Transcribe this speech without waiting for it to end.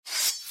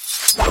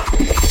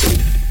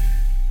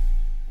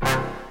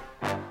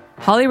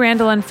Holly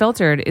Randall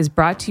Unfiltered is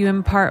brought to you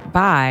in part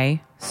by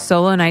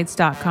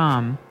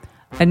SoloNights.com,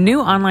 a new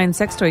online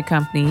sex toy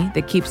company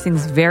that keeps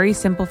things very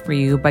simple for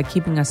you by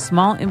keeping a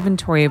small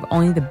inventory of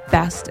only the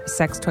best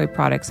sex toy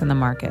products in the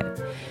market.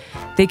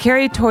 They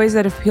carry toys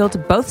that appeal to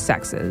both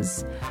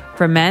sexes.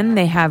 For men,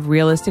 they have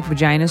realistic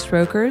vagina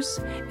strokers,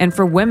 and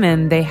for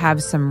women, they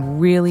have some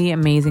really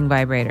amazing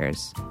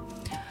vibrators.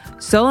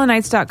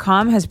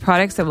 SoloNights.com has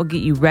products that will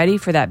get you ready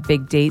for that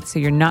big date so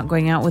you're not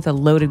going out with a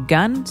loaded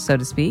gun, so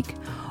to speak,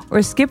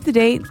 or skip the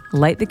date,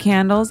 light the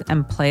candles,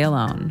 and play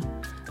alone.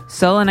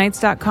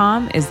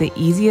 SoloNights.com is the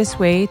easiest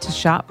way to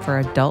shop for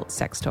adult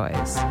sex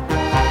toys.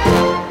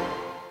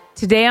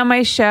 Today on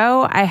my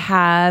show, I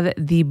have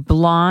the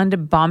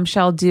blonde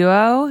bombshell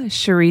duo,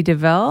 Cherie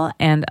DeVille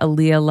and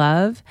Aaliyah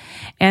Love.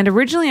 And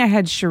originally I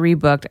had Cherie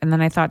booked, and then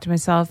I thought to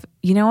myself,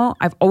 you know,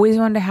 I've always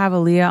wanted to have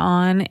Aaliyah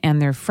on,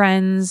 and they're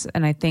friends,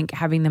 and I think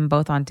having them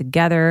both on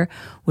together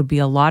would be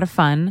a lot of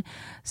fun.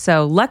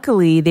 So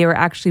luckily, they were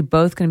actually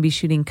both going to be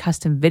shooting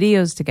custom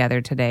videos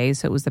together today,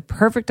 so it was the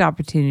perfect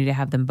opportunity to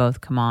have them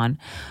both come on.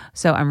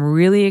 So I'm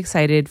really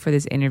excited for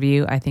this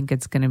interview. I think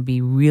it's going to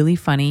be really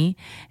funny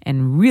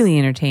and really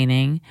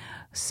entertaining.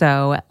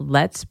 So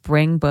let's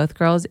bring both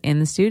girls in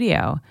the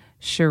studio,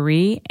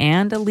 Cherie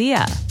and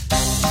Aaliyah.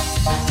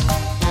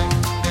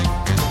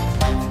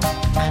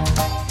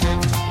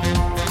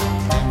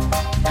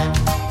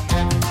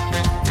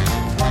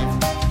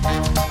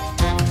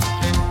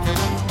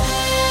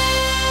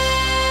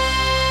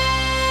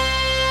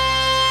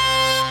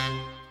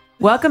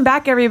 Welcome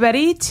back,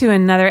 everybody, to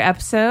another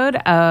episode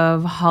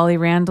of Holly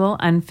Randall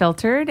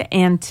Unfiltered.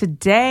 And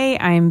today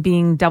I'm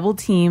being double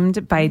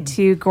teamed by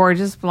two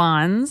gorgeous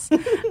blondes,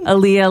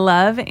 Aaliyah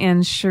Love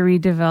and Cherie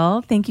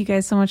DeVille. Thank you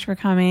guys so much for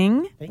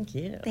coming. Thank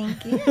you.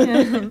 Thank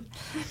you.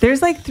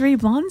 There's like three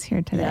blondes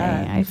here today.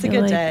 Yeah, it's a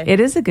good day. It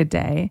is a good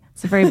day.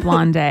 It's a very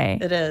blonde day.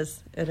 It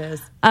is. It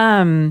is.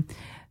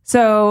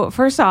 So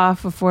first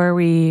off, before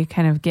we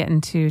kind of get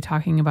into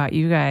talking about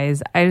you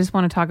guys, I just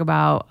want to talk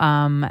about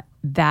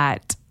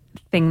that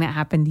thing that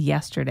happened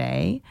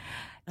yesterday.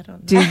 I don't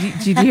know.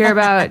 Did you hear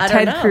about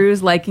Ted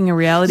Cruz liking a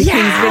Reality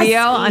Kings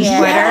video on Twitter?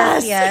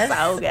 Yes.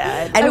 So good.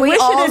 And I we wish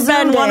all it had been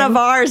zoomed one in. of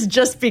ours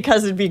just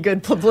because it'd be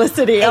good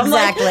publicity.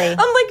 Exactly. I'm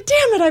like,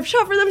 damn it, I've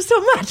shot for them so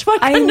much. Why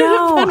couldn't it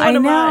have been one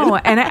of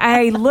mine? And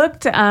I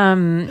looked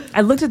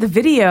at the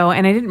video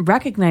and I didn't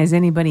recognize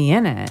anybody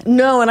in it.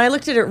 No, and I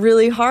looked at it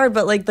really hard,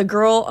 but like the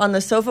girl on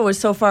the sofa was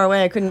so far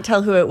away, I couldn't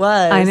tell who it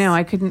was. I know,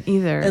 I couldn't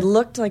either. It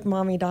looked like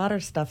mommy-daughter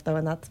stuff, though,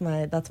 and that's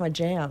my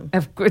jam.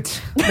 Of course,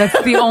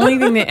 that's the only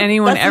thing that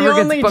anyone That's the ever gets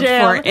only booked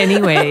jam. for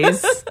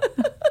anyways.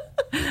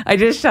 I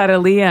just shot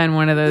Aaliyah in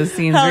one of those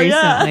scenes Hell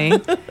recently.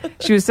 yeah.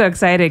 She was so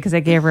excited because I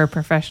gave her a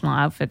professional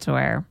outfit to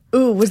wear.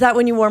 Ooh, was that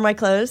when you wore my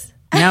clothes?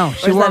 No,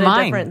 she Or is wore that a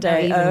mine. different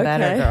day? Even Okay.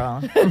 better,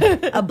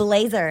 girl. A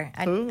blazer,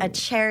 a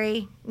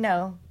cherry,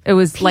 It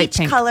was light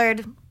pink.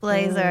 peach-colored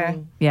blazer.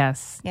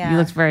 Yes. Yeah. You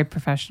looked very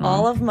professional.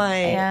 All of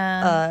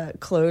my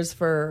clothes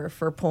for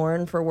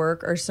porn, for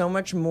work, are so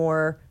much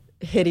more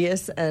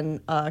hideous and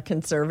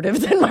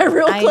conservative than my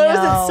real I clothes.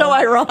 know. It's so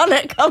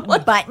ironic. I'm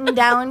like,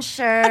 Button-down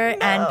shirt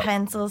and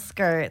pencil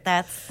skirt.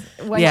 That's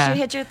once Yeah. you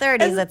hit your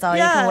 30s, that's all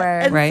you can wear.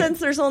 And Right. since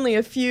there's only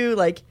a few,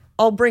 like,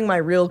 I'll bring my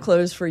real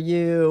clothes for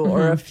you,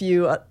 or a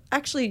few,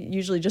 actually,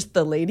 usually just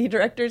the lady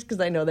directors, because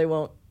I know they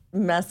won't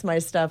mess my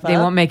stuff up. They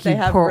won't make you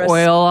have pour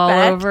oil all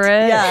respect. over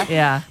it.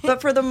 Yeah. But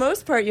for the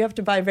most part, you have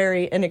to buy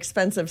very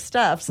inexpensive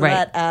stuff, so Right.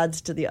 that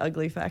adds to the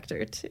ugly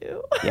factor,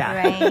 too.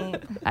 Yeah.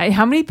 Right.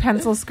 How many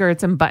pencil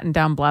skirts and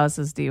button-down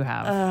blouses do you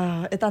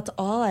have? That's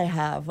all I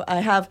have.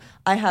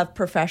 I have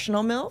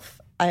professional MILF.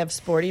 I have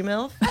sporty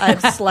MILF. I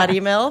have slutty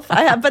MILF.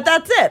 But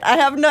that's it. I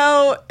have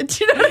no. Do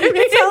you know what I mean?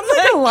 It sounds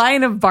like a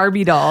line of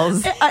Barbie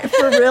dolls.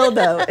 For real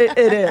though, it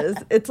is.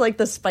 It's like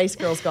the Spice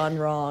Girls gone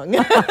wrong.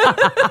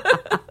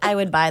 I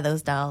would buy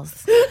those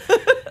dolls.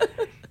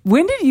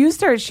 When did you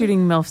start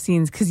shooting MILF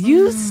scenes? Because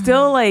you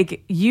still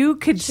you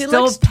could She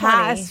still looks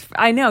pass.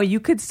 I know you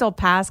could still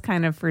pass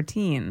kind of for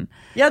teen.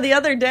 Yeah, the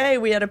other day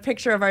we had a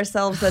picture of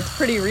ourselves that's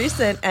pretty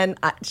recent, and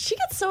she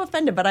gets so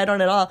offended, but I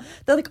don't at all.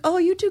 They're like, "Oh,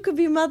 you two could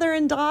be mother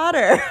and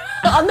daughter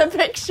on the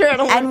picture,"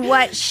 and I'm like, And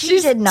what she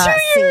 "She's did not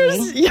 2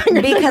 years see,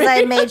 younger than because I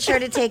me." made sure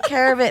to take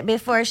care of it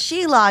before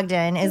she logged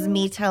in, is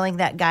me telling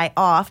that guy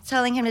off,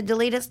 telling him to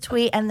delete his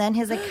tweet and then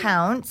his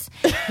account,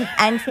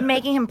 and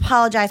making him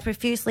apologize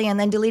profusely, and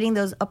then deleting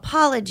those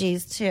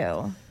apologies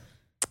too.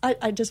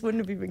 I just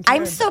wouldn't have even cared.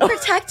 I'm so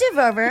protective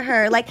over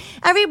her. Like,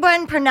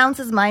 everyone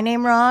pronounces my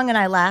name wrong and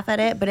I laugh at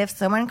it, but if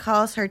someone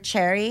calls her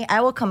Cherry, I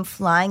will come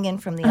flying in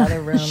from the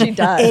other room. She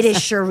does. It is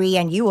Cherie,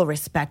 and you will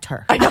respect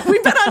her. I know,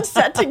 we've been on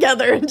set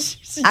together, and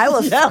she I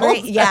will yells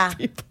scream. at Yeah.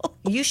 people.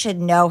 You should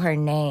know her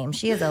name.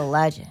 She is a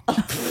legend.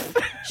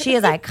 She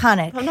is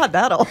iconic. I'm not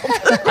that old.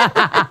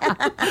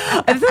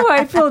 That's how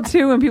I feel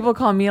too when people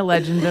call me a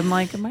legend. I'm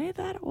like, am I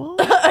that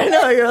old? I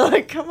know, you're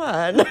like, come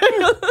on.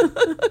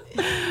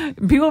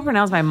 People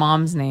pronounce my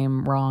mom's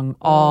name wrong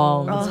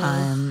all the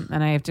time,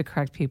 and I have to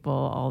correct people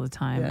all the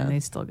time, and they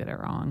still get it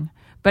wrong.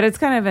 But it's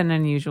kind of an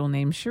unusual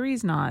name.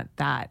 Cherie's not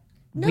that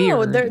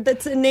weird.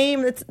 that's a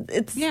name.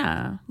 It's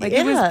Yeah. Like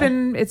Yeah.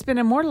 it's been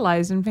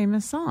immortalized in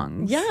famous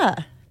songs. yeah.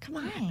 Come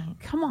on.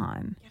 Come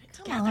on.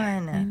 Come I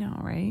on. know,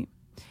 right?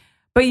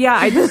 But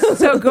yeah,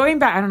 so going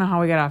back, I don't know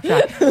how we got off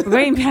track. But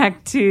going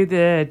back to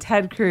the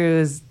Ted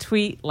Cruz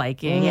tweet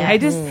liking, I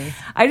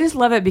just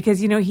love it because,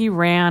 he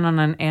ran on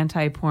an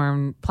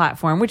anti-porn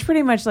platform, which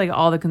pretty much like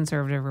all the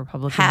conservative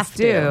Republicans Have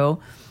to. do.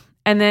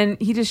 And then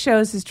he just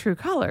shows his true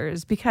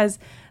colors because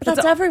But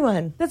that's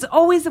everyone. that's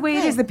always the way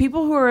it is. The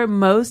people who are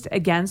most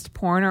against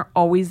porn are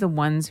always the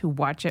ones who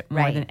watch it more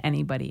Right. than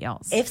anybody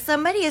else. If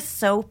somebody is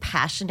so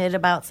passionate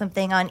about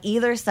something on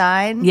either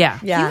side, Yeah.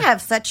 you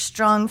have such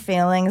strong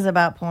feelings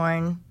about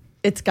porn.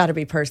 It's got to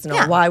be personal.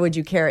 Yeah. Why would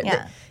you care?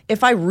 Yeah.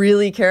 If I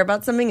really care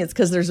about something, it's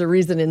because there's a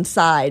reason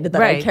inside that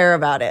I Right. care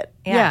about it.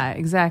 Yeah,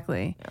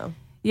 exactly.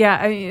 Yeah,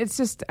 I mean, it's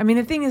just,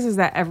 the thing is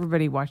that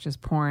everybody watches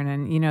porn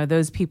and,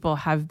 those people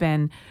have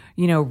been,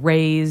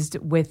 raised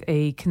with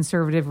a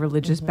conservative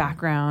religious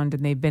background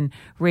and they've been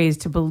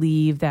raised to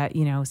believe that,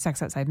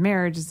 sex outside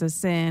marriage is a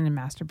sin and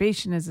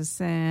masturbation is a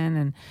sin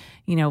and,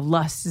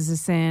 lust is a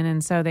sin.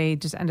 And so they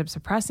just end up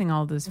suppressing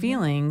all those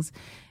feelings.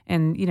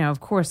 And, of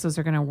course, those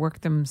are going to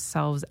work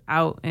themselves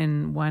out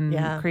in one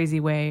crazy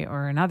way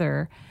or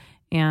another.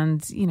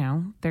 And,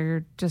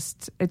 they're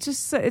just, it's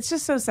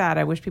just so sad.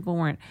 I wish people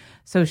weren't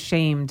so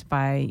shamed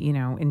by,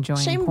 enjoying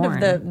Shamed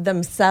porn. of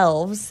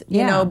themselves,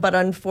 but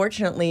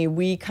unfortunately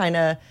we kind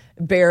of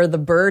bear the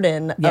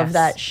burden Yes. of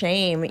that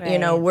shame. Right.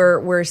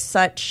 We're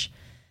such,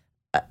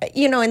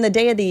 in the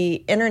day of the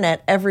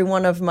internet, every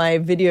one of my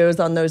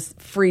videos on those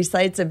free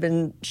sites have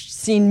been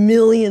seen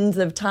millions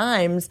of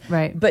times,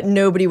 Right. but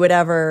nobody would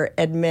ever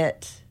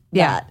admit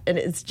Yeah. that. And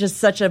it's just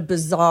such a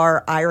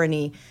bizarre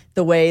irony,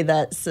 the way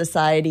that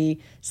society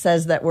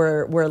says that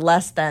we're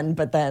less than,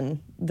 but then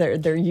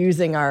they're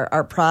using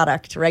our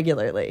product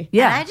regularly.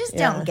 Yeah. And I just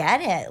don't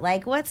get it.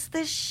 Like, what's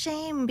the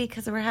shame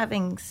because we're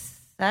having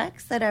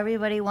sex that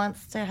everybody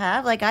wants to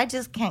have? Like, I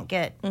just can't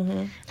get,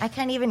 I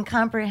can't even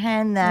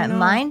comprehend that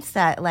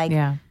mindset. Like,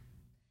 Yeah.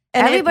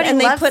 everybody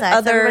they loves put sex.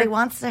 other- Everybody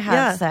wants to have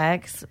Yeah.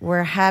 sex.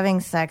 We're having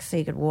sex so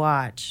you could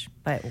watch,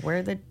 but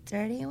we're the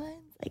dirty ones.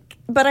 Like,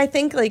 But I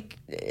think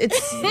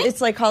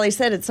it's like Holly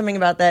said, it's something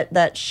about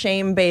that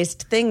shame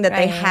based thing that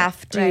they Right,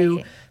 have to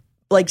right.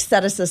 like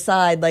set us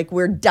aside. Like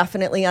we're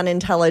definitely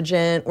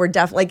unintelligent. We're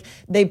like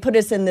they put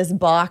us in this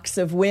box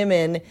of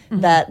women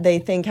that they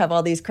think have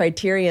all these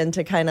criterion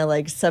to kind of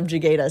like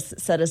subjugate us,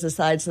 set us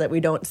aside so that we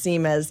don't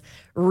seem as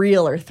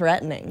real or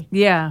threatening.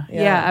 Yeah,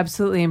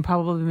 absolutely. And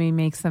probably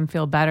makes them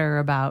feel better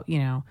about,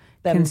 Them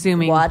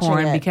consuming watching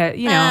porn it.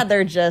 because,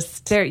 they're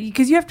just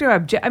because you have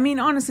to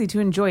honestly, to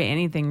enjoy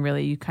anything,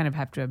 really, you kind of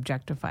have to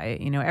objectify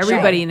it.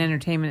 Everybody in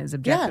entertainment is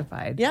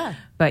objectified. Yeah.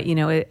 But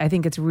I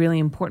think it's really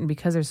important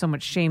because there's so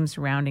much shame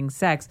surrounding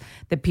sex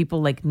that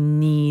people like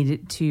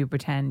need to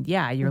pretend,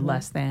 you're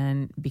less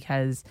than,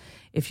 because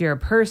if you're a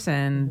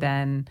person,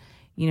 then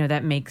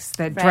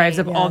that drives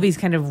up all these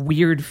kind of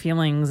weird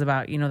feelings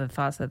about the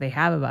thoughts that they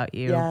have about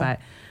you. Yeah.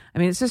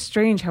 But it's just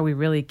strange how we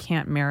really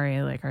can't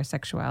marry like our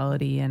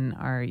sexuality and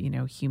our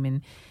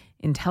human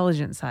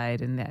intelligent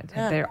side, and that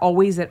they're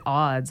always at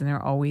odds and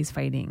they're always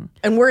fighting.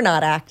 and we're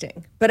not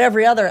acting, but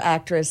every other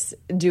actress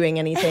doing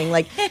anything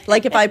like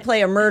if I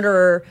play a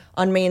murderer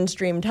on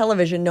mainstream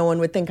television, no one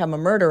would think I'm a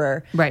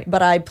murderer. Right.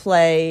 But I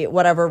play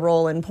whatever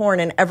role in porn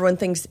and everyone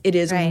thinks it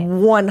is Right.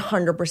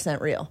 100%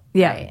 real.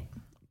 Yeah. right.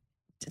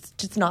 It's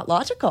just not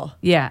logical.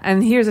 Yeah.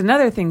 And here's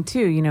another thing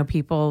too,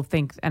 people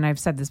think, and I've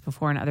said this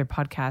before in other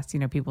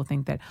podcasts, people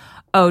think that,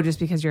 just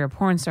because you're a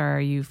porn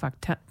star, you fuck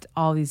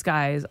all these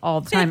guys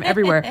all the time,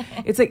 everywhere.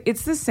 It's like,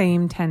 it's the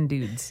same 10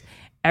 dudes.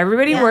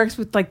 Everybody works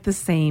with like the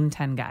same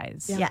 10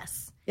 guys.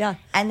 Yes. Yeah.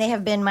 And they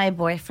have been my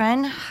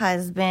boyfriend,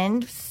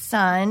 husband,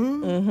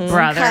 son,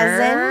 Brother.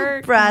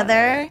 cousin,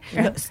 brother,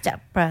 no,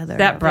 stepbrother.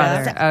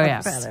 Stepbrother. Oh, yeah.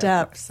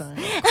 Stepson.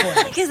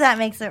 Because that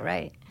makes it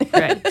right.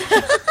 Right.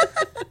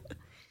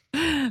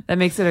 That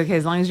makes it okay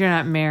as long as you're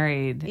not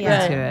married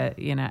Yeah. into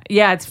it,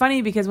 Yeah, it's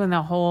funny because when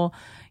the whole,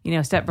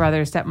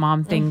 stepbrother,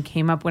 stepmom thing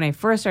came up when I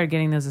first started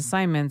getting those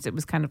assignments, it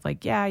was kind of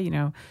like,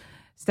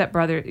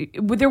 stepbrother.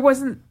 It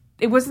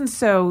wasn't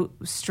so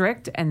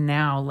strict, and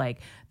now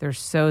like they're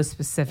so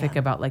specific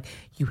about like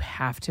you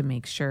have to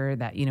make sure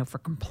that for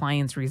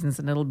compliance reasons,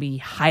 and it'll be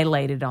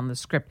highlighted on the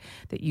script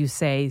that you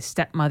say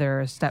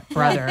stepmother or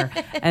stepbrother,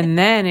 and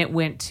then it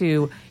went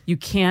to you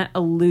can't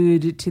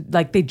allude to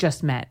like they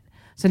just met.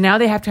 So now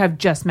they have to have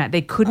just met.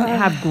 They couldn't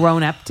have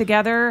grown up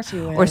together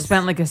or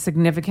spent like a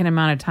significant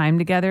amount of time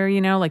together,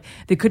 like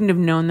they couldn't have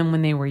known them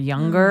when they were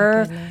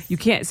younger. You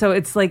can't. So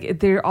it's like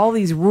there are all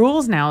these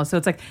rules now. So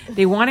it's like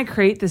they want to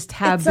create this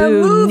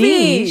taboo movie.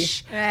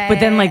 niche, but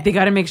then like they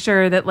got to make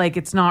sure that like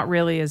it's not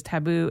really as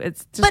taboo.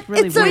 It's just But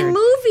really it's weird. a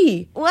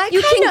movie. Well, I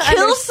you kinda can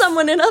kill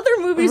someone in other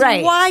movies.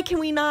 Right. Why can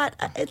we not?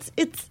 It's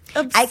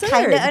absurd. I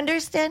kind of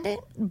understand it,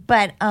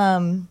 but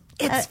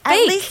It's At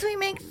fake. least we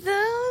make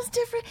those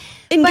different.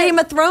 In But- Game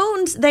of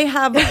Thrones, they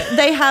have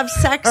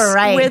sex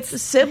Right. with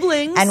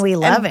siblings, And we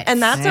love it.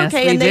 and that's Yes,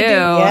 okay. we And they do.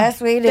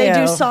 Yes, we do. They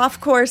do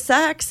softcore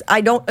sex.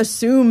 I don't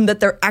assume that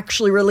they're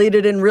actually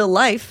related in real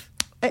life.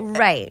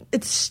 Right.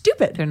 It's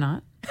stupid. They're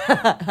not.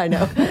 I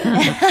know.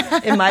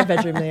 In my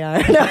bedroom, they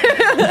are.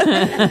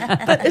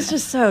 But it's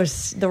just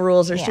the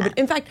rules are stupid.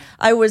 In fact,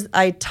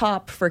 I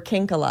top for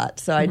kink a lot,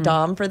 so I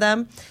dom for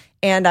them.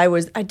 And I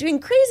doing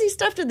crazy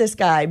stuff to this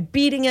guy,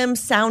 beating him,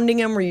 sounding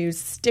him, where you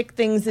stick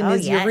things in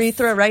his yes.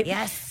 urethra, right?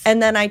 Yes.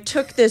 And then I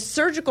took this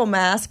surgical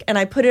mask and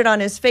I put it on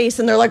his face,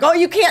 and they're like, "Oh,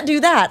 you can't do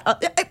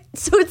that."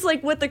 So it's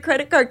like what the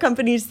credit card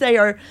companies say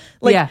are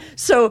like. Yeah.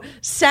 So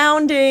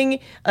sounding,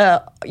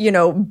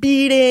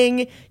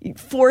 beating,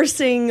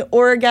 forcing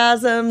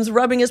orgasms,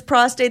 rubbing his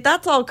prostate,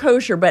 that's all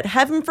kosher. But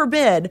heaven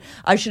forbid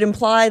I should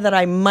imply that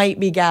I might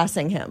be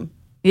gassing him.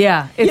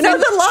 Yeah. The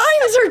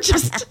lines are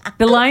just.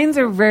 The lines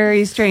are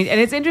very strange. And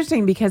it's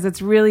interesting because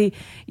it's really,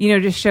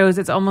 just shows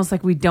it's almost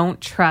like we don't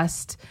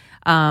trust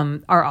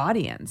our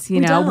audience.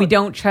 We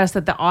don't trust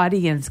that the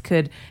audience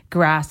could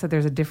grasp that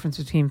there's a difference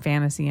between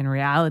fantasy and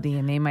reality.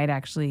 And they might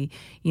actually,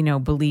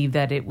 believe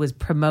that it was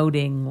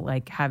promoting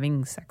like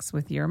having sex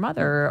with your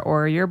mother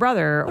or your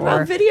brother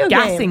or video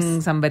gassing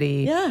games?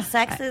 somebody. Yeah.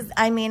 Sex is,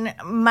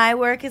 my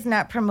work is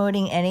not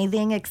promoting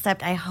anything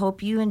except I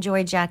hope you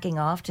enjoy jacking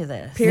off to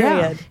this.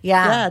 Period.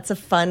 Yeah. Yeah, it's a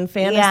fun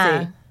fantasy.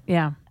 Yeah.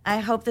 Yeah. I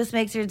hope this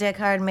makes your dick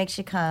hard, makes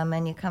you come,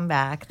 and you come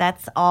back.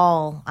 That's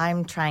all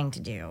I'm trying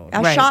to do.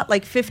 I Right. shot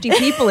like 50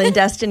 people in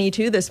Destiny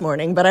 2 this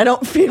morning, but I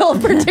don't feel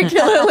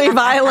particularly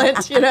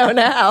violent,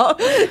 now.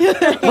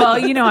 Well,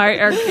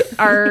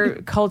 our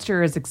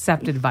culture has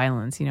accepted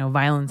violence.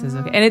 Violence is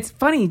okay. And it's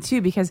funny,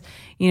 too, because,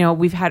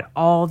 we've had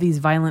all these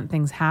violent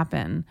things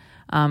happen,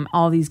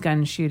 all these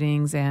gun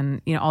shootings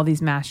and, all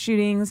these mass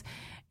shootings.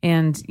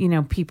 And,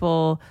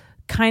 people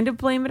kind of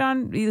blame it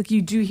on, like,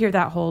 you do hear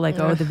that whole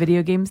the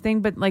video games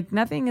thing, but like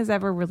nothing is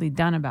ever really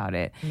done about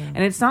it.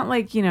 And it's not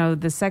like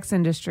the sex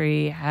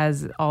industry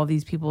has all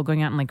these people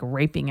going out and like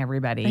raping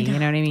everybody. You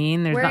know what I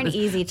mean? There's We're not an this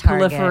easy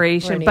target. We're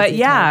Proliferation. an but easy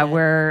yeah,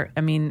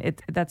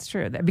 target. that's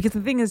true. Because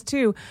the thing is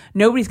too,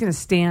 nobody's going to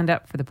stand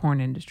up for the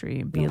porn industry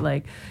and be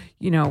like,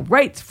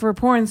 rights for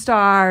porn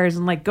stars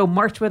and like go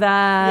march with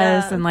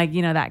us and like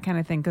that kind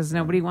of thing, because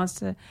nobody wants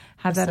to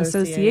have that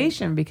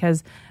association,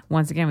 because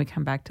once again we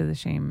come back to the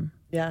shame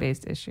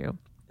based issue.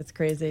 It's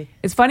crazy.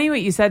 It's funny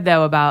what you said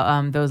though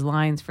about those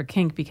lines for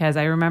kink, because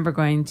I remember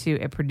going to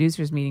a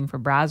producers meeting for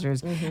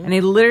Brazzers, and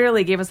they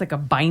literally gave us like a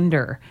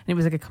binder, and it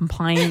was like a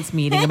compliance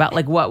meeting about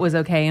like what was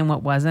okay and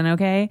what wasn't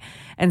okay.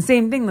 And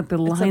same thing, like the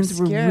lines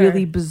were obscure.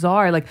 really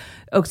bizarre. Like,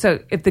 so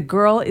if the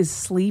girl is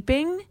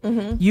sleeping,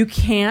 you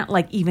can't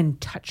like even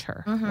touch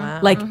her.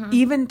 Wow. Like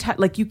even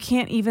like you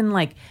can't even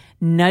like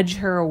nudge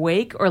her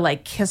awake or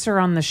like kiss her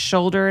on the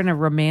shoulder in a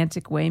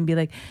romantic way and be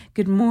like,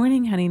 "Good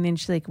morning, honey." And then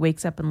she like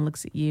wakes up and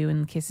looks at you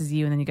and kisses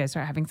you, and then you guys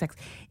start having sex.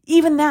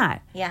 Even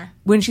that. Yeah.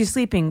 When she's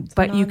sleeping.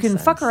 But you can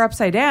fuck her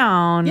upside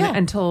down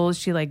until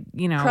she like,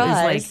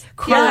 Cries. is like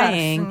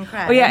crying. Yes,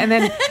 and Oh yeah, and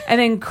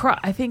then cry.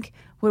 I think,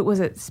 what was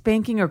it?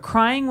 Spanking or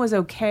crying was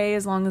okay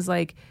as long as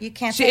like You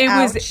can't say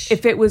ouch.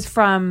 if it was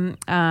from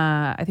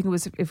I think it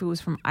was if it was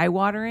from eye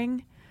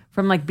watering,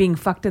 from like being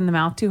fucked in the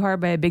mouth too hard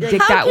by a big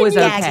dick, How that can was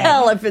you okay.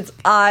 tell if it's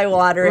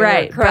eye-watering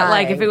Right, or but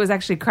like if crying? it was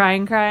actually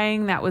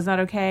crying, that was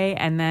not okay.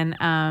 And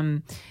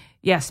then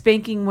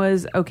spanking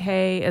was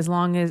okay as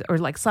long as, or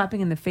like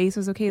slapping in the face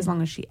was okay as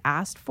long as she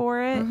asked for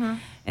it.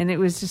 And it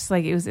was just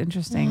like, it was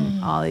interesting.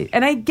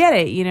 And I get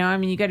it, you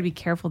got to be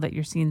careful that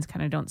your scenes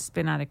kind of don't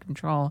spin out of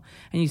control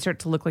and you start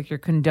to look like you're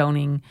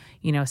condoning,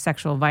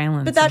 sexual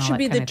violence. But that and all should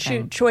be the kind of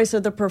thing. choice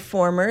of the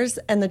performers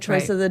and the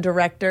choice Right. of the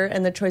director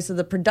and the choice of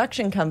the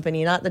production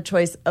company, not the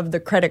choice of the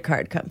credit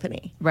card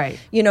company. Right.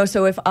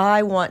 So if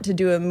I want to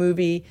do a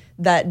movie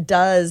that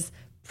does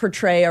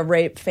portray a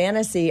rape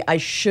fantasy, I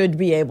should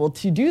be able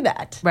to do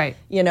that. Right.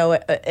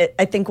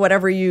 I think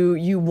whatever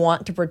you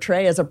want to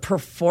portray as a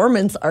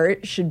performance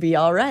art should be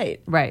all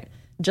right. Right.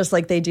 Just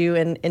like they do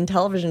in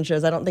television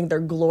shows. I don't think they're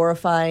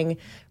glorifying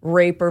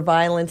rape or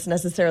violence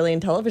necessarily in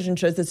television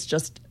shows. It's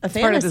just a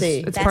Part of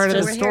fantasy. the, it's That's part of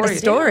what the we're here to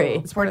story. do.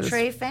 It's part of the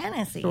Portray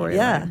fantasy. story.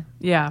 Yeah.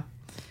 Yeah.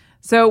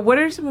 So what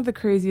are some of the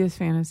craziest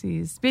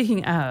fantasies,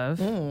 speaking of,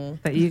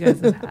 that you guys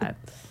have had?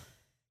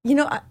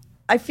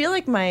 I feel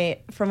like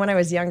from when I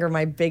was younger,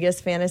 my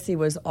biggest fantasy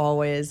was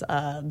always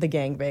the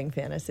gangbang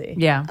fantasy.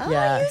 Yeah. Oh,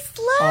 Yeah. you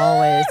slut.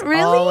 Always,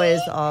 Really?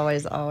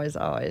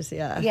 always.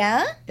 Yeah.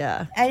 Yeah?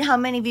 Yeah. And how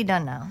many have you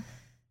done now?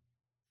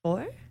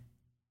 4?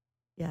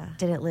 Yeah.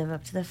 Did it live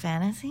up to the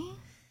fantasy?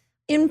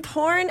 In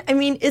porn,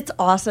 it's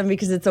awesome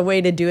because it's a way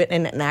to do it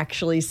in an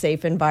actually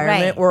safe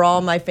environment Right. where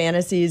all my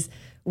fantasies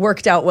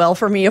worked out well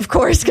for me, of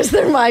course, because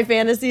they're my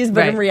fantasies,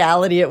 but in Right.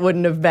 reality, it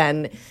wouldn't have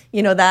been,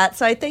 that.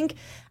 So I think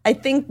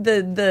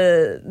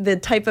the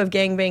type of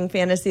gangbang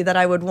fantasy that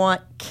I would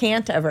want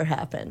can't ever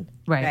happen.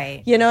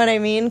 Right. You know what I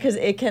mean? Because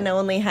it can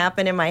only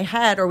happen in my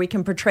head, or we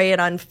can portray it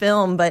on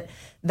film, but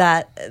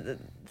that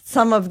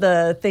some of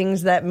the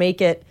things that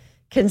make it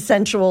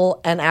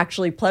consensual and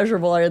actually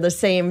pleasurable are the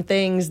same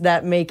things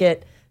that make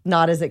it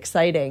not as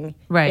exciting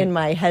in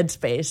my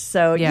headspace.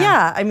 So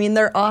yeah, I mean,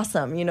 they're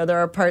awesome. You know, there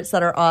are parts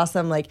that are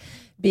awesome, like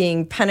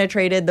being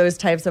penetrated, those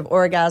types of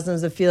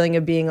orgasms, the feeling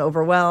of being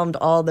overwhelmed,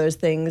 all those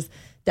things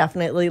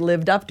definitely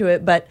lived up to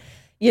it. But,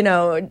 you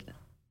know,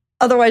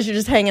 otherwise you're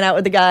just hanging out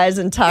with the guys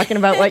and talking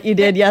about what you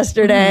did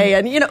yesterday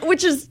and, you know,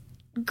 which is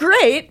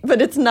great, but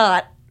it's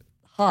not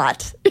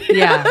hot.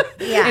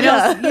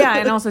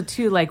 And also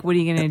too, like, what are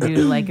you going to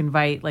do? Like,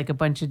 invite like a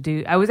bunch of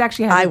dudes? I was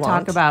actually having to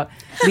talk about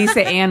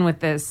Lisa Ann with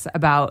this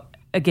about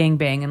a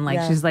gangbang, and like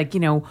she's like, you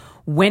know,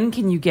 when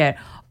can you get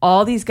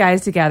all these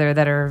guys together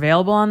that are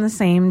available on the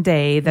same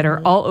day, that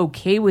are all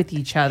okay with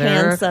each other,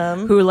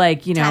 handsome, who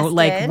like, you know, tested.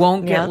 like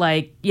won't get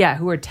like,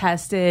 who are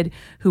tested,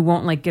 who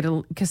won't like get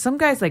a, because some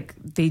guys like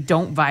they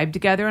don't vibe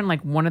together, and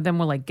like one of them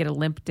will like get a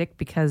limp dick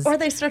because or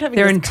they start having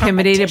they're this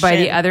intimidated by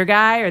the other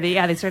guy, or they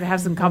start to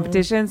have some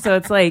competition. So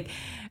it's like,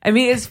 I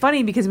mean, it's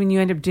funny because when you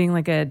end up doing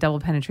like a double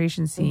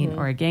penetration scene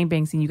or a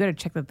gangbang scene, you got to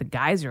check that the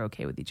guys are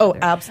okay with each other. Oh,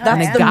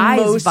 absolutely. That's the guys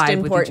most vibe with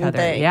each important other.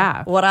 thing.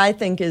 Yeah. What I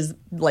think is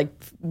like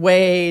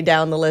way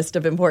down the list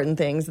of important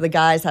things, the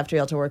guys have to be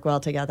able to work well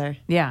together.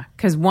 Yeah,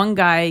 because one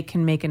guy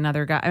can make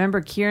another guy. I remember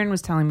Kieran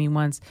was telling me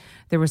once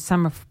there was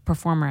some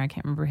performer, I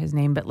can't remember his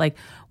name, but like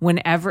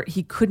whenever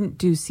he couldn't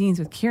do scenes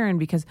with Kieran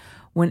because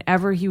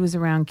whenever he was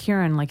around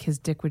Kieran, like his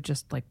dick would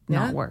just like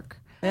not work.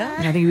 Yeah.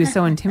 And I think he was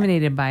so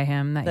intimidated by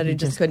him that he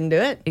just couldn't do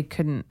it. It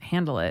couldn't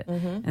handle it.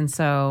 And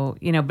so,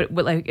 you know, but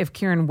like if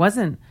Kieran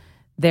wasn't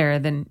there,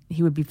 then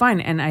he would be fine.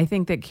 And I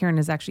think that Kieran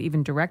has actually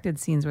even directed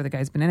scenes where the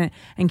guy's been in it,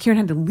 and Kieran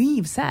had to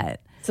leave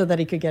set so that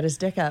he could get his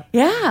dick up.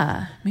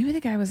 Yeah. Maybe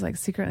the guy was like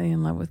secretly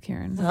in love with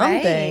Kieran.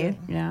 Something.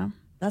 Yeah.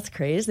 That's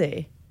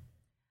crazy.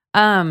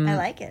 I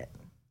like it.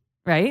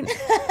 Right?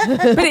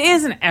 But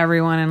isn't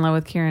everyone in love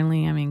with Kieran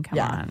Lee? I mean, come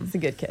on. He's a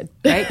good kid.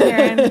 Right,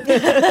 Kieran?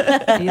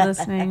 Are you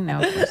listening?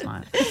 No, of course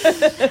not.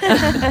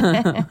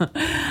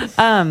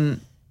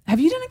 Have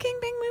you done a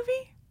gangbang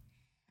movie?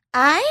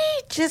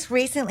 I just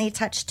recently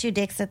touched two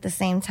dicks at the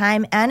same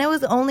time, and it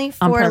was only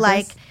On for purpose?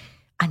 like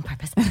on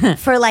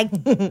purpose for like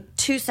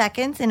 2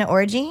 seconds in an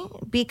orgy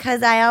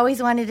because I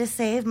always wanted to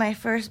save my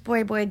first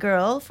boy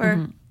girl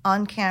for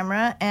on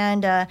camera,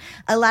 and a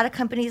lot of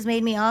companies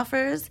made me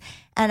offers,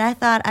 and I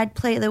thought I'd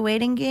play the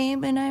waiting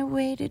game, and I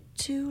waited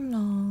too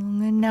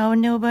long, and now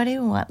nobody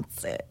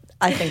wants it.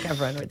 I think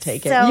everyone would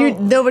take So- it.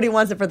 Nobody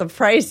wants it for the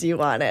price you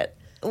want it.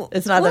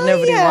 It's not that Well,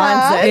 nobody yeah.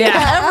 wants it.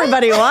 Yeah.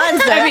 Everybody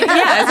wants it. I mean,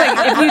 yeah, it's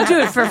like if you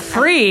do it for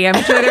free,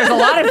 I'm sure there's a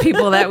lot of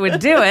people that would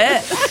do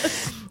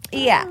it.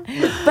 Yeah,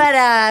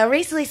 but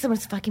recently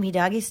someone's fucking me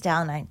doggy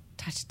style, and I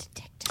touched a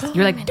dick.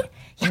 You're like,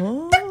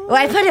 Well,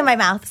 I put it in my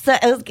mouth, so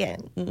it was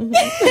good.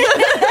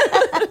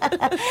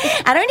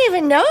 I don't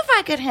even know if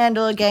I could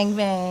handle a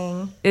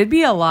gangbang. it'd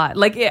be a lot.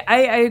 Like, I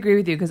agree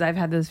with you because I've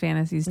had those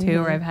fantasies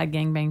too, where I've had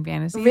gangbang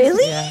fantasies.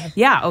 Really?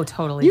 Yeah. Oh,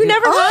 totally. You dude.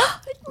 never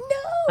have? No.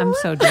 I'm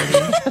so dirty.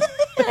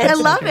 I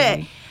love it.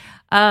 Dirty.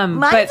 Mine's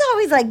But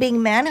always like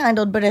being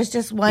manhandled, but it's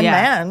just one Yeah.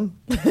 man.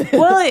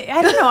 well,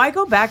 I don't know. I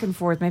go back and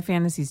forth. My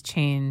fantasies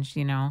change,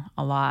 you know,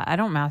 a lot. I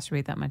don't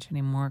masturbate that much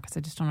anymore because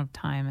I just don't have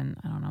time, and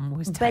I don't know. I'm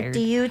always tired. But do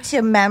you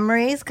to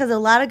memories? Because a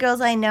lot of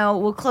girls I know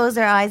will close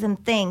their eyes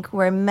and think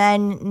where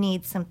men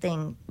need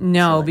something.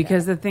 No,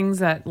 because the things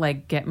that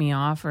like get me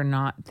off are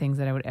not things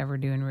that I would ever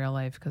do in real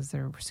life because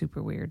they're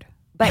super weird.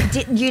 But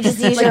you just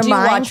use Like, your do you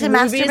mind watch to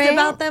movies masturbate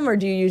about them, or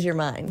do you use your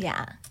mind?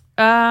 Yeah.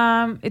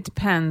 It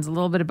depends a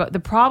little bit about. The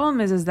problem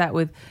is that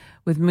with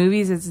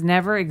movies, it's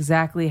never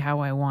exactly how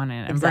I want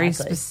it. I'm very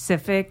Exactly.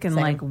 specific and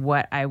Same. like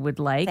what I would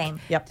like Same.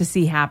 Yep. to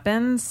see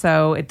happen.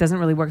 So it doesn't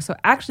really work. So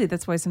actually,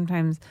 that's why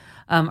sometimes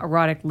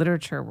erotic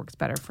literature works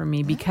better for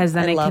me because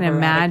then I love can erotic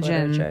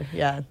imagine literature.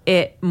 Yeah.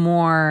 it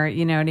more.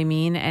 You know what I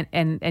mean?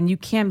 And you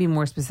can be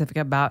more specific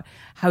about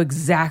how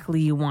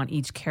exactly you want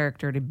each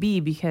character to be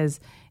because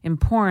in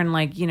porn,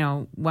 like, you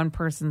know, one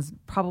person's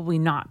probably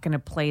not going to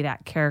play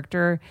that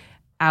character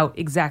out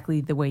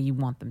exactly the way you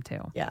want them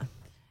to. Yeah.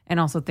 And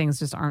also things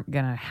just aren't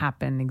going to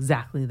happen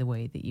exactly the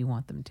way that you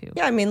want them to.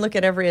 Yeah, I mean, look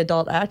at every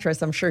adult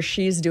actress. I'm sure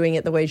she's doing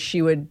it the way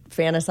she would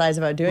fantasize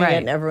about doing Right. it,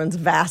 and everyone's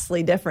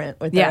vastly different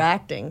with their Yeah.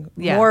 acting.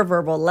 Yeah. More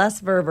verbal, less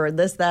verbal,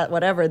 this, that,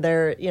 whatever.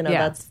 They're, you know,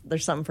 Yeah.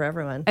 there's something for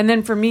everyone. And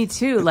then for me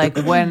too, like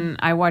when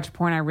I watch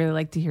porn, I really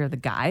like to hear the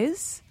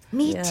guys.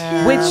 Me too.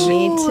 Which,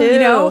 me too. you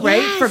know,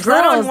 right? For I girls,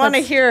 don't want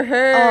to that's- hear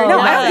her. No,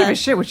 I don't give a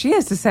shit what she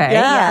has to say.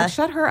 Yeah.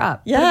 Shut her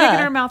up. Put Yeah. a dick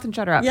in her mouth and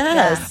shut her up.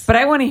 Yes. But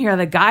I want to hear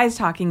the guys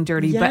talking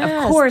dirty. But of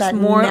Yes, course, that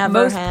most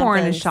never porn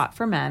is happens. shot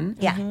for men.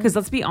 Yeah. Because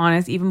let's be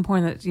honest, even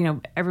porn that's, you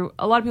know,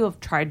 a lot of people have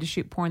tried to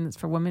shoot porn that's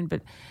for women,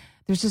 but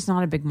there's just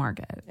not a big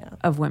market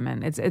of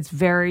women. It's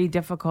very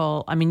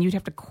difficult. I mean, you'd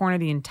have to corner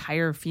the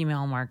entire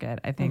female market,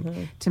 I think,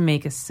 to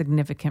make a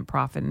significant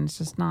profit, and it's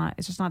just not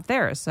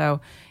there.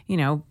 So, you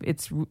know,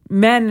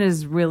 men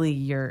is really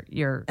your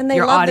And they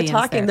your love the audience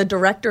talking. there. The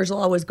directors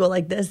will always go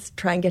like this,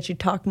 try and get you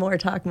talk more,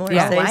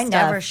 Yeah. say I stuff.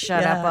 never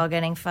shut Yeah. up while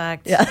getting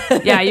fucked.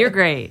 Yeah, you're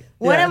great.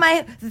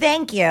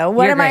 Thank you.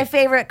 One You're of my great.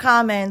 favorite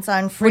comments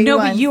on free Well,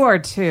 no, ones. but you are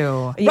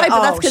too. Right,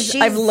 but that's because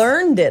she's- I've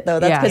learned it, though.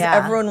 That's because Yeah.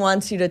 everyone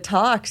wants you to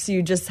talk, so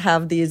you just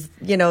have these,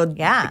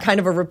 Yeah. kind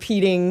of a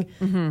repeating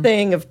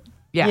thing of,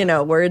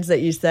 Yeah. words that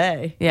you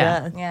say.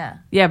 Yeah.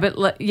 Yeah. But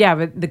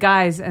the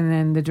guys and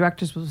then the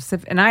directors will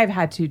and I've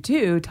had to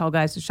too tell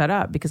guys to shut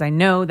up because I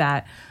know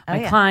that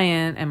my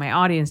client and my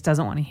audience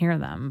doesn't want to hear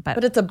them. But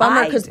But it's a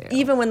bummer I because do.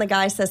 even when the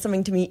guy says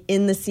something to me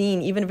in the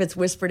scene, even if it's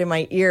whispered in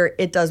my ear,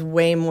 it does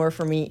way more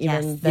for me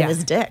even than Yeah.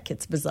 his dick.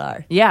 It's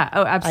bizarre. Yeah.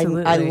 Oh,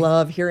 absolutely. I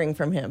love hearing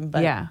from him,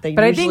 but they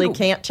But I usually think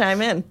can't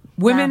chime in.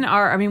 women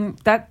are. I mean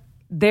that.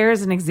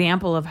 There's an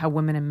example of how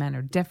women and men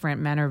are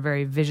different. Men are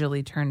very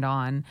visually turned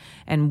on,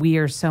 and we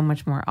are so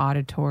much more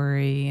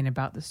auditory and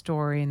about the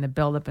story and the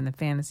buildup and the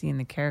fantasy and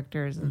the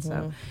characters. And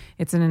so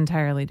it's an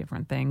entirely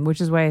different thing,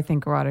 which is why I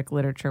think erotic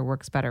literature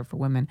works better for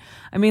women.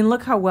 I mean,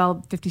 look how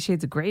well 50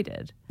 Shades of Grey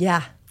did.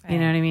 Yeah. You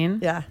know what I mean?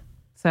 Yeah.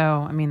 So,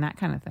 I mean, that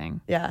kind of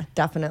thing. Yeah,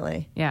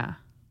 definitely. Yeah.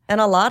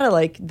 And a lot of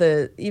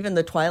even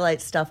the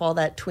Twilight stuff, all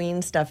that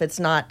tween stuff, it's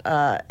not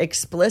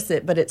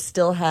explicit, but it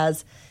still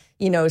has,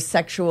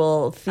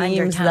 sexual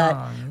themes that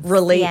Undertones.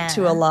 relate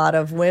to Yeah. a lot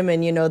of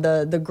women.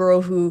 The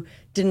girl who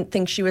didn't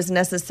think she was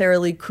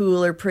necessarily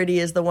cool or pretty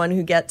is the one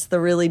who gets the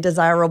really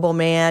desirable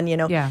man.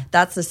 Yeah.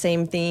 That's the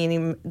same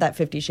theme that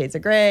 50 Shades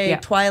of Grey, Yeah.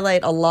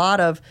 Twilight, a lot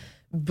of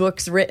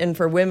books written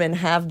for women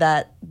have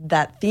that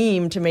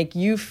theme to make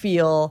you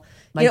feel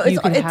Like you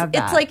can it's, have it's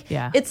that. like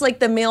Yeah. it's like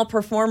the male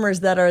performers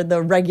that are the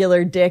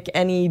regular dick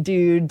any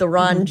dude, the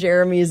Ron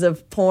Jeremys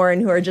of porn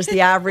who are just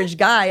the average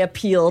guy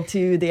appeal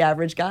to the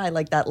average guy,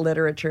 like that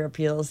literature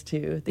appeals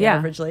to the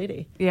average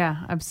lady. Yeah,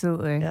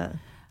 absolutely. Yeah.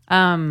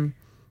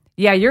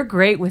 Yeah, you're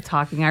great with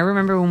talking. I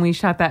remember when we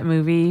shot that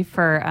movie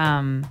for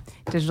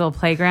Digital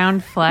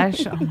Playground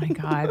Flesh. Oh my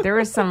God. There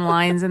were some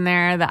lines in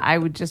there that I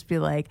would just be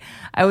like,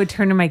 I would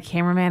turn to my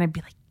cameraman and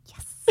be like,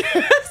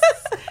 yes.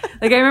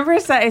 Like I remember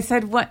I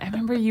said what I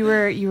remember you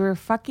were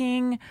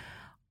fucking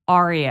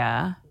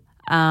Aria.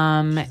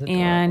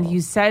 And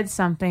you said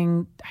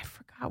something, I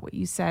forgot what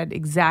you said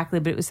exactly,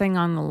 but it was something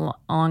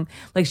along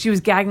like she was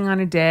gagging on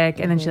her dick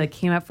and then she like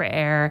came up for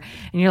air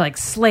and you're like,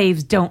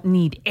 slaves don't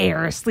need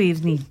air,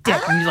 slaves need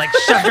dick, and you like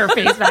shoved her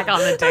face back on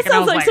the dick. And I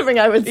sounds was like something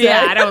I would say.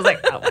 Yeah, and I was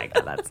like, oh my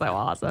God, that's so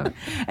awesome.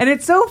 And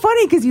it's so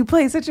funny because you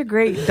play such a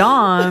great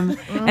Dom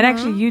and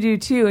actually you do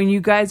too, and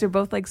you guys are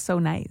both like so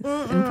nice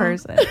in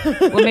person.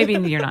 Well, maybe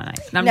you're not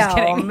nice. No, I'm just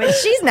kidding. But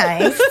she's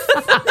nice.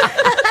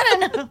 I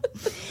don't know.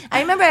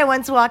 I remember I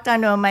once walked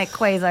onto a Mike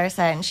Quasar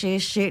set and she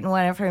was shooting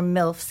one of her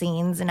MILF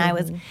scenes and I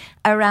was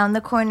around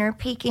the corner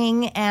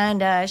peeking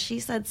and she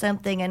said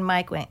something and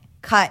Mike went,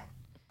 cut.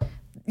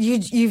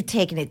 You've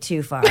taken it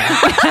too far.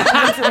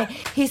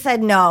 He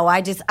said, no,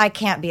 I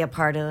can't be a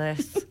part of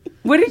this.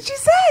 What did you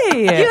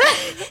say?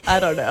 I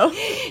don't know.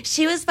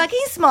 She was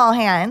fucking Small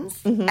Hands.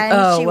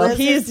 And she was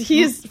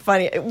he's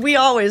funny. We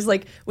always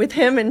with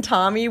him and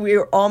Tommy, we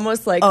were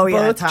almost both Tommy.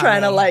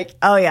 trying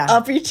to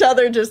up each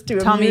other just to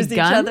Tommy amuse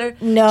Gunn? each other.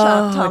 No,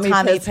 Tommy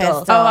Pistol.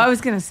 Pistol. Oh, I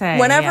was going to say.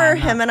 Whenever yeah,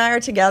 him and I are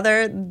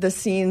together, the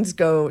scenes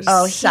go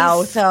he's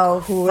south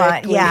so fun.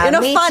 quickly. Yeah, in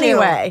a me funny too.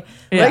 way.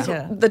 Yeah.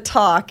 Like the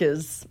talk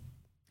is.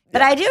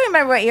 But I do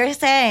remember what you were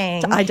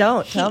saying. I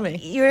don't. Tell me.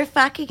 You were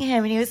fucking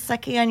him and he was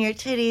sucking on your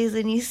titties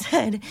and you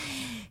said,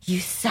 you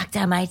sucked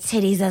on my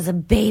titties as a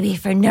baby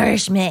for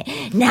nourishment.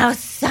 Now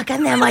suck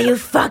on them while you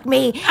fuck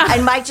me.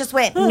 And Mike just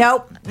went,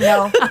 nope,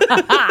 no,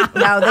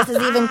 this is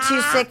even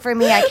too sick for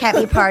me. I can't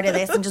be part of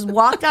this. And just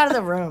walked out of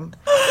the room.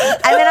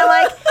 And then I'm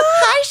like,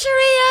 hi,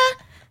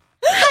 Sharia.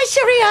 Hi,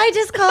 Cherie. I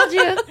just called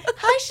you.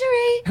 Hi,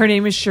 Cherie. Her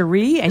name is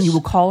Cherie, and you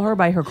will call her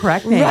by her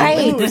correct name.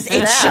 Right.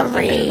 It's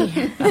Cherie.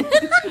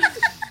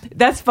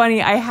 That's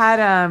funny. I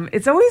had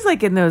it's always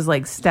like in those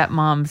like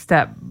stepmom,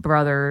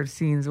 stepbrother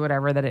scenes,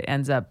 whatever, that it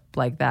ends up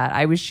like that.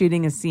 I was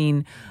shooting a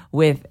scene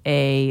with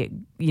a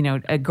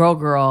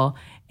girl,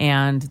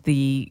 and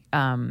the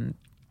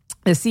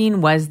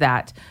scene was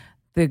that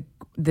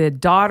the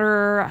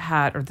daughter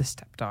had, or the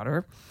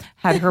stepdaughter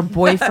had her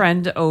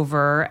boyfriend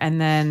over, and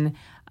then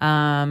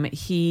her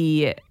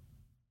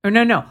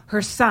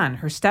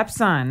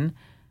stepson.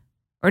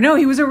 Or no,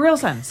 he was a real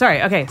son.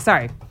 Sorry. Okay,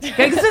 sorry. I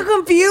get so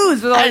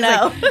confused with all these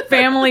like,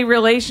 family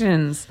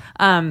relations.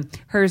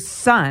 Her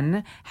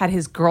son had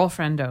his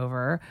girlfriend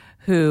over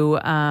who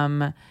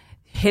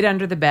hid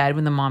under the bed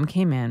when the mom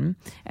came in,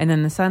 and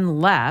then the son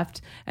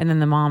left, and then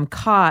the mom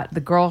caught the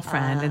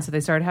girlfriend, and so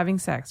they started having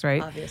sex,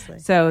 right? Obviously.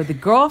 So the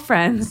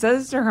girlfriend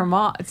says to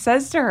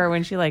her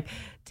when she like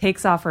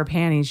takes off her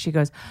panties, she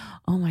goes,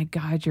 oh my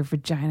God, your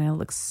vagina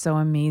looks so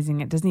amazing.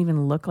 It doesn't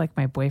even look like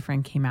my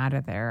boyfriend came out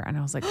of there. And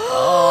I was like,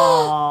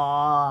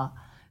 oh,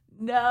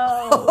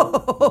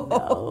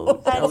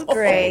 no. That's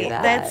great.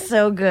 That's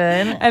so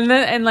good. And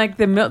then,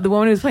 the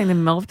woman who was playing the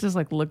MILF just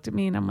like looked at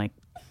me and I'm like,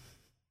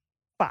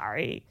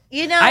 sorry.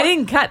 You know, I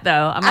didn't cut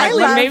though. I'm like,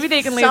 well, maybe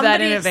they can leave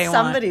that in if they want.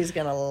 Somebody's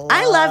going to love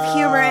I love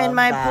humor in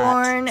my that.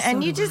 porn,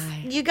 and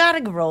you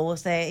gotta roll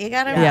with it. You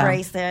gotta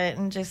embrace it,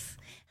 and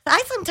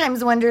I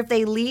sometimes wonder if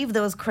they leave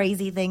those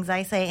crazy things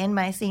I say in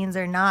my scenes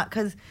or not,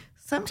 because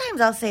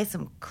sometimes I'll say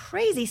some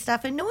crazy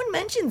stuff and no one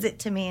mentions it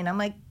to me. And I'm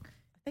like,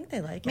 I think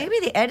they like it. maybe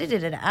they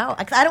edited it out.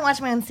 'Cause I don't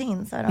watch my own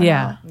scenes, so I don't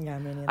Yeah. know. Yeah,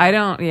 me neither. I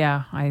don't.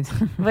 Yeah,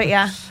 But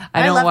yeah,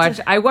 I don't love watch.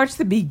 to- I watch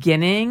the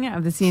beginning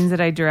of the scenes that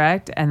I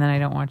direct, and then I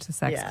don't watch the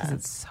sex Yeah. because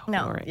it's so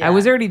No. boring. Yeah. I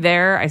was already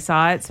there. I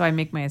saw it, so I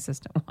make my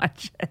assistant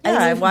watch it. And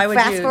Yeah, then why would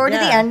fast you- forward to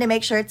the yeah. end to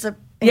make sure it's a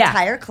Yeah.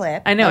 entire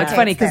clip. I know it's Okay,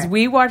 funny because fair.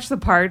 we watch the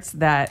parts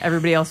that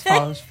everybody else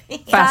follows.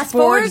 Fast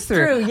forwards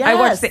through, I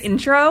watch yes. the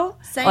intro,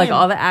 Same. like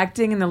all the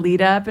acting and the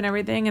lead up and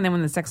everything, and then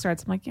when the sex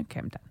starts, I'm like, okay,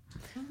 I'm done.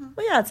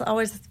 Well, yeah, it's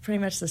always pretty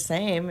much the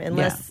same,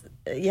 unless,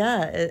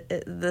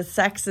 the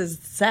sex is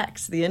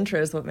sex. The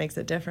intro is what makes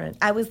it different.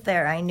 I was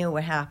there. I knew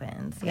what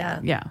happens. Yeah.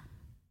 Yeah.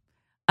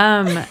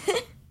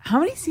 How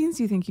many scenes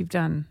do you think you've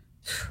done?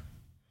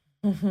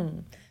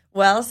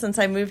 Well, since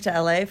I moved to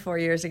LA 4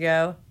 years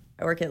ago,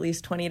 I work at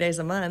least 20 days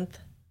a month.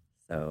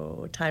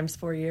 So times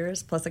 4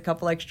 years, plus a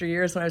couple extra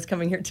years when I was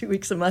coming here 2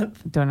 weeks a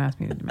month. Don't ask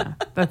me to do math.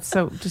 That's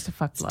just a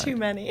fuckload. Too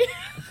many.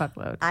 A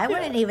fuckload. I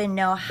wouldn't even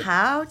know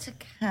how to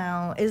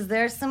count. Is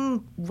there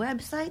some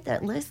website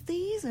that lists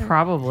these? Or?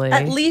 Probably.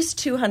 At least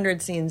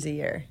 200 scenes a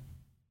year.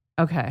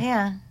 Okay.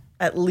 Yeah.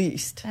 At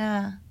least.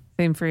 Yeah.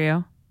 Same for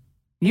you.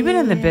 You've been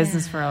in the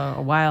business for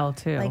a while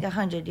too. Like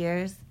 100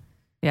 years.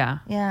 Yeah.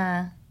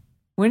 Yeah.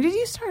 When did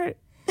you start?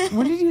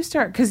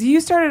 Because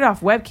you started off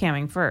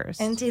webcamming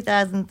first. In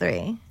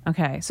 2003.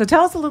 Okay. So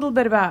tell us a little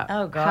bit about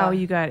Oh, God. how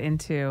you got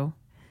into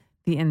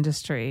the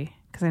industry.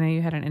 Because I know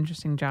you had an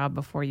interesting job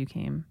before you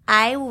came.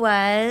 I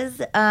was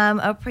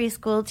a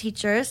preschool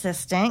teacher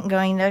assistant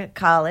going to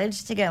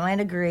college to get my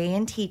degree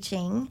in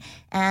teaching.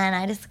 And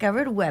I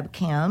discovered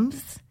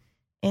webcams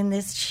in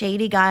this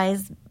shady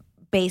guy's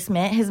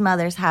basement, his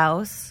mother's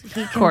house.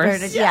 He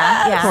converted,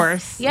 yeah. Of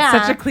course. Yeah.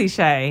 Such a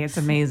cliche. It's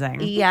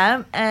amazing.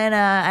 Yeah, and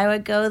I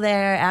would go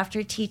there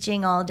after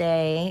teaching all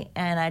day,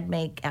 and I'd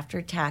make,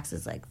 after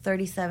taxes, like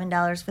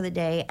 $37 for the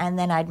day, and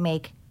then I'd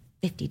make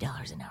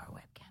 $50 an hour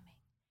webcamming.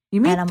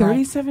 You made And I'm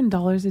like-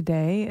 $37 a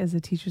day as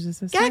a teacher's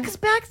assistant? Yeah, because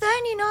back then,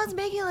 I was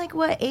making like,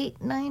 what, $8,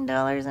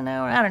 $9 an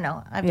hour? I don't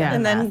know. I've Yeah. done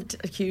And the then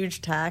math.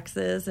 huge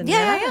taxes. And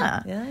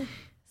Yeah.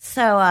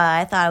 So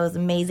I thought it was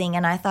amazing,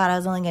 and I thought I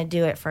was only going to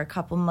do it for a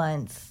couple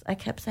months. I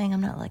kept saying,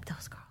 I'm not like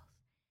those girls.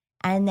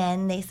 And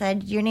then they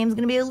said, your name's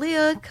going to be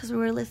Aaliyah because we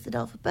were listed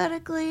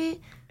alphabetically.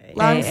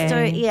 Long AA.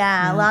 story,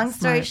 Yeah, long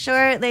story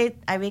smart. short,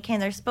 I became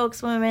their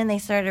spokeswoman. They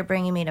started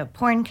bringing me to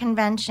porn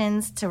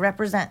conventions to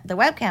represent the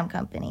webcam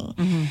company.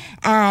 Mm-hmm.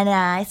 And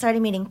I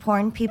started meeting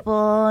porn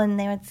people, and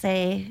they would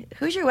say,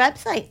 who's your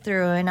website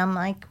through? And I'm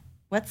like,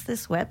 what's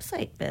this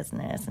website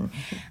business? And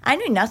I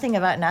knew nothing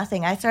about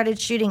nothing. I started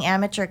shooting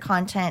amateur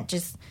content,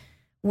 just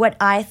what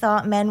I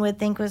thought men would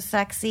think was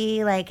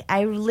sexy. Like,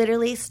 I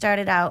literally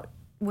started out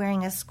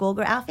wearing a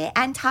schoolgirl outfit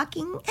and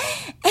talking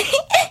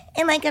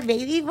in like a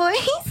baby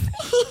voice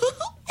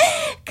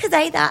because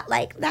I thought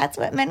like that's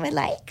what men would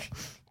like.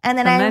 And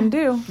then Men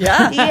do.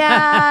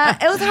 yeah,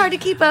 it was hard to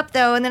keep up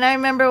though. And then I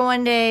remember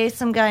one day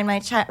some guy in my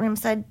chat room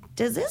said,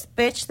 "Does this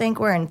bitch think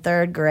we're in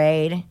third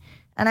grade?"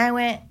 And I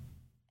went,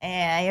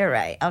 "Yeah, you're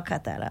right. I'll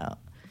cut that out."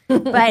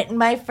 But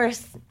my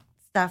first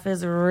stuff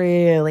is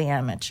really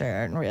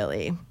amateur and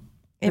really.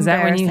 Is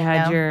that when you embarrassing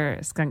had now.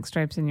 your skunk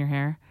stripes in your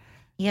hair?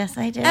 Yes,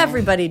 I did.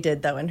 Everybody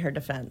did, though, in her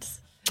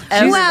defense. Well,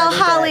 Everybody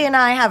Holly did. and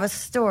I have a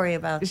story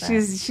about that.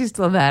 She's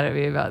still mad at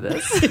me about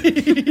this.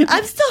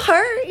 I'm still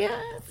hurt.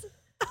 Yes.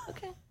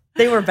 Okay.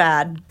 They were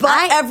bad,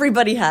 but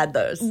everybody had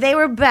those. They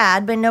were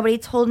bad, but nobody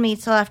told me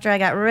till after I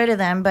got rid of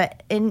them.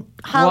 But in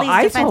Holly's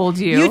I defense, told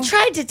you. You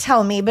tried to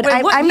tell me, but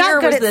Wait, what I'm year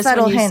not good was at this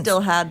subtle when you hints.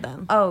 still had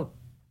them? Oh,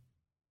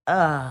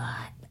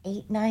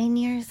 8-9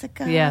 years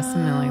ago. Yeah,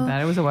 something like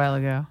that. It was a while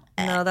ago.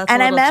 No, that's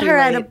And a I little met too her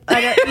late.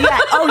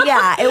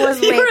 it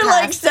was You way were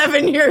like past.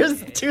 7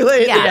 years too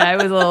late. Yeah, it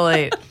was a little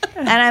late.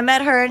 And I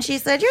met her, and she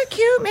said, "You're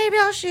cute. Maybe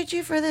I'll shoot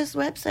you for this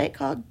website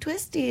called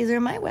Twisties or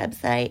my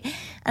website."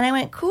 And I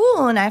went,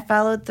 "Cool." And I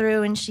followed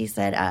through, and she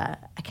said, "I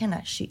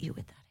cannot shoot you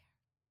with that."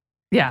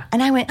 Yeah.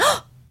 And I went,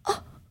 "Oh!"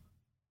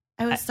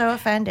 I was so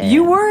offended.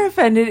 You were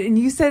offended, and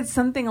you said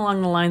something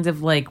along the lines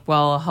of like,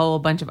 "Well, a whole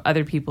bunch of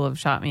other people have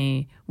shot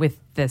me with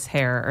this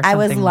hair," or something I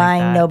was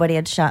lying. Like that. Nobody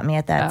had shot me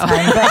at that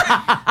time.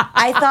 But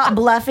I thought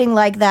bluffing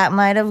like that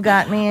might have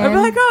got me in. I'd be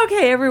like, "Oh,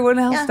 okay, everyone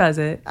else Yeah. does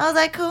it." I was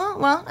like, cool.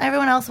 Well,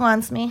 everyone else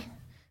wants me.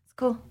 It's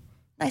cool.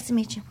 Nice to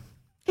meet you.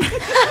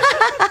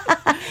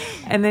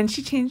 And then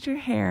she changed her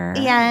hair.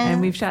 Yes.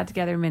 And we've shot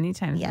together many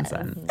times Yes.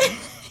 since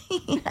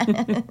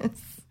then.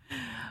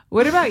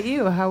 What about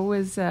you?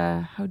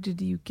 How did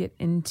you get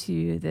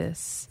into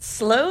this?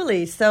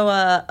 Slowly. So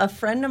a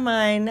friend of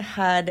mine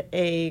had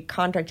a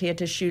contract. He had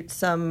to shoot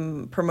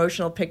some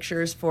promotional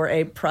pictures for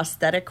a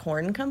prosthetic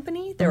horn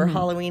company. They were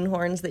Halloween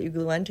horns that you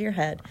glue onto your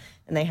head,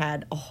 and they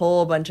had a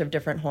whole bunch of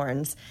different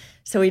horns.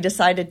 So he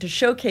decided to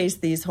showcase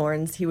these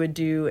horns. He would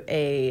do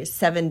a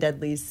 7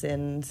 Deadly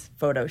Sins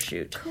photo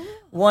shoot. Cool.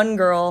 1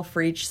 girl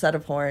for each set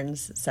of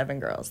horns, 7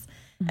 girls.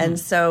 And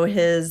so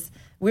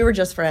we were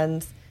just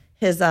friends.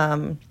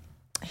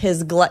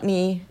 His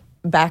gluttony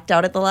backed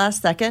out at the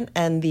last second,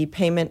 and the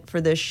payment for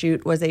this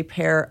shoot was a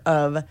pair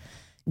of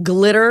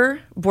glitter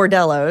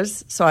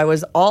bordellos. So I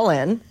was all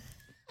in.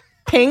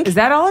 Pink. Is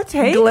that all it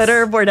takes?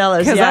 Glitter bordellos.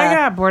 Because Yeah. I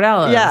got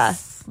bordellos. Yeah.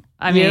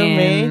 I You,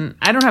 mean, me.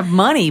 I don't have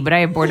money, but I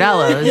have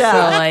bordellos. Yeah. So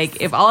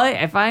like, if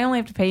I only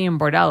have to pay you in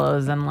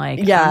bordellos, then like,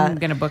 Yeah. I'm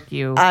gonna book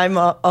you. I'm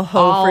a hoe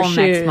All for next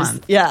shoes.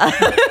 month. Yeah.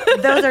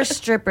 Those are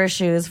stripper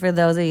shoes for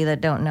those of you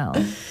that don't know.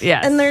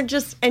 Yes, And they're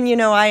just, and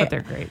but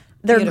they're great.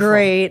 They're Beautiful.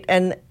 great,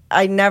 and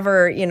I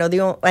never,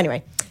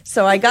 anyway.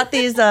 So I got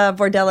these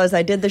bordellos.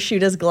 I did the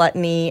shoot as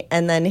Gluttony,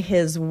 and then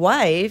his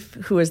wife,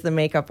 who is the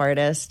makeup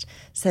artist,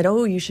 said,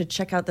 "Oh, you should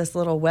check out this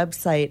little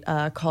website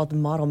called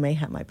Model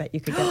Mayhem. I bet you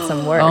could get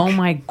some work." Oh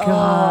my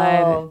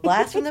god. Oh,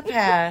 blast from the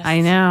past.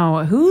 I know.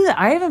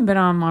 I haven't been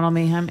on Model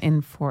Mayhem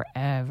in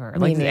forever.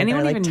 Like, does neither,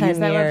 anyone like even 10 use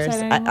that years.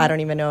 website anymore? I don't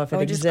even know if it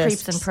We're just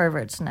exists. creeps and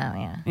perverts now,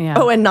 yeah. Yeah.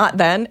 Oh, and not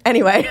then.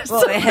 Anyway,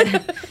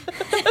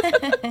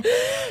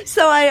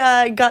 so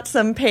I got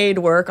some paid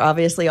work,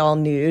 obviously all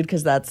nude,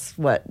 because that's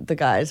what the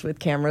guys with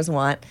cameras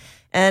want.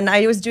 And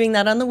I was doing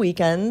that on the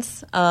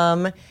weekends.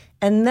 And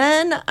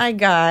then I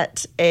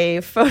got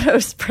a photo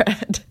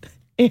spread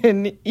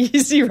in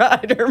Easy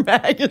Rider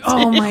magazine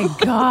Oh my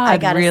god! I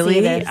gotta really? see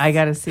this. I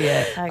gotta see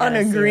it. I on gotta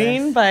a see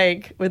green this.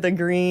 bike with a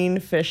green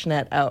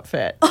fishnet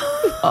outfit.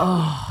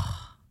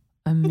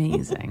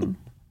 Amazing.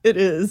 It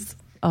is.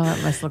 Oh,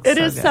 that must look. It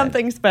so is good.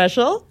 something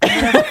special.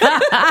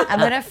 I'm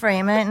going to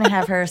frame it and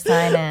have her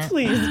sign it.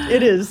 Please,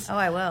 it is. Oh,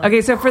 I will.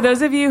 Okay, so for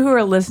those of you who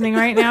are listening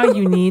right now,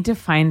 you need to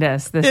find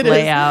us this It is.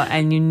 layout,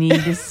 and you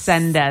need to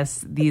send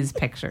us these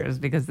pictures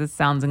because this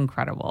sounds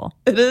incredible.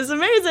 It is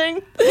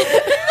amazing.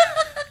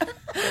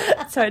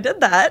 So I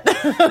did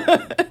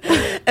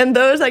that. And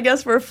those, I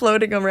guess, were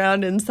floating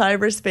around in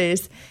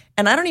cyberspace.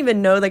 And I don't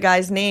even know the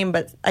guy's name,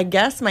 but I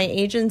guess my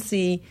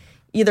agency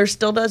either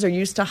still does or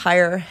used to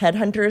hire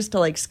headhunters to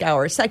like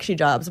scour sexy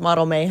jobs,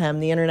 Model Mayhem,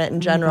 the internet in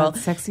general, God,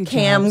 Sexy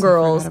Cam Jobs, I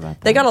Girls. forgot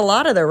about They that. got a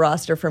lot of their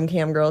roster from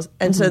Cam Girls.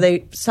 And so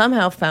they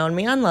somehow found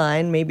me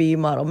online, maybe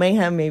Model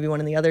Mayhem, maybe one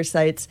of the other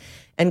sites,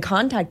 and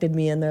contacted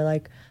me. And they're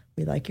like,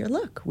 "We like your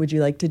look. Would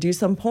you like to do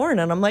some porn?"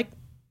 And I'm like,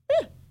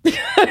 Sure,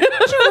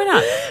 why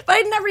not? but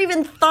I'd never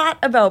even thought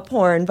about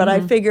porn. But I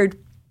figured,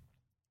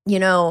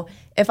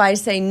 if I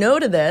say no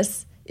to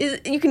this,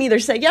 you can either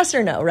say yes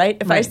or no, right?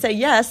 If I Right. say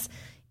yes,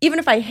 even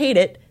if I hate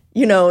it,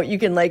 you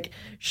can like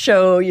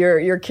show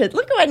your kid,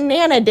 look at what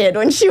Nana did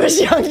when she was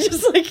young.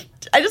 Just like,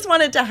 I just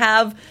wanted to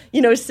have,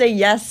 say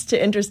yes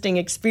to interesting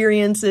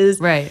experiences.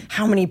 Right.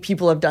 How many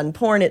people have done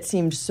porn? It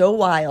seemed so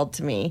wild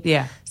to me.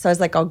 Yeah. So I was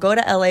like, I'll go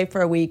to LA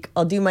for a week.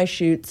 I'll do my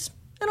shoots.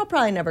 And I'll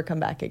probably never come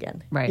back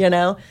again. Right.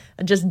 I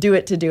just do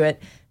it to do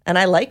it. And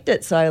I liked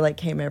it. So I like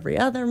came every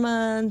other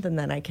month, and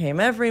then I came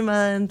every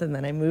month, and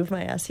then I moved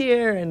my ass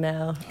here, and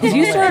now Because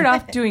you started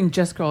off doing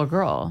Just Girl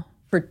Girl.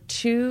 for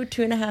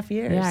 2.5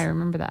 years. Yeah, I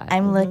remember that.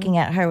 I'm looking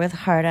at her with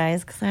hard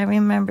eyes because I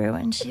remember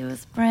when she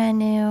was brand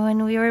new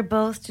and we were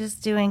both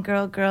just doing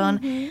girl.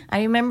 And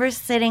I remember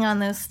sitting on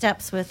those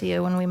steps with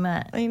you when we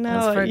met. I It was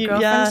know. for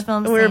Girlfriends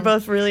Film we were Scene.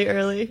 both really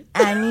early.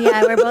 And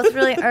yeah, we're both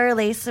really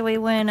early, so we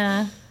went,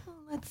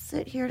 let's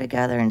sit here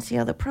together and see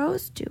how the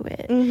pros do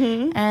it.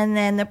 Mm-hmm. And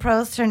then the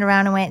pros turned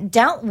around and went,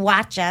 "Don't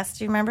watch us."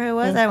 Do you remember who it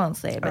was? I won't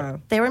say it,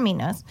 but they were mean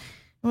to us.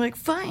 We're like,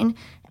 fine.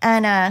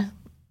 And I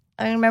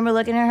remember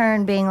looking at her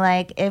and being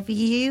like, if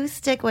you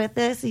stick with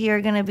this,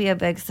 you're going to be a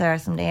big star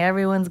someday.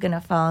 Everyone's going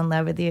to fall in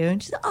love with you.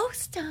 And she's like, "Oh,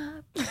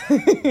 stop."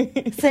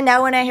 So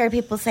now when I hear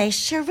people say,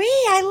 "Cherie,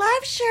 I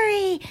love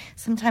Cherie,"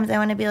 sometimes I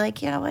want to be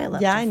like, yeah, well, I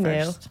love Yeah, you I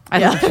knew. first. I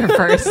loved her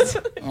first.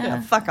 Yeah,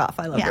 fuck off.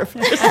 I love Yeah. her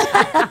first.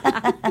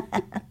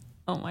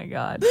 Oh my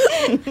God.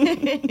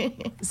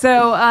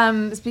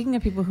 So, speaking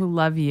of people who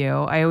love you,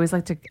 I always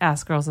like to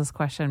ask girls this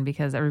question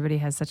because everybody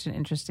has such an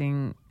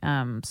interesting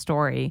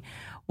story.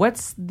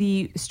 What's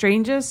the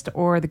strangest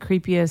or the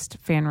creepiest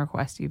fan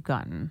request you've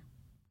gotten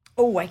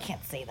Oh, I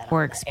can't say that.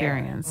 or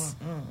experience?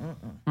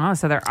 Oh,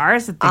 so there are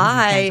some things you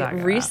can't talk I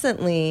about.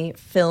 recently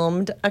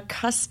filmed a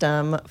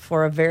custom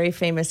for a very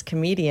famous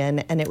comedian,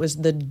 and it was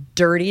the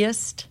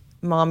dirtiest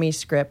mommy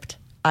script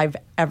I've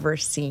ever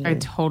seen. I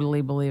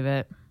totally believe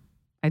it.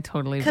 I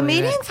totally believe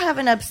Comedians have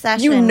an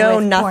obsession. You know,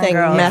 with nothing porn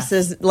girls.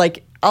 messes.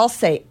 Like, I'll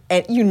say,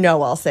 and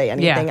I'll say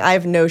anything. Yeah. I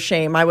have no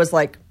shame. I was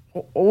like,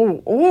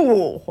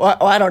 ooh,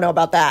 I don't know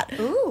about that.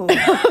 Ooh.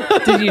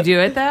 it. Did you do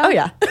it though? Oh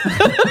yeah,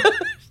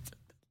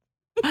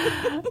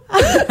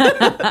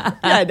 yeah,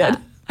 I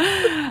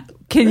did.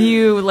 Can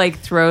you like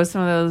throw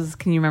some of those?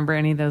 Can you remember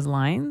any of those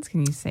lines?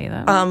 Can you say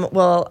them?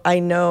 Well, I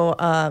know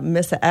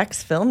Missa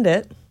X filmed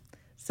it,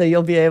 so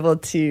you'll be able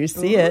to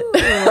see it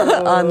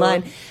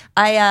online.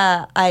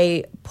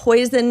 I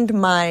poisoned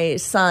my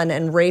son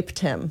and raped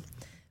him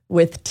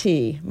with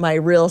tea. My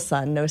real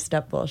son, no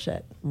step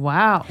bullshit.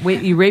 Wow.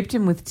 Wait, you raped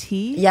him with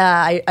tea?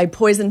 Yeah, I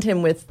poisoned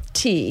him with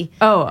tea.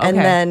 Oh, okay. And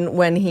then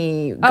when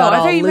he I got thought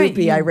all you meant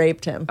loopy, you- I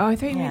raped him. Oh, I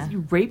thought you Yeah. meant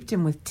you raped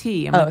him with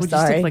tea. I'm Oh, like, would you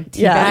sorry. stick like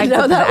tea Yeah, bags no,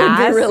 up that his would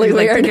be ass? really You,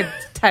 like, weird.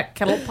 take a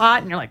kettle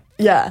pot and you're like,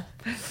 Yeah,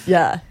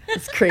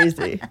 it's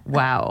crazy.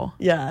 wow.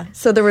 Yeah.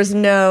 So there was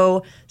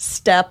no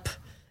step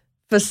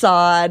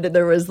facade.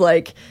 There was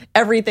like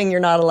everything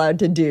you're not allowed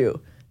to do.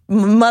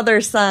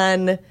 Mother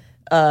son,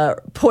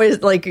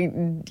 poison, like,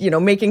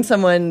 making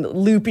someone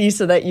loopy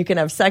so that you can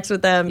have sex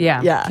with them.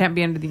 Yeah. Can't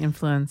be under the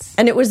influence.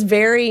 And it was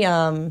very,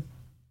 oh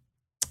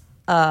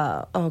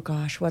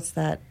gosh, what's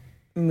that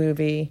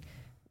movie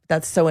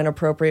that's so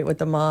inappropriate with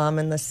the mom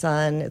and the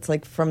son? It's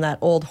like from that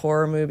old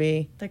horror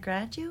movie. The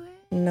Graduate?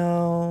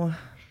 No.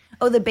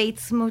 Oh, the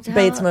Bates Motel?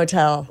 Bates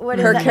Motel. What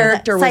is Her that?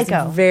 character was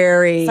Psycho.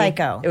 very...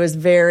 Psycho. It was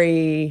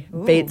very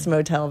Bates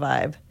Motel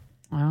vibe.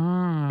 Oh.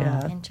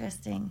 Yeah.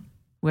 Interesting.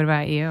 What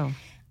about you?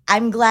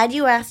 I'm glad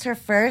you asked her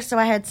first, so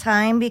I had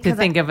time because To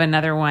think of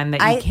another one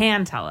that you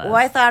can tell us. Well,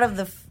 I thought of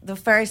the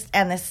first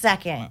and the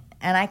second,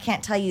 and I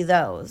can't tell you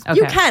those. Okay.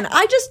 You can.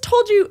 I just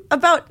told you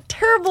about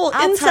terrible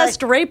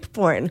incest rape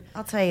porn.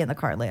 I'll tell you in the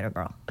car later,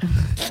 girl.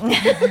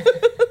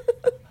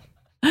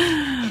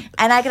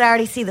 And I could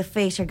already see the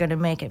face you're going to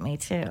make at me,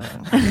 too.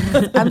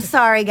 I'm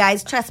sorry,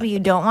 guys. Trust me, you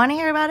don't want to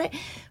hear about it.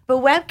 But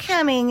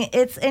webcamming,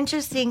 it's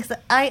interesting because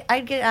I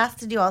get asked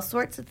to do all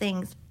sorts of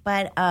things.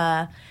 But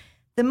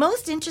the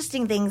most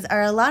interesting things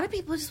are a lot of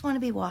people just want to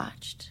be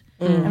watched.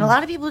 And a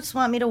lot of people just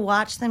want me to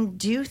watch them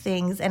do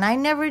things. And I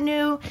never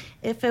knew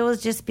if it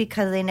was just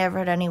because they never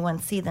had anyone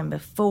see them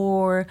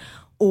before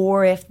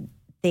or if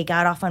they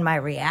got off on my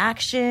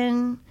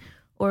reaction.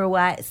 Or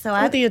what? So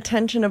Or the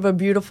attention of a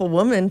beautiful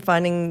woman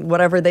finding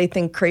whatever they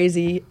think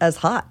crazy as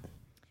hot.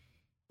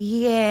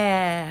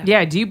 Yeah.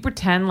 Yeah. Do you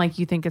pretend like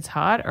you think it's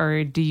hot,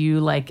 or do you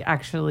like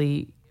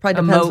actually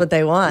Probably depends emote what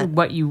they want.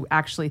 what you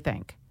actually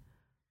think?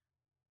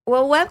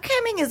 Well,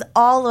 webcamming is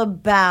all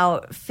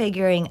about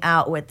figuring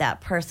out what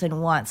that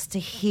person wants to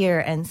hear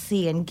and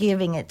see and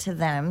giving it to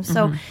them.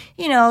 So,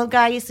 a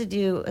guy used to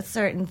do a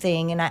certain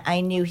thing, and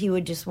I knew he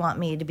would just want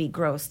me to be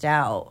grossed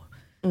out.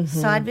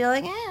 So I'd be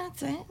like,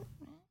 that's it.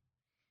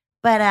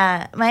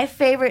 But my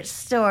favorite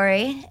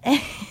story,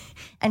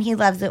 and he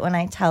loves it when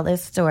I tell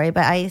this story,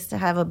 but I used to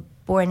have a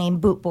boy named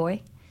Boot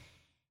Boy.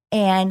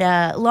 And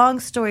long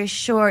story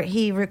short,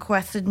 he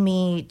requested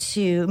me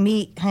to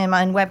meet him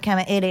on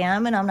webcam at 8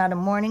 a.m., and I'm not a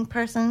morning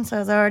person, so I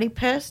was already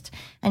pissed.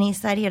 And he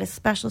said he had a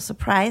special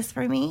surprise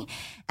for me,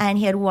 and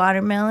he had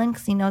watermelon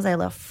because he knows I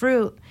love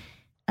fruit.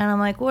 And I'm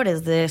like, what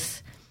is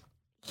this?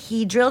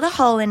 He drilled a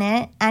hole in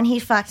it, and he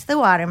fucked the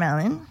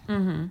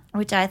watermelon,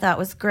 which I thought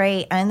was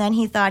great. And then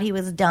he thought he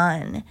was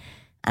done.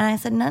 And I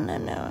said,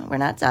 no, we're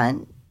not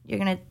done. You're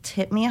going to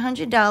tip me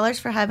 $100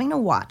 for having to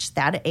watch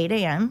that at 8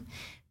 a.m.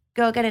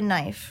 Go get a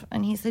knife.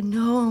 And he said,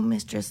 no,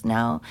 mistress,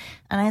 no.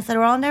 And I said,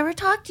 well, I'll never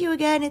talk to you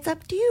again. It's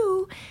up to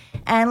you.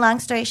 And long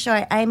story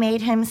short, I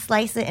made him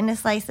slice it into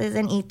slices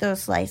and eat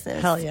those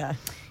slices. Hell yeah.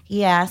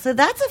 Yeah, so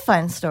that's a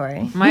fun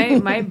story.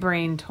 My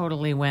brain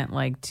totally went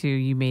like to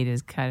you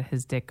made cut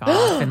his dick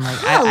off, and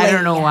like I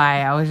don't know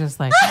why I was just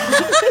like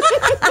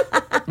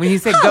when you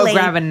said go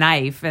grab a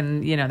knife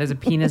and there's a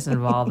penis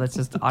involved, that's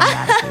just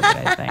automatically what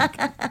I think.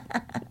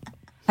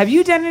 Have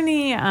you done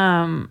any?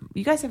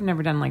 You guys have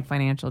never done like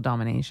financial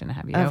domination,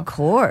 have you? Of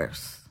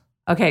course.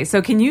 Okay,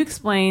 so can you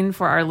explain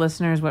for our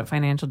listeners what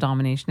financial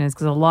domination is?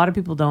 Because a lot of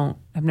people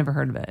have never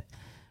heard of it.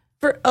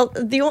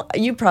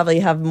 You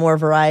probably have more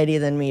variety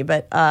than me,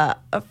 but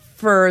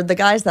for the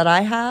guys that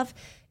I have,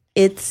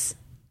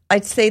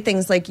 I'd say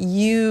things like,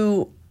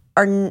 you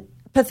are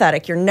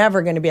pathetic. You're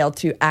never going to be able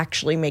to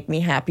actually make me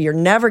happy. You're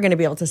never going to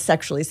be able to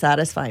sexually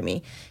satisfy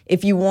me.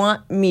 If you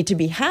want me to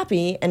be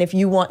happy, and if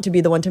you want to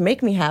be the one to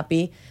make me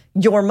happy,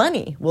 your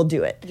money will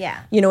do it.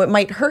 Yeah. It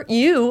might hurt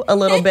you a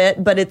little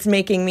bit, but it's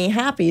making me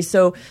happy.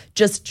 So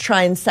just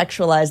try and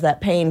sexualize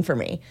that pain for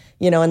me,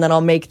 and then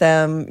I'll make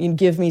them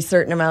give me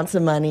certain amounts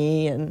of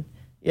money and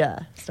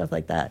stuff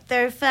like that.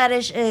 Their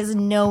fetish is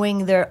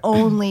knowing their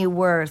only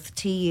worth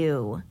to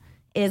you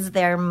is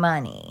their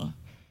money.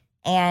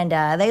 And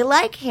they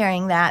like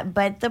hearing that,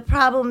 but the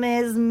problem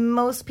is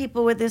most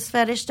people with this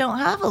fetish don't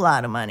have a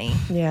lot of money.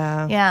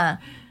 Yeah. Yeah.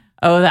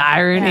 Oh, the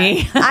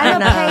irony. Yeah.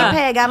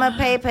 I'm a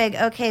pay pig.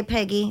 Okay,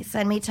 Peggy,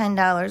 send me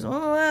 $10.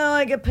 Well,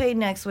 I get paid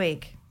next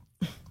week.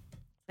 So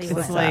you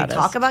want to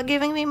talk about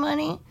giving me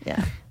money?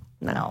 Yeah.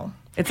 No.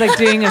 It's like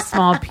doing a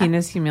small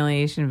penis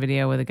humiliation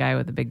video with a guy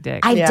with a big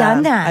dick. I've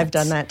done that. I've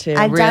done that too.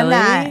 I've done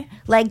that. Really?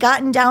 Like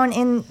gotten down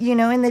in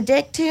the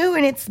dick too,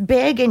 and it's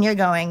big, and you're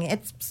going,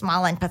 it's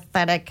small and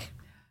pathetic.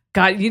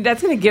 God,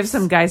 that's going to give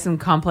some guy some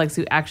complex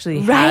who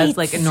actually has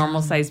like a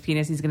normal sized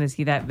penis. He's going to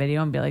see that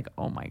video and be like,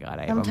 oh my God,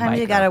 I have Sometimes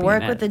a you got to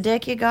work penis. with the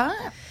dick you got.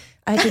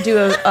 I had to do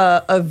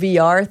a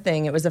VR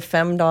thing. It was a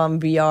femdom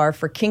VR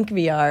for Kink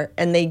VR,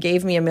 and they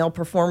gave me a male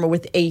performer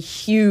with a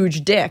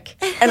huge dick,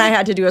 and I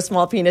had to do a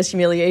small penis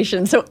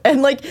humiliation. So,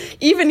 and like,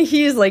 even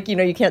he's like,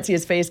 you can't see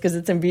his face because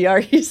it's in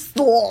VR. He's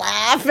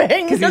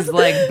laughing Because he's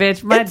like,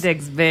 bitch, my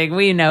dick's big.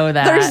 We know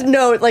that. There's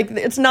no, like,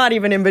 it's not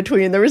even in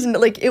between. There was no,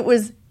 like, it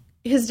was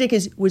his dick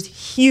was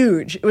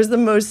huge. It was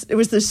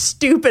the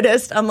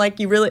stupidest. I'm like,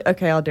 you really?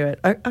 Okay, I'll do it.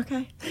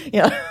 Okay.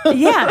 Yeah.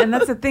 Yeah, and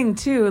that's the thing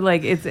too.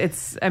 Like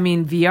it's I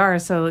mean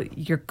VR, so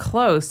you're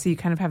close, so you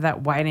kind of have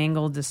that wide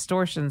angle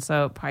distortion,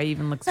 so it probably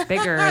even looks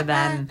bigger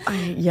than.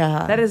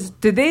 Yeah. That is.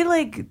 Did they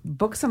like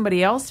book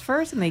somebody else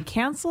first and they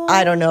canceled?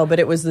 I don't know, but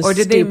it was the or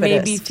did stupidest. they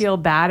maybe feel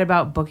bad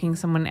about booking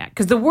someone?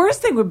 Because the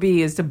worst thing would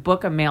be is to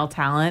book a male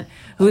talent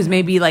who's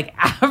maybe like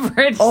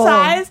average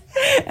size,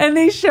 and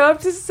they show up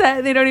to set,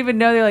 and they don't even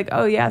know. They're like,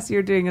 oh yes,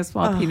 you're doing a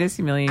small penis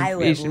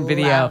humiliation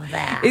video. love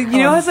that. You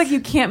know, it's like you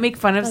can't make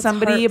fun of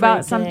somebody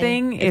about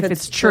something if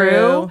it's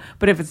true,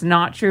 but if it's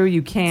not true,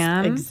 you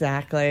can.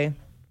 Exactly.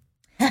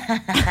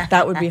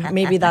 That would be,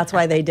 maybe that's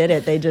why they did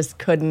it. They just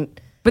couldn't.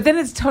 But then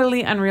it's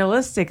totally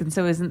unrealistic, and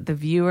so isn't the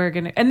viewer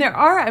going to... And there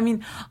are, I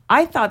mean,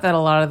 I thought that a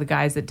lot of the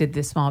guys that did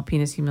the small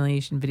penis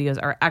humiliation videos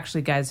are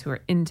actually guys who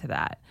are into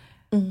that.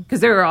 Because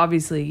there are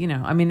obviously, you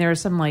know, I mean, there are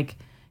some like,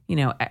 you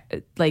know,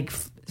 like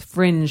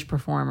fringe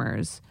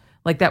performers.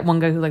 Like that one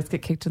guy who likes to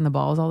get kicked in the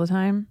balls all the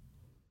time.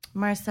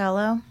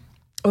 Marcelo.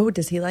 Oh,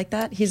 does he like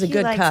that? He's a He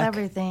good likes cuck.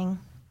 everything.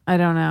 I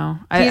don't know.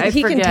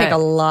 He can forget. take a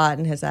lot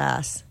in his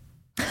ass.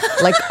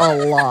 Like a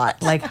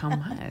lot. Like how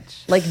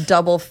much? Like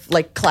double,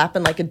 like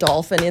clapping like a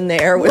dolphin in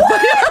the air with.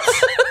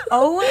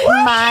 Oh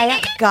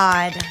my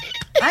God.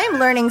 I am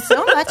learning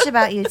so much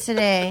about you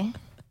today.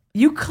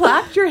 You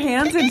clapped your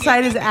hands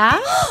inside his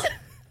ass?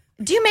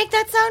 Do you make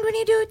that sound when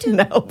you do it too?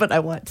 No, but I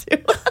want to.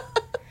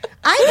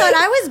 I thought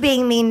I was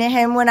being mean to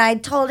him when I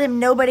told him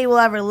nobody will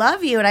ever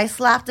love you and I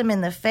slapped him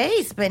in the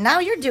face, but now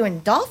you're doing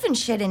dolphin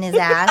shit in his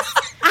ass.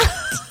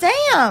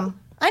 Damn.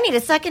 I need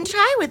a second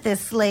try with this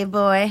slave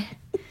boy.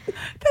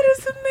 That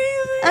is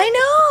amazing.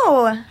 I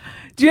know.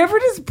 Do you ever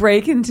just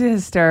break into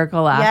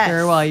hysterical laughter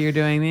Yes. while you're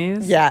doing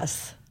these?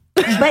 Yes.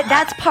 But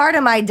that's part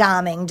of my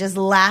doming, just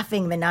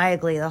laughing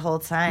maniacally the whole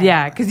time.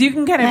 Yeah, because you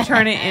can kind of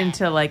turn it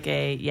into like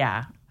a,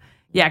 yeah,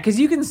 because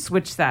you can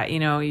switch that. You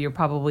know, you're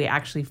probably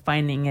actually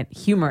finding it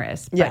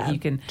humorous, but Yeah, you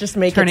can just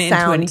make turn it into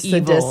an sound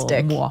evil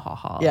sadistic.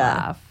 mwahaha Yeah.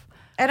 laugh.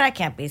 And I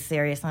can't be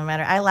serious no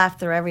matter. I laugh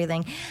through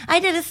everything. I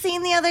did a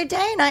scene the other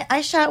day, and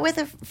I shot with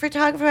a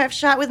photographer I've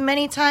shot with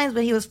many times,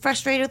 but he was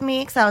frustrated with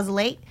me because I was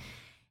late.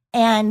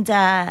 And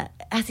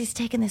as he's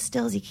taking the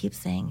stills, he keeps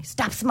saying,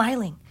 "Stop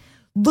smiling.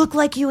 Look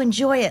like you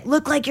enjoy it.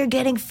 Look like you're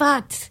getting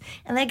fucked."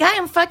 And the guy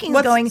I'm fucking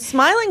is going,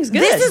 smiling's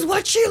good. "This is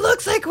what she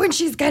looks like when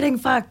she's getting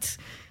fucked."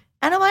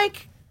 And I'm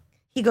like,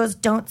 he goes,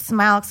 "Don't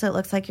smile so it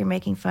looks like you're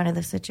making fun of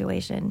the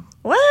situation."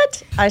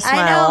 What? I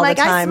smile know, all like,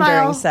 the I time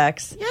smile. during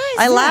sex. Yes,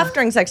 I yeah. laugh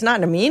during sex, not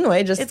in a mean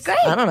way. Just It's great.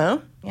 I don't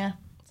know. Yeah.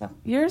 So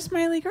You're a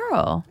smiley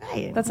girl.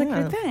 Right. That's like Yeah.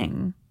 your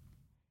thing.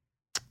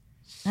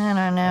 I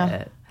don't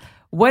know.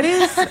 What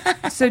is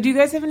so? Do you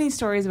guys have any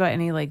stories about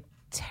any like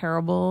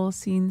terrible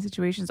scene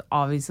situations?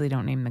 Obviously,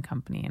 don't name the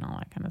company and all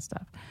that kind of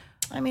stuff.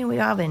 I mean, we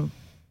all been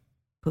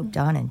pooped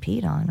on and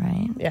peed on,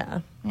 right? Yeah.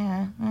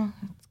 Yeah, well,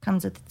 it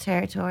comes with the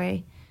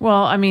territory.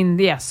 Well, I mean,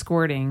 yeah,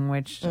 squirting,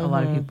 which a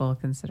lot of people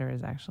consider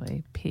is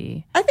actually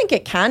pee. I think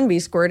it can be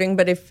squirting,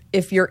 but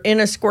if you're in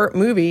a squirt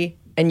movie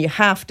and you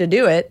have to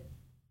do it,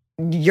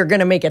 you're going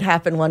to make it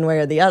happen one way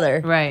or the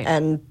other. Right.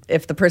 And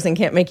if the person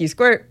can't make you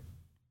squirt,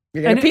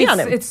 you're going And to pee on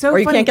him. It's so or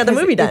you funny can't get the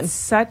 'cause movie done. It's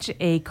such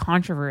a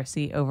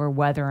controversy over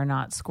whether or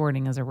not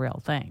squirting is a real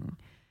thing.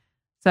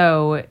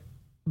 So,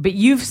 but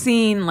you've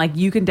seen, like,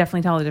 you can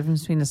definitely tell the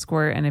difference between a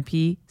squirt and a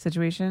pee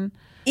situation.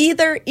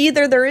 Either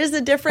there is a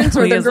difference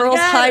or He the was like, girls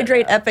 "Ah."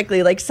 hydrate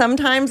epically. Like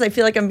sometimes I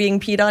feel like I'm being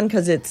peed on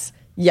because it's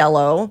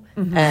yellow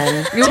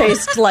and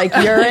tastes like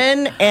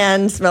urine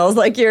and smells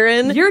like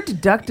urine. Your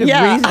deductive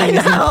Yeah, reasoning I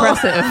is know.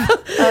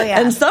 impressive. Oh, yeah.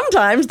 And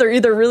sometimes they're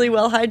either really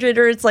well hydrated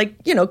or it's like,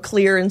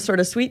 clear and sort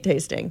of sweet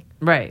tasting.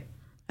 Right.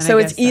 And So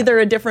I it's guess that- either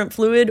a different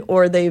fluid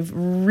or they've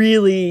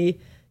really,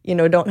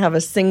 don't have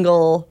a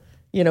single,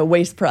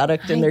 waste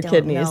product in their I don't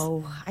kidneys.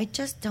 know. I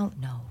just don't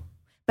know.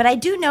 But I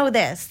do know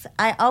this.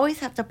 I always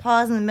have to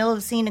pause in the middle of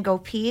the scene to go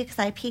pee because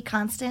I pee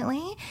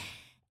constantly.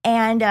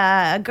 And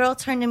a girl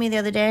turned to me the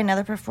other day,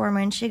 another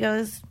performer, and she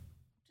goes,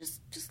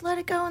 just let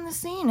it go in the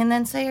scene and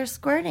then say you're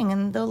squirting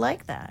and they'll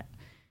like that.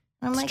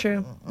 And I'm like,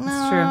 true. No,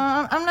 It's true.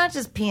 I'm not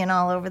just peeing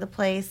all over the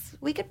place.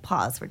 We could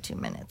pause for 2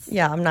 minutes.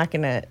 Yeah, I'm not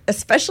going to,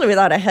 especially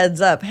without a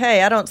heads up,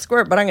 hey, I don't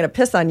squirt, but I'm going to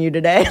piss on you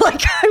today.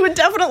 Like, I would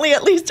definitely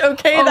at least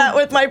okay that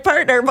with my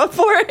partner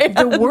beforehand.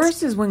 The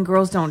worst is when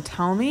girls don't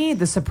tell me.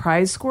 The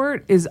surprise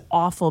squirt is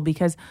awful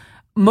because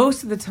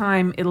most of the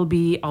time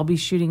I'll be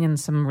shooting in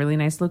some really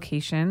nice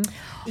location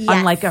on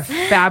Yes. like a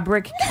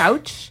fabric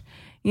couch.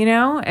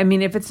 I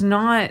mean, if it's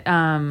not,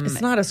 It's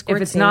not a squirt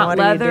if it's scene, not what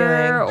are you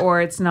leather doing? or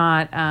it's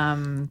not,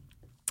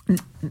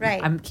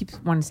 Right. I keep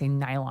wanting to say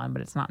nylon,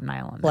 but it's not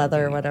nylon.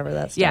 Leather, whatever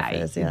that stuff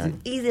is. Yeah.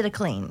 Easy to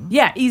clean.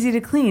 Yeah, easy to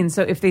clean.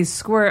 So if they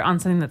squirt on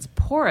something that's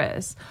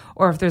porous,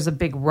 or if there's a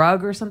big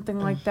rug or something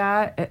like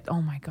that,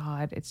 oh my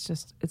God, it's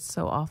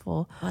so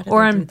awful. Why do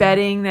Or they I'm do that?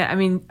 bedding I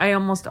mean, I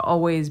almost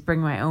always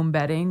bring my own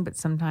bedding, but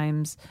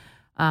sometimes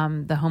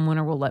the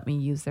homeowner will let me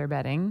use their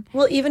bedding.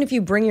 Well, even if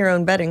you bring your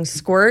own bedding,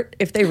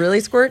 if they really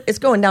squirt, it's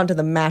going down to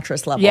the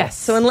mattress level. Yes.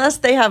 So unless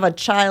they have a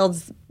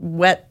child's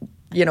wet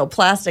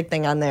plastic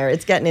thing on there.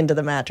 It's getting into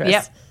the mattress.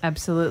 Yep,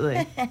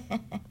 absolutely.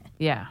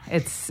 Yeah,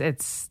 it's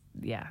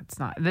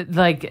not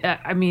like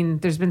I mean,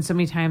 there's been so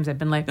many times I've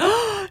been like,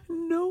 oh,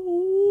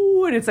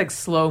 no, and it's like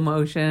slow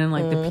motion,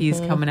 like the pee's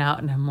coming out,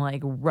 and I'm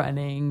like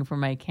running for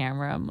my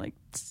camera. I'm like,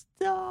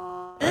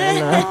 stop,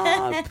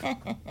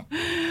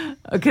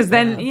 because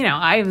then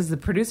I was the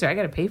producer. I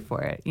got to pay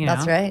for it.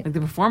 That's right. Like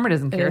the performer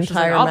doesn't care. She's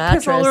like, entire I'll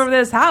piss all mattress. over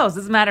this house.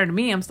 Doesn't matter to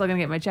me. I'm still gonna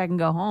get my check and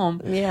go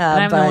home. Yeah,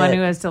 and I'm but the one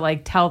who has to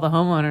like tell the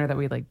homeowner that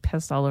we like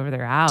pissed all over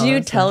their house. Do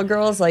you tell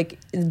girls like,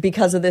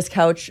 because of this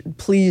couch,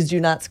 please do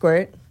not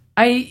squirt?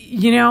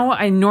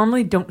 I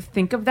normally don't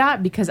think of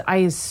that because I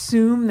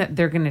assume that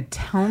they're going to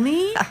tell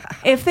me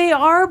if they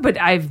are, but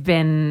I've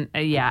been.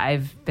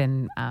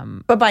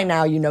 But by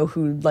now you know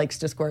who likes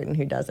to squirt and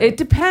who doesn't. It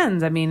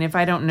depends. I mean, if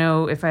I've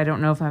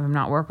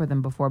not worked with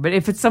them before, but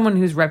if it's someone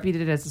who's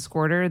reputed as a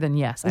squirter, then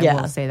yes, I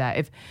will say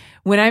that.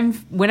 When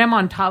I'm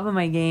on top of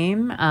my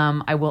game,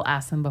 I will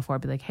ask them before. I'll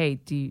be like, hey,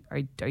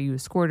 are you a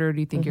squirter? Do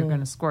you think you're going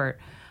to squirt?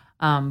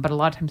 But a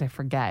lot of times I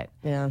forget.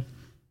 Yeah.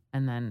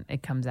 And then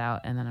it comes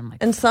out, and then I'm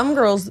like... And some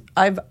girls,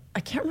 I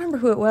can't remember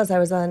who it was. I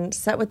was on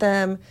set with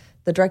them.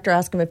 The director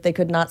asked them if they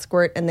could not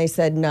squirt, and they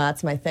said, no,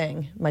 it's my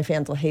thing. My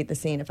fans will hate the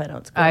scene if I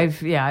don't squirt.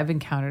 I've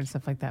encountered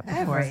stuff like that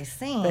before. Every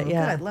scene. But,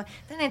 yeah. Good.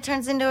 Then it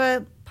turns into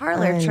a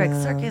parlor trick,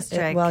 circus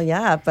trick. Well,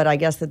 yeah, but I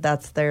guess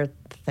that's their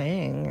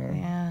thing.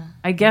 Yeah.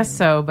 I guess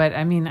so, but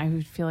I mean, I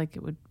would feel like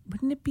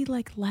wouldn't it be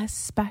like less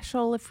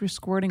special if you're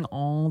squirting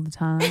all the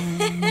time?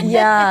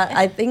 Yeah,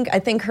 I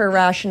think her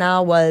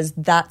rationale was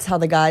that's how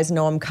the guys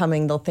know I'm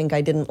coming. They'll think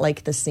I didn't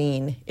like the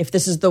scene. If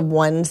this is the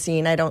one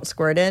scene I don't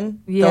squirt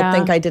in, they'll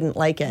think I didn't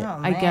like it. Oh,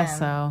 I guess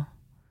so.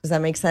 Does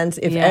that make sense?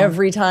 If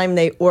every time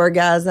they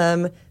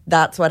orgasm,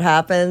 that's what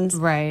happens,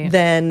 right?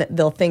 Then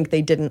they'll think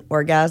they didn't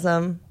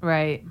orgasm.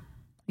 Right.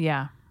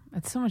 Yeah.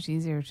 It's so much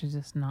easier to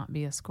just not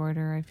be a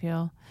squirter, I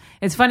feel.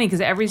 It's funny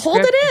because every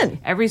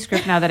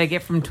script now that I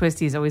get from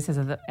Twisties always says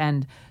at the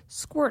end,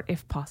 squirt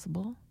if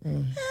possible.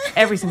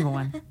 Every single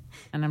one.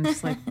 And I'm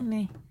just like,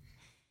 meh.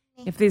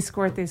 If they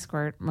squirt, they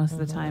squirt. Most of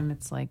the time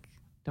it's like,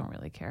 don't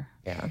really care.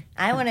 Yeah.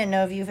 I want to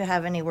know if you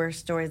have any worse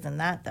stories than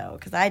that, though,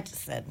 because I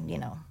just said,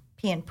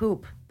 pee and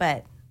poop,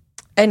 but...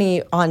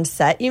 Any on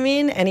set, you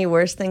mean? Any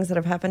worse things that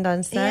have happened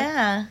on set?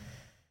 Yeah.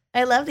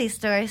 I love these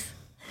stories.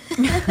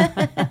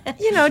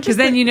 Because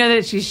then you know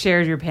that she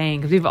shared your pain,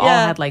 because we've all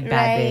had like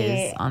bad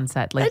days on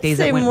set, like I'd days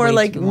say that went more way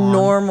like too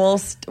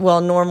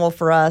long. normal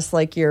for us,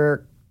 like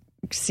your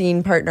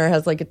scene partner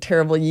has like a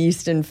terrible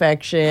yeast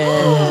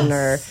infection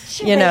or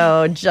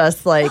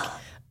just like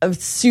a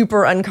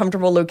super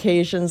uncomfortable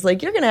locations.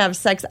 Like you're gonna have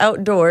sex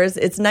outdoors,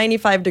 it's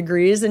 95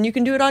 degrees and you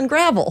can do it on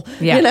gravel.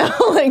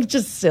 Like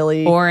just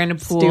silly or in a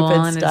pool stupid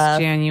and stuff.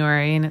 It's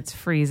January and it's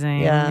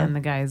freezing and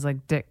the guy's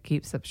like dick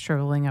keeps up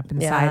shriveling up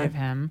inside of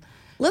him.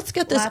 Let's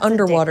get this Lots of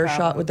underwater dick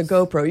shot with the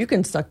GoPro. You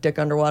can suck dick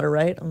underwater,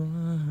 right? All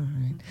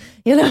right.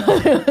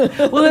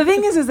 Well, the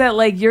thing is that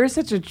like you're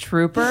such a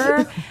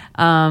trooper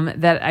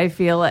that I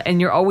feel,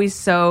 and you're always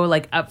so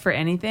like up for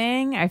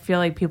anything. I feel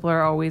like people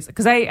are always,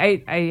 because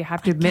I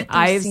have to admit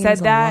I've said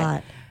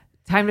that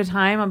time to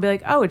time. I'll be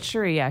like, oh, it's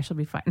Shuri. Yeah, she'll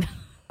be fine.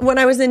 When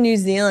I was in New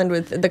Zealand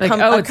with the it's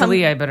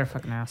Aaliyah, I better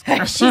fucking ask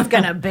her. She's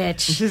gonna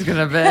bitch. She's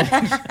gonna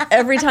bitch.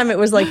 Every time it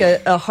was like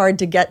a hard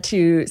to get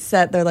to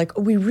set, they're like,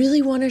 oh, we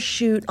really want to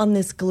shoot on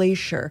this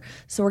glacier,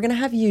 so we're gonna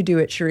have you do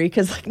it, Shuri,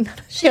 because like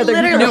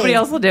nobody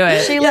else will do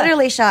it. She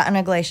literally shot on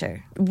a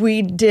glacier.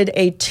 We did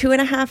a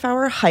 2.5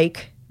 hour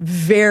hike,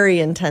 very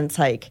intense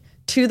hike,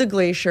 to the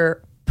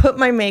glacier. Put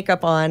my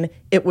makeup on.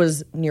 It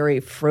was near a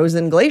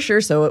frozen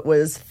glacier, so it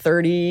was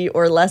 30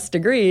 or less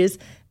degrees,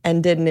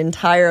 and did an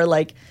entire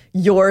like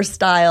your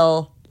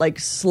style, like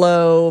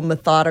slow,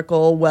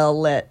 methodical,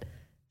 well lit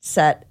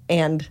set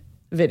and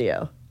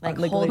video. Like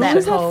on the hold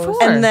glacier. that pose.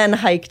 And then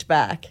hiked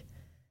back.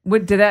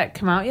 What, did that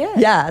come out yet?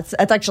 Yeah, it's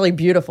actually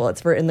beautiful. It's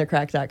for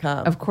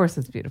inthecrack.com. Of course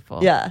it's beautiful.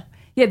 Yeah.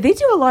 Yeah, they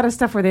do a lot of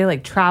stuff where they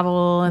like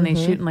travel and they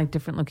shoot in like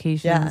different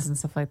locations and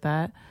stuff like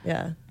that.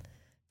 Yeah.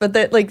 But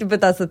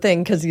that's the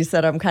thing, because you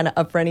said I'm kind of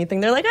up for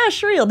anything. They're like,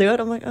 sure, you'll do it.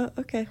 I'm like, oh,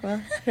 okay,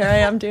 well, here I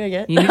am doing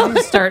it. You need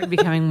to start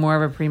becoming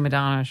more of a prima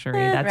donna, Shuri.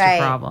 That's right.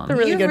 your problem. The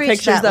really You've good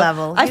reached pictures. that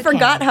level. I You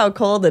forgot can. how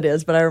cold it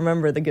is, but I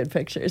remember the good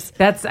pictures.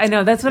 I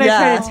know. That's what I Yeah.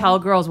 try to tell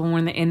girls when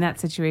we're in that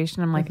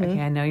situation. I'm like,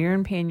 okay, I know you're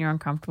in pain, you're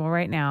uncomfortable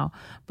right now,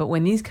 but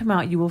when these come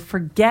out, you will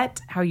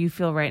forget how you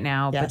feel right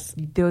now. Yes.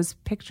 But those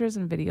pictures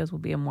and videos will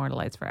be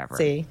immortalized forever.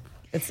 See,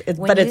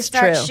 When but you it's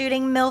start true.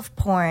 shooting MILF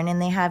porn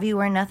and they have you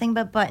wear nothing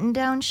but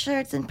button-down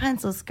shirts and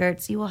pencil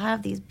skirts, you will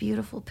have these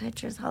beautiful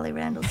pictures Holly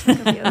Randall took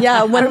of you.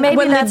 Yeah, Or when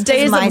maybe the that's just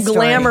days my of story.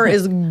 glamour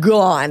is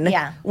gone.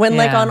 Yeah. When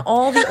like Yeah. on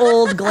all the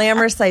old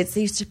glamour sites,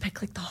 they used to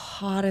pick like the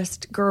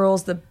hottest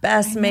girls, the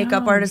best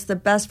makeup artists, the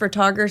best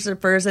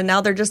photographers, and now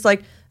they're just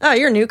like, oh,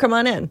 you're new, come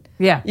on in.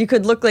 Yeah. You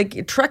could look like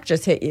your truck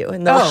just hit you,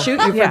 and they'll shoot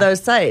you for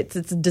those sites.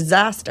 It's a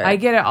disaster. I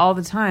get it all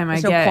the time.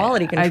 There's no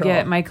quality control. I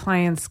get my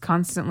clients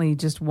constantly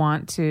just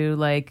want to,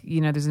 like,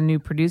 you know, there's a new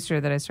producer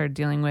that I started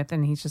dealing with,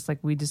 and he's just like,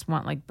 we just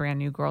want like brand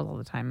new girls all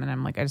the time. And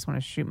I'm like, I just want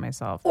to shoot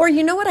myself. Or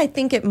you know what I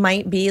think it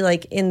might be,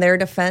 like, in their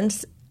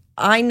defense,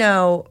 I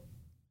know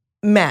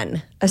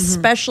men,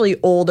 especially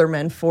older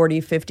men, 40,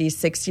 50,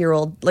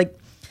 60-year-old, like,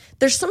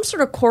 there's some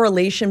sort of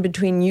correlation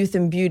between youth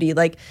and beauty.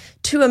 Like,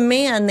 to a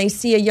man, they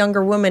see a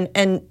younger woman,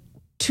 and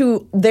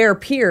to their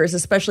peers,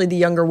 especially the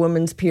younger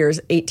women's peers,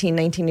 18,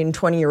 19, and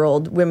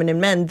 20-year-old women and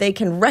men, they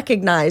can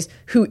recognize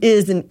who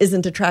is and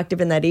isn't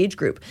attractive in that age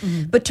group.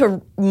 But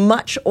to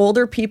much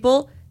older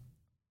people,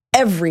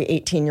 every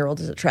 18-year-old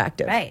is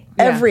attractive. Right.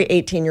 Every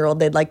 18-year-old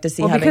they'd like to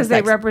see having because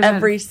sex. they represent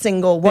every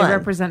single one. They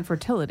represent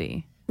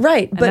fertility.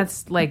 Right, And but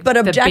that's like but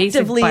the basic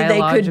objectively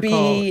they could be,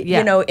 biological- yeah.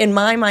 you know, in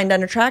my mind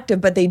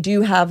unattractive, but they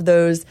do have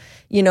those,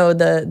 you know,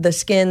 the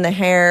skin, the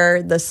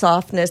hair, the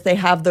softness. They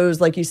have those,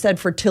 like you said,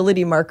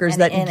 fertility markers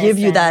And that give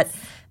you that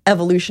innocence.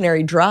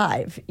 evolutionary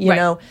drive. You Right.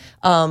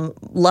 know,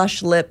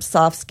 lush lips,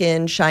 soft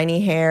skin,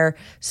 shiny hair,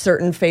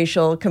 certain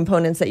facial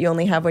components that you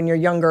only have when you're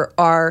younger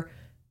are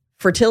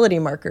fertility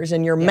markers,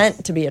 and you're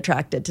meant to be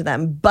attracted to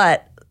them.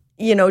 But,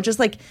 you know, just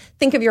like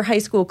think of your high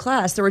school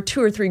class, there were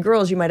 2 or 3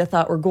 girls you might have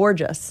thought were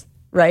gorgeous,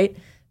 right?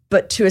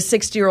 But to a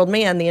 60-year-old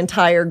man, the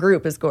entire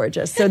group is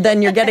gorgeous. So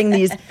then you're getting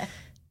these,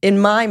 in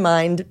my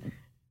mind,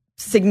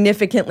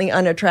 significantly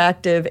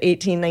unattractive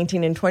 18,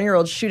 19, and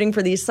 20-year-olds shooting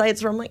for these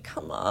sites where I'm like,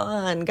 come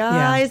on,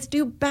 guys,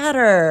 do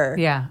better.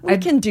 Yeah. We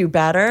can do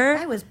better.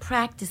 I was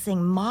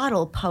practicing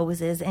model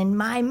poses in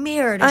my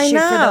mirror to I shoot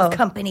for know. those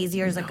companies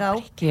years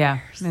ago. Yeah,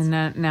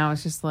 and now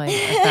it's just like a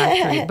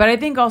factory. But I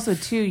think also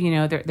too, you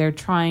know, they're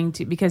trying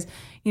to, because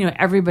you know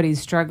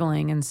everybody's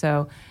struggling, and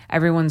so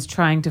everyone's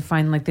trying to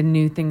find like the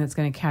new thing that's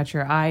going to catch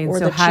your eye. And Or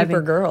so the cheaper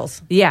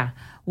girls. Yeah,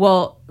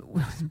 well,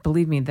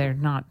 believe me, they're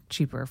not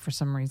cheaper for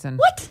some reason.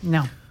 What?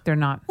 No, they're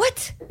not.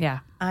 What? Yeah,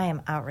 I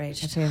am I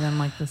outraged. say them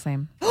like the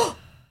same.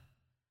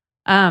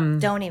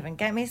 Don't even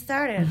get me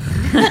started.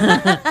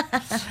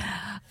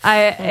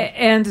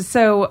 And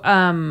so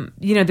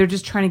you know, they're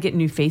just trying to get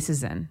new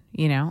faces in,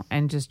 you know,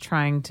 and just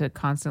trying to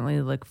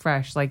constantly look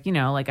fresh. Like, you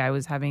know, like I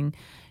was having,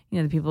 you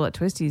know, the people at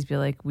Twisties be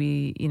like,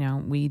 we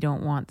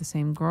don't want the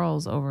same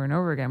girls over and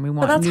over again. We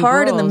want But that's new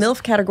hard girls. in the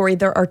MILF category.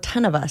 There are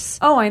 10 of us.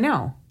 Oh, I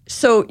know.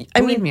 So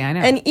I Believe mean, me, I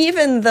know. and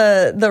even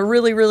the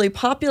really, really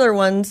popular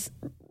ones,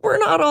 we're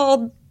not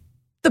all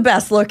the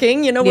best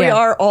looking. You know, we Yeah.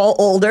 are all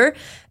older.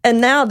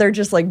 And now they're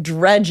just like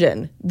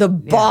dredging the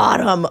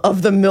bottom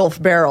of the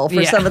MILF barrel for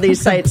Yeah. some of these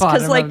The sites.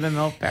 bottom like, of the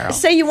MILF barrel.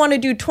 say you want to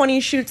do 20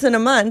 shoots in a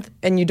month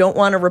and you don't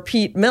want to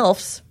repeat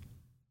MILFs.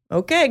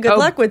 Okay, good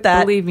luck with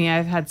that. Believe me,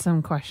 I've had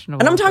some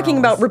questionable. And I'm talking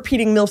girls. about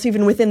repeating MILFs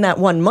even within that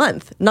 1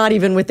 month, not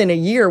even within a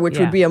year, which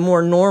Yeah. would be a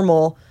more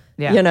normal,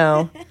 Yeah. you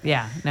know.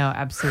 Yeah, no,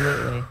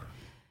 absolutely.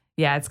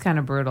 Yeah, it's kind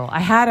of brutal. I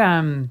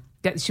had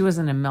she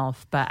wasn't a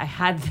MILF, but I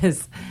had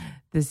this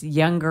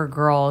younger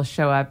girl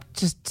show up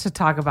just to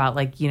talk about,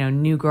 like, you know,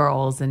 new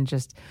girls and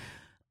just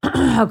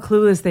how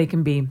clueless they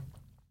can be.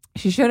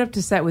 She showed up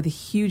to set with a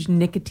huge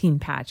nicotine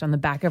patch on the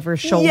back of her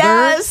shoulder.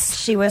 Yes.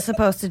 She was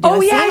supposed to do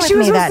Oh a yeah, scene she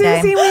with was me supposed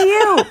that to do a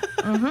day.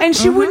 scene with you, and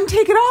she wouldn't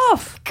take it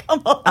off.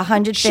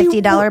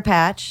 $150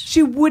 patch.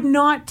 She would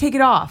not take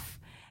it off.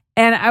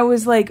 And I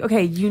was like,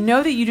 okay, you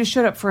know that you just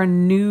showed up for a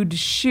nude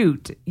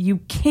shoot. You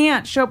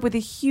can't show up with a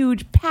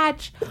huge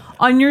patch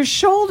on your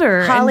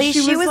shoulder. Holly, And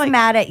she was like,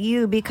 mad at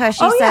you because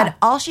she Oh, said yeah.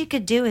 all she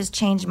could do is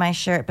change my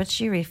shirt, but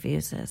she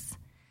refuses.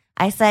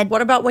 I said,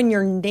 What about when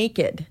you're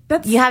naked?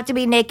 That's you have to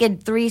be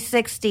naked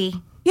 360.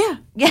 yeah.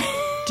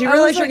 Do you I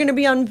realize was you're like- going to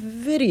be on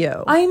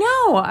video? I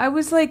know. I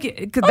was like,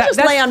 'cause I'll just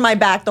that's- lay on my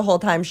back the whole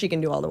time. She can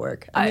do all the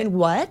work. I mean,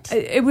 what?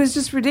 It was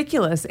just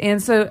ridiculous.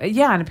 And so,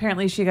 yeah, and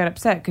apparently she got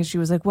upset because she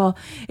was like, well,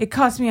 it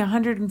cost me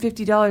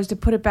 $150 to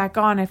put it back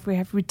on if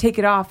we take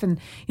it off. And,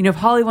 you know, if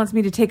Holly wants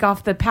me to take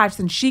off the patch,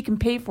 then she can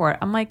pay for it.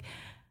 I'm like,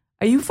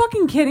 are you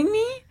fucking kidding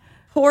me?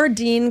 Poor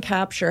Dean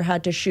Capture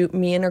had to shoot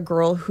me and a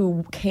girl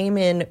who came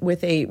in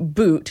with a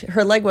boot.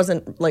 Her leg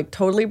wasn't like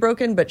totally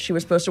broken, but she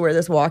was supposed to wear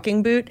this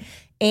walking boot.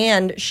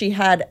 And she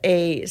had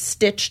a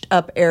stitched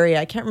up area.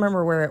 I can't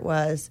remember where it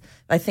was.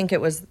 I think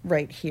it was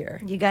right here.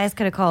 You guys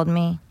could have called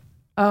me.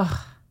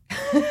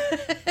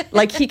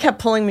 Like, he kept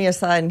pulling me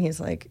aside and he's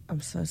like, I'm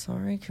so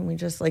sorry. Can we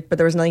just like, but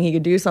there was nothing he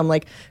could do. So I'm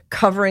like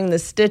covering the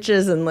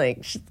stitches and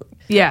like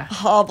Yeah.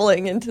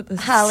 hobbling into the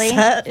Holly,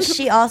 set.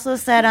 she also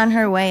said on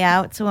her way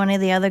out to one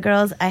of the other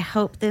girls, I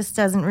hope this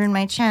doesn't ruin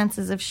my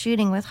chances of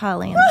shooting with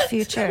Holly in the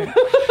future.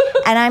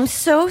 And I'm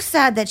so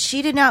sad that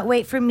she did not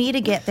wait for me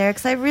to get there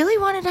because I really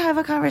wanted to have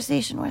a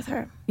conversation with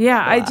her.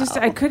 Yeah.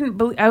 I couldn't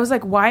believe, I was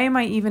like, why am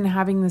I even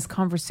having this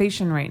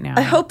conversation right now?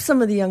 I hope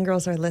some of the young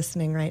girls are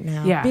listening right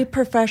now. Yeah. Be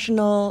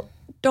professional.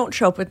 Don't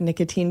show up with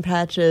nicotine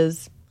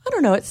patches. I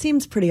don't know. It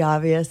seems pretty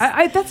obvious.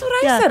 That's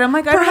what I said. I'm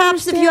like, I don't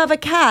perhaps if understand. you have a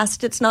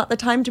cast, it's not the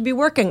time to be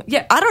working.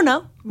 Yeah. I don't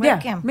know. Yeah,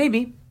 Work him.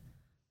 maybe.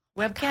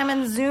 Webcam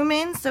and zoom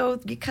in so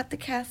you cut the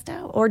cast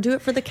out. Or do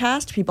it for the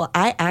cast people.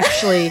 I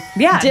actually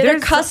Yeah, did a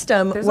there's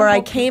custom a where I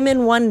whole- came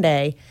in one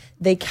day.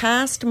 They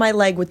cast my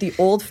leg with the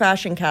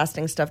old-fashioned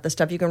casting stuff, the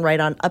stuff you can write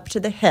on up to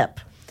the hip.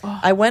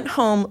 I went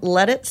home,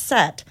 let it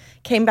set,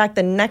 came back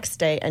the next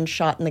day and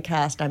shot in the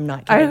cast. I'm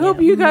not kidding I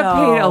hope you got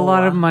paid a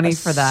lot of money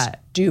for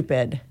that.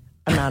 Stupid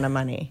amount of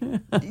money.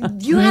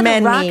 You had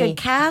to rock a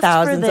cast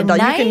thousands for the of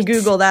dollars. night? You can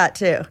Google that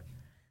too.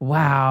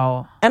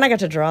 Wow. And I got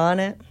to draw on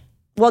it.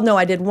 Well, no,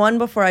 I did one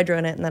before I drew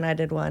on it, and then I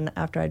did one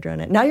after I drew on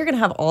it. Now you're going to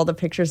have all the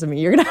pictures of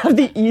me. You're going to have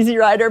the Easy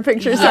Rider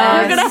pictures.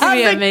 Yes, You're going to it's have gonna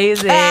be the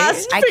amazing.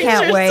 cast I can't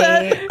picture wait.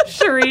 set.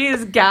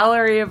 Cherie's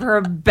gallery of her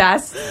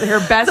best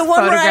The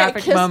one where I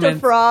photographic kissed moments. a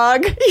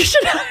frog. You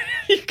should have.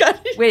 You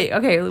got. Wait,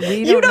 okay, we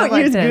You don't know don't about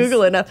use this.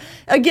 Google enough.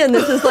 Again,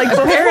 this is like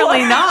Apparently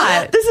before,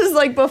 not. This is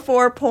like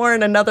before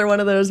porn. Another one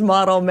of those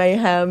model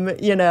mayhem,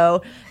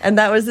 And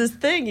that was his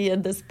thing. He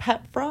had this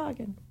pet frog.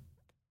 And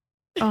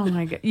Oh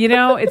my god!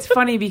 It's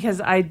funny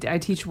because I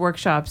teach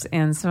workshops,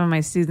 and some of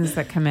my students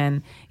that come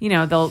in,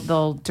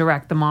 they'll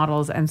direct the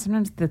models, and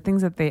sometimes the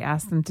things that they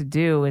ask them to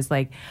do is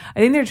like,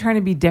 I think they're trying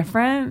to be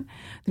different.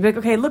 They're like,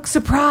 okay, look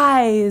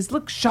surprised,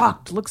 look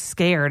shocked, look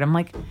scared. I'm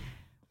like,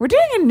 we're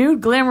doing a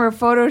nude glamour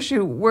photo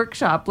shoot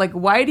workshop. Like,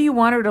 why do you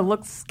want her to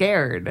look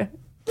scared?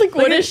 like,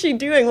 what is she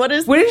doing? What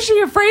is she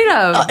afraid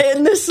of?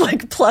 in this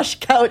like plush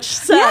couch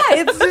set? Yeah,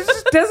 it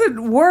just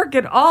doesn't work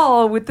at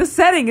all with the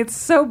setting. It's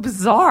so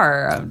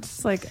bizarre. I'm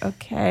just like,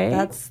 okay.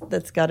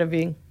 That's got to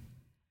be.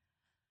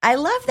 I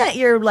love that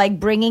you're like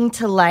bringing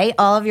to light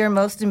all of your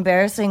most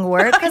embarrassing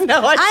work. 'Cause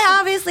know, I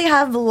obviously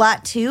have a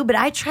lot too, but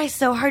I try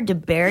so hard to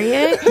bury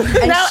it.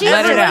 And Now she's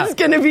Let it everyone's out.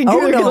 going to be Oh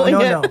Googling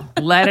no.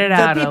 it. Let it The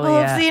out, people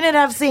Aaliyah. who've seen it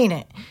have seen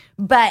it,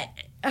 but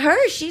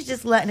she's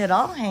just letting it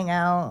all hang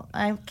out.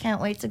 I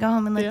can't wait to go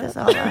home and let this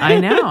all out. I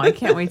know. I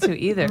can't wait to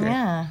either.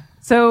 Yeah.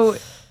 So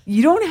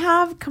you don't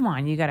have, come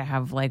on, you got to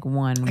have like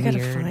one gotta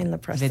weird find the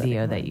prosthetic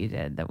video one. that you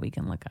did that we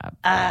can look up.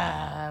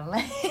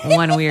 Um,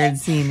 One weird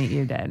scene that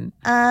you did.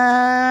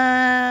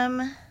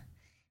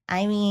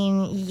 I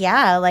mean,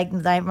 yeah, like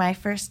my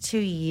first 2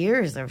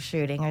 years of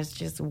shooting was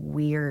just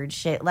weird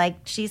shit. Like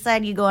she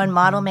said, you go on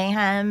Model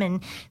Mayhem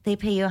and they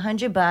pay you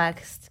 $100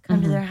 to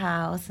come to their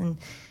house, and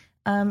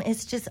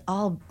it's just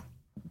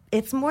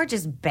it's more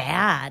just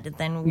bad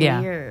than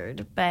Yeah.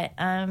 weird. But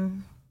yeah.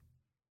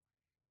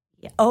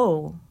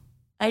 Oh,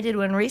 I did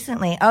one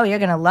recently. Oh, you're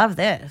gonna love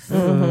this. Ooh,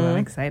 I'm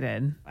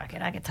excited. Fuck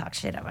it, I could talk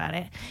shit about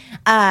it.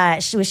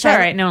 She was It's all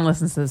right. No one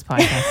listens to this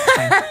podcast. It's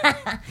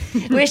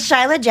fine. with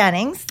Shyla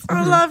Jennings.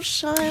 I love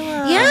Shyla.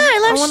 Yeah,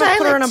 I love want to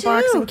put her in a Shyla,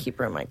 box too. and keep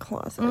her in my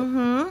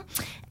closet.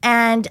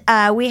 And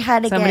we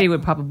had to Somebody get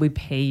would probably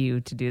pay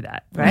you to do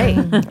that. right,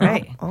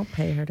 right, I'll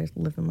pay her to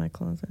live in my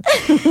closet.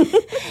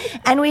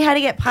 and we had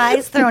to get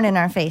pies thrown in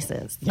our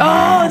faces.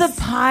 Oh, the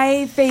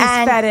pie face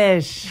And-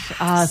 fetish.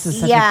 Oh, this is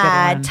such a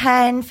Yeah, good one.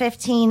 10,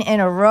 15 in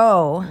a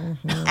row,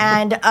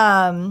 and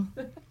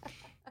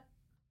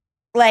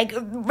like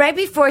right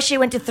before she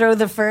went to throw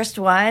the first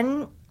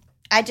one,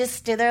 I just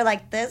stood there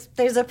like this.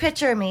 There's a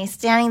picture of me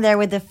standing there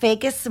with the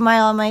fakest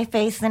smile on my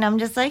face, and I'm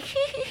just like,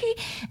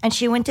 and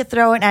she went to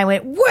throw it, and I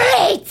went,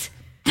 wait!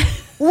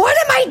 What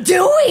am I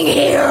doing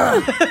here?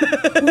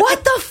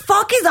 What the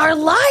fuck is our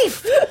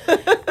life?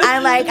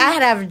 I had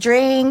to have a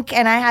drink,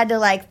 and I had to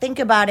like think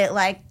about it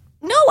like,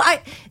 no,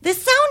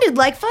 this sounded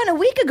like fun a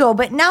week ago,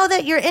 but now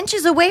that you're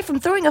inches away from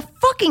throwing a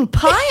fucking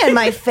pie in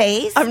my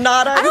face, I'm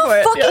not on I don't for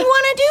it. fucking Yeah.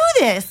 want to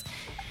do this.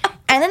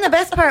 And then the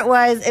best part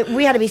was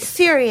we had to be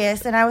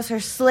serious, and I was her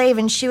slave,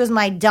 and she was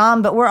my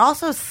dom. But we're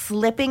also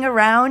slipping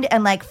around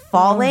and like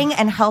falling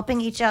and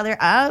helping each other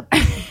up.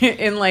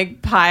 In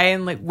like pie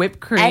and like whipped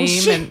cream. And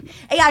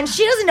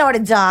she doesn't know how to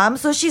dom,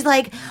 so she's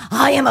like,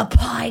 "I am a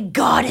pie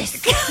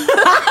goddess,"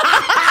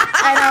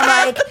 and I'm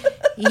like,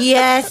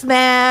 "Yes,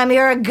 ma'am,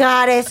 you're a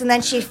goddess." And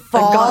then she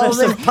falls,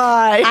 goddess of and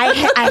pie.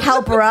 I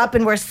help her up,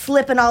 and we're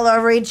slipping all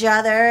over each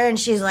other, and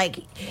she's like,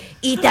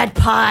 "Eat that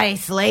pie,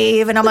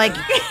 slave," and I'm like,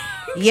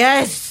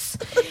 yes.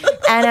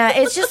 And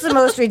it's just the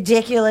most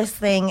ridiculous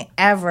thing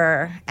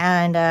ever.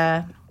 And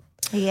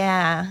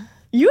yeah.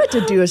 You had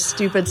to do a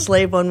stupid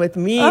slave one with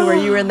me where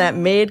you were in that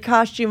maid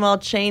costume all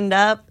chained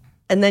up,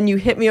 and then you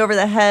hit me over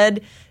the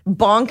head,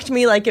 bonked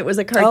me like it was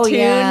a cartoon.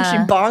 yeah. She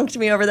bonked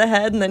me over the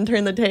head and then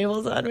turned the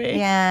tables on me.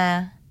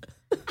 Yeah.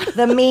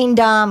 The mean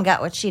dom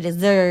got what she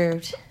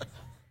deserved.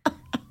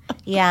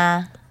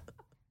 Yeah.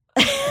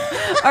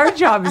 Our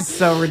job is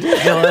so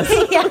ridiculous.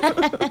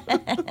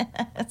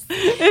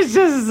 It's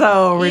just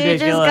so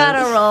ridiculous. You just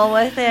gotta roll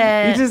with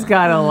it. You just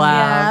gotta Yeah,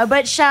 laugh.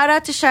 but shout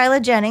out to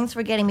Shyla Jennings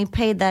for getting me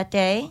paid that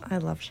day. I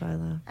love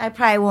Shyla. I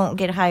probably won't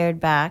get hired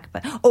back,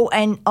 but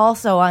and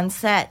also on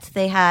set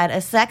they had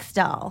a sex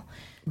doll.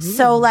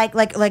 So like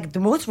the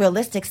most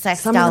realistic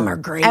sex Some of doll them are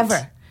great.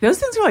 ever. Those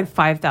things are like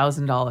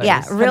 $5,000.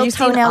 Yeah, Have real you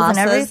seen toenails and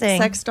Asa's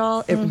everything. sex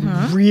doll? It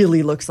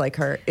really looks like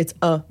her. It's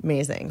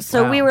amazing.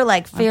 So we were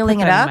like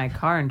feeling I'll it put that up. in my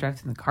car and drive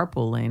to the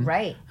carpool lane.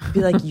 Right.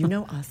 Be like, you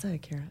know Asa,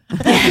 Akira?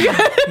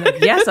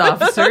 Yes,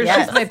 officer.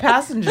 She's my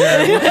passenger,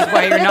 which is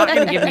why you're not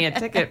going to give me a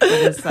ticket for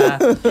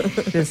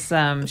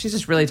this. She's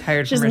just really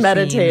tired She's from her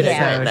meditating scene,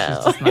 right so now.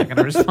 she's just not going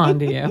to respond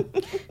to you.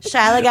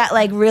 Shyla got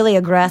like really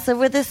aggressive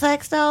with the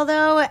sex doll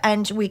though,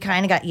 and we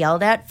kind of got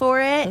yelled at for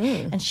it.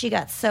 And she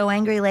got so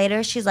angry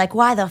later. She's like,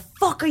 "Why the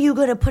fuck are you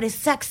going to put a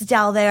sex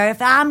doll there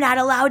if I'm not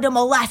allowed to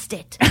molest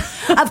it?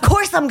 Of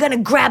course I'm going to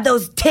grab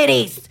those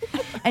titties."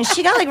 And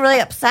she got like really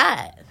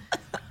upset.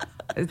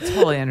 It's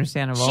totally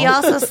understandable. She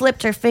also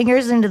slipped her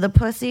fingers into the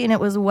pussy and it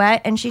was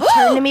wet. And she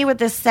turned to me with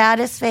the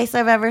saddest face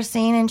I've ever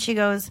seen. And she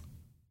goes,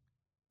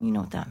 "You know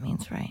what that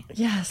means, right?"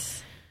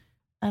 Yes.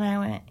 And I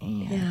went,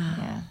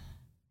 yeah.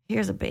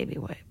 Here's a baby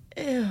wipe.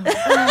 Ew.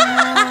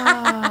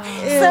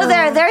 So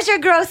there's your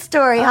gross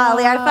story,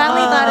 Holly. I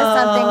finally thought of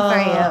something for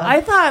you.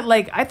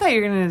 I thought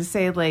you were going to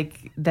say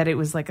like that it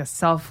was like a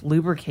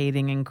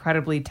self-lubricating,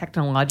 incredibly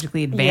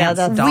technologically advanced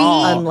that's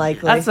doll.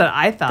 unlikely. That's what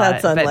I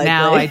thought. That's but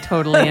now unlikely. I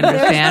totally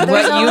understand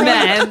There's what you only-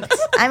 meant.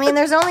 I mean,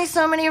 there's only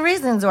so many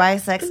reasons why a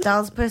sex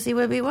doll's pussy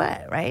would be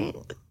wet, right?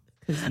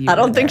 I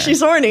don't think she's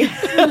horny.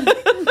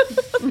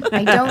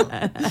 I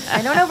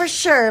don't know for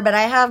sure, but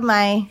I have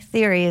my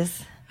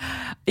theories.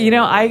 You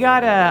know, I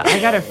got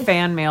a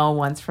fan mail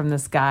once from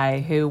this guy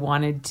who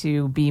wanted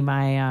to be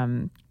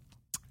my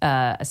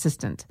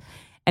assistant.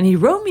 And he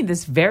wrote me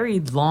this very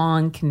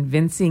long,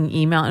 convincing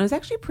email. And it was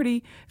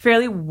actually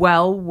fairly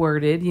well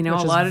worded. You know,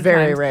 Which a lot is of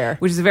very times, rare.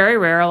 Which is very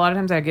rare. A lot of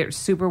times I get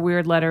super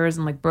weird letters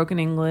and like broken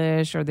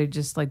English, or they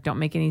just like don't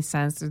make any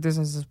sense. There's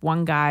this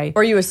one guy.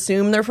 Or you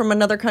assume they're from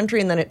another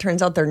country and then it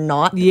turns out they're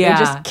not. Yeah. They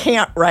just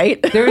can't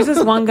write. There's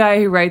this one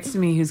guy who writes to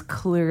me who's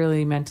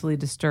clearly mentally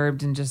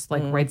disturbed and just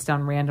like writes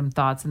down random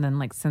thoughts and then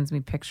like sends me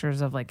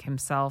pictures of like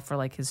himself or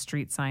like his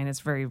street sign.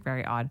 It's very,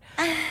 very odd.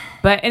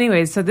 But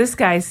anyway, so this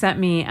guy sent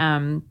me,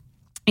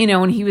 you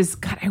know, when he was,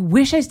 God, I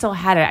wish I still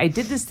had it. I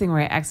did this thing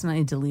where I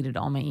accidentally deleted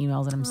all my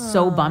emails and I'm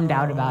so bummed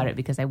out about it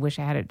because I wish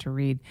I had it to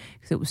read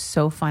because it was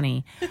so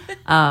funny.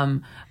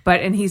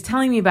 And he's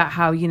telling me about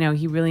how, you know,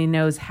 he really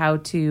knows how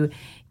to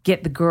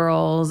get the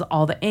girls,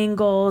 all the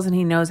angles, and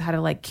he knows how to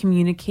like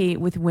communicate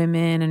with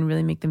women and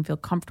really make them feel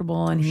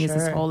comfortable. And he has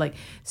this whole like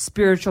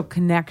spiritual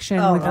connection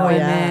with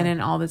women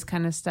and all this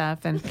kind of stuff.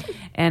 And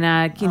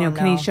you know,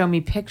 can he show me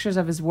pictures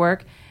of his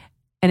work?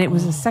 And it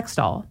was a sex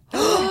doll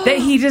that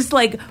he just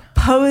like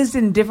posed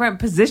in different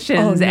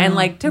positions and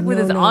like took with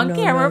his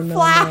on-camera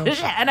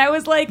flash. And I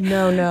was like,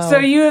 No. So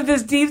you have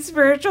this deep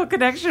spiritual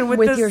connection with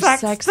this your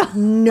sex doll?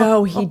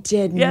 No, he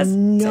did Yes, he did.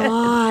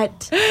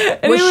 not.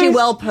 And Was it she was-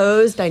 well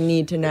posed? I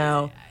need to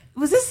know. It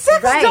was a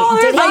sex Right. doll.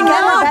 Did he I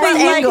get know, the best but,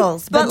 like,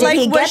 angles? But did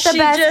he get the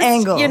best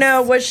angles? You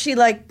know, was she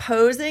like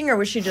posing or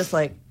was she just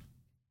like,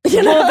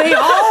 Well, they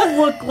all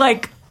look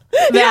like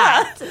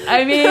that.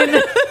 I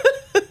mean,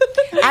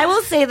 I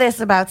will say this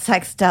about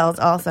sex dolls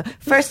also.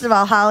 First of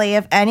all, Holly,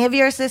 if any of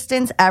your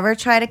assistants ever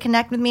try to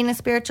connect with me in a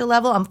spiritual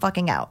level, I'm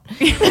fucking out.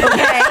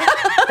 Okay?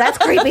 That's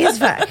creepy as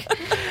fuck.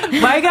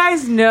 my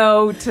guys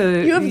know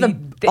to. you have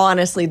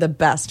honestly the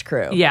best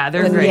crew. Yeah,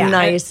 they're the great.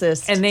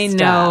 nicest. And they staff.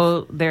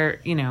 know they're,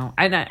 you know,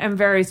 I'm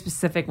very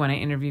specific when I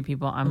interview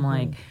people. I'm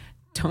like,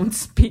 don't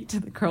speak to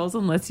the girls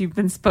unless you've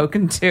been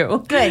spoken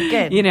to.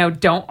 Good. You know,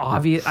 don't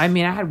obvious. I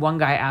mean, I had one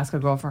guy ask a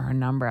girl for her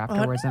number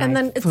afterwards, and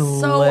then I it's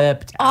so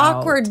flipped out.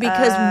 awkward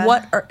because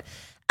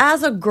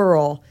as a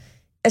girl,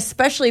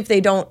 especially if they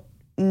don't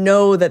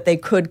know that they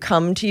could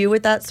come to you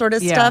with that sort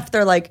of Yeah. stuff,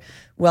 they're like,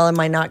 well, am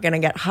I not going to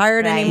get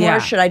hired Right. anymore? Yeah.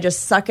 Should I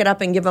just suck it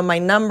up and give him my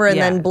number and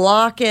Yeah. then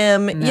block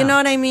him? You know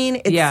what I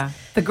mean? Yeah.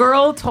 The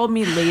girl told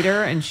me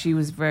later, and she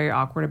was very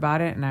awkward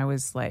about it, and I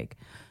was like,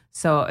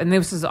 so, and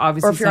this is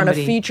obviously Or if you're on a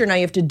feature, now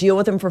you have to deal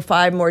with him for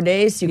 5 more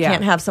days. So you Yeah.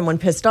 can't have someone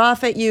pissed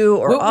off at you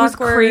or What awkward.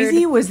 was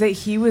crazy was that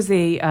he was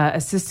a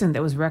assistant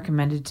that was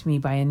recommended to me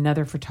by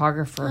another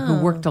photographer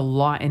who worked a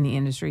lot in the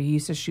industry. He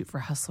used to shoot for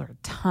Hustler a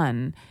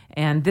ton,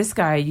 and this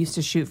guy used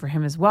to shoot for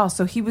him as well.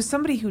 So he was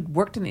somebody who'd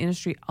worked in the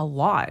industry a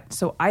lot.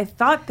 So I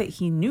thought that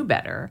he knew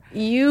better.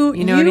 You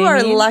know what I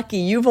are mean? lucky.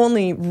 You've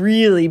only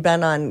really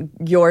been on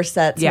your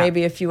sets, Yeah.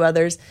 maybe a few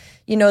others.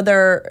 You know,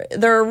 there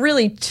are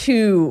really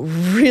 2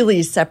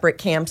 really separate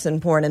camps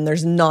in porn, and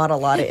there's not a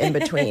lot of in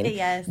between.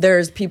 Yes.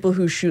 There's people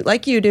who shoot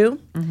like you do,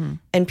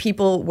 and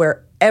people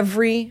where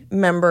every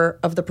member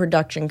of the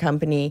production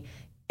company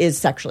is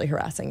sexually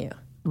harassing you.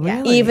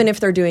 Really? Even if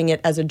they're doing it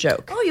as a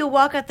joke. Oh, you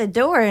walk out the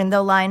door and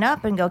they'll line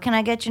up and go, "Can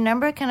I get your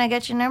number? Can I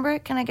get your number?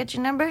 Can I get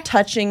your number?"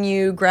 Touching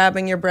you,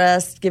 grabbing your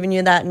breast, giving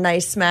you that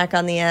nice smack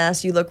on the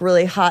ass. You look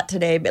really hot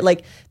today,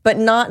 but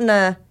not in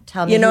a.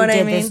 Tell me you know who what I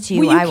did mean? this to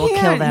you. I will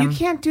kill them. You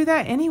can't do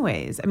that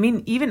anyways. I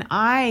mean, even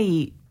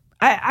I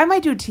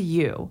might do it to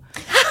you.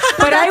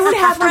 But I would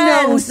have to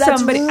know Friends, that's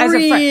somebody as a friend.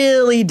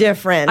 really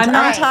different. I'm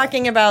not-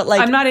 talking about like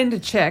I'm not into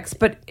chicks,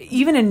 but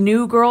even a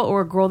new girl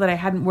or a girl that I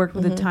hadn't worked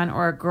with a ton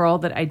or a girl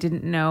that I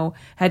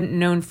hadn't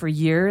known for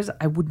years,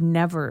 I would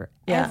never,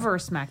 ever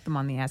smack them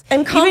on the ass.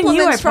 And Even you,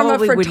 I compliments from a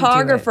probably wouldn't do it,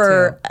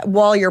 photographer too.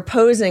 while you're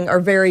posing are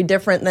very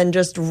different than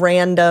just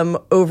random,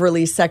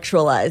 overly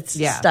sexualized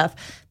stuff.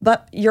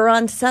 But you're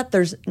on set,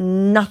 there's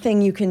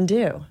nothing you can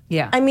do.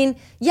 Yeah. I mean,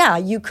 yeah,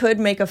 you could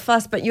make a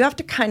fuss, but you have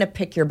to kind of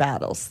pick your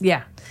battles.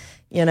 Yeah.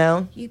 You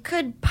know? You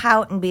could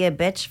pout and be a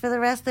bitch for the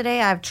rest of the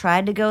day. I've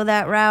tried to go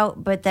that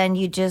route, but then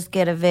you just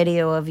get a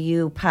video of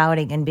you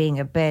pouting and being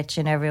a bitch,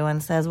 and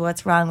everyone says,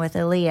 "What's wrong with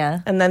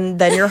Aaliyah?" And then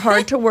you're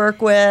hard to work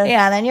with.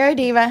 Yeah, then you're a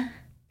diva.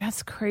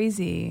 That's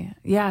crazy.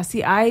 Yeah.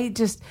 See, I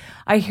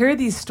hear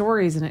these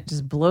stories and it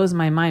just blows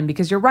my mind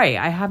because you're right.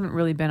 I haven't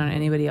really been on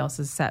anybody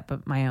else's set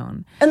but my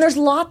own. And there's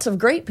lots of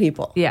great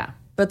people. Yeah.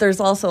 But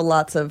there's also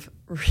lots of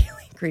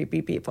really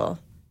creepy people.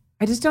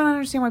 I just don't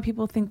understand why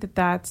people think that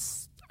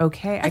that's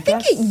okay. I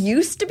think it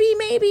used to be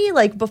maybe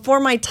like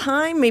before my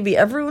time. Maybe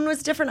everyone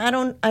was different. I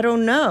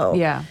don't know.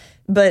 Yeah.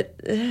 But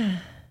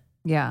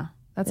Yeah.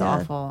 That's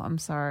awful. I'm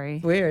sorry.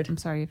 Weird. I'm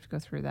sorry you have to go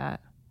through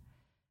that.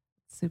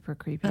 Super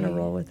creepy. kind of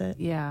roll with it.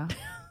 Yeah.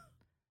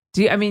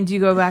 Do you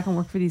go back and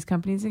work for these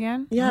companies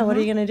again? Yeah. What are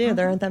you going to do?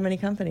 There aren't that many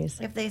companies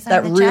If they sign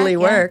that the really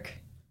check, yeah. work.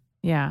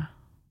 Yeah.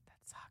 That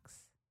sucks.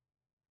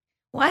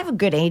 Well, I have a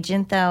good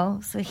agent though,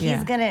 so he's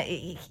Yeah.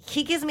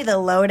 he gives me the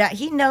lowdown.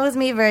 He knows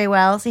me very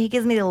well, so he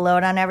gives me the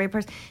lowdown on every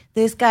person.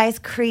 This guy's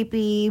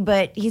creepy,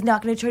 but he's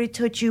not going to try to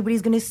touch you, but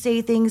he's going to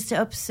say things to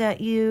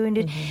upset you,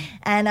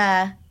 and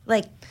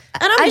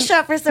I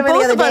shot for somebody the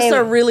Both other of day. us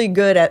are really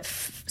good at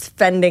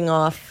fending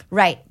off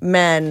right.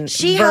 men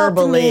She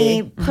verbally.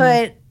 helped me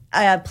put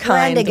a plan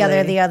Kindly.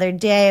 together the other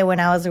day when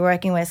I was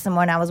working with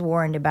someone I was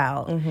warned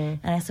about. And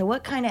I said,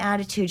 what kind of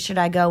attitude should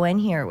I go in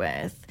here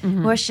with?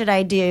 What should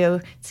I do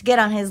to get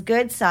on his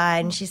good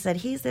side? And she said,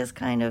 he's this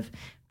kind of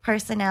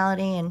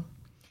personality. And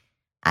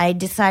I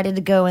decided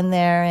to go in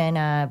there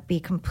and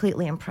be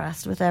completely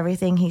impressed with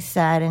everything he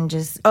said and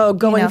just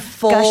Going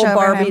full gush over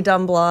Barbie him.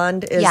 dumb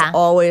blonde is Yeah.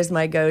 always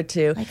my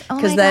go-to. Like, oh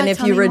Because my then God, if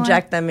tell you me more.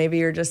 reject them, maybe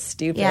you're just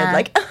stupid. Yeah.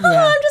 Like, I'm just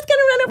going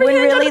to run over When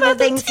here and really talk the about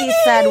things the he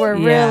said were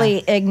Yeah.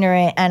 really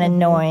ignorant and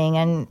annoying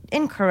and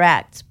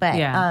incorrect. But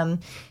Yeah.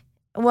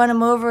 won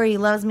him over. He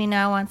loves me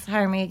now, wants to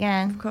hire me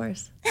again. Of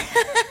course.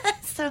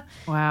 So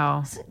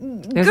Wow.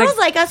 girls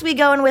like us, we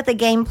go in with a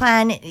game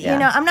plan. You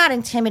know, I'm not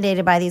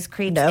intimidated by these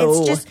creeps. No.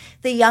 It's just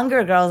the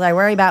younger girls I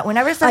worry about.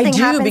 Whenever I something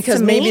do happens because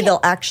to maybe me, they'll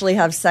actually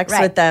have sex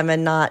Right. with them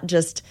and not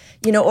just,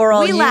 or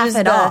I'll We use laugh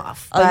it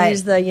off, I'll but-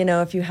 use the,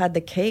 if you had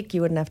the cake,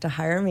 you wouldn't have to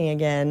hire me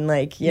again.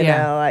 Like,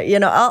 Yeah.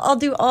 I'll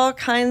do all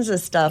kinds of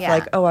stuff. Yeah.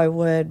 Like, oh, I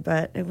would,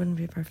 but it wouldn't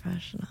be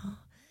professional.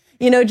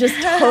 Just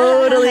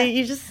totally,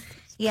 you just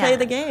Yeah. play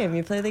the game.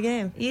 You play the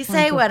game. you I say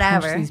wanna go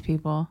punch whatever. these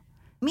people.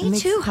 Me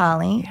too,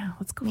 Holly. Yeah.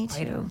 Let's go Me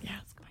fight too. them. Yeah.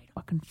 Let's go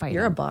fucking fight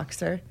You're a 'em.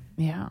 boxer.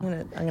 Yeah.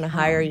 I'm gonna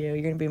hire you.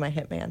 You're gonna be my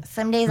hitman.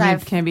 Some days Can I-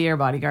 I've. can I be your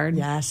bodyguard?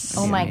 Yes.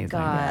 Oh my amazing.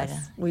 God.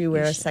 Will you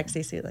wear a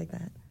sexy suit like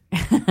that?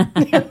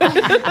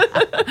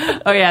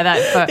 Oh yeah,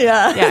 that.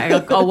 Yeah.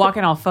 Yeah. I'll walk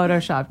in all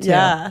Photoshop too.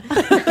 Yeah.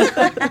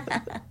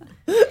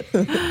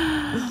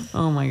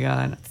 Oh my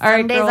God. All right,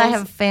 Some days girls. I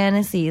have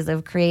fantasies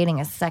of creating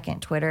a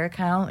second Twitter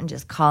account and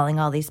just calling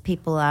all these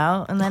people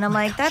out, and then I'm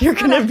like, that's You're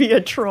not gonna a be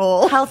a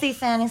troll. healthy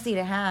fantasy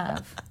to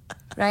have,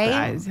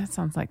 right? That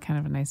sounds like kind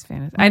of a nice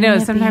fantasy. I know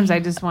sometimes I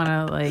just want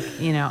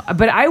to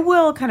but I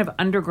will kind of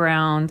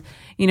underground,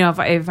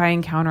 if I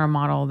encounter a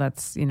model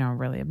that's,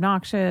 really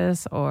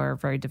obnoxious or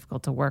very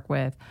difficult to work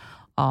with,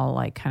 I'll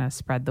kind of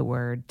spread the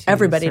word to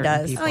Everybody certain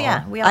does. people. Oh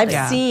yeah, we all I've do.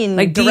 Yeah. seen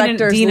Like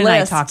directors' Dean and I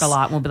lists talk a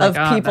lot, and we'll be like, of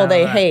 "Oh, people blah,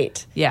 they blah."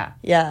 hate. Yeah.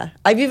 Yeah,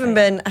 I've even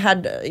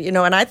had, and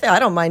I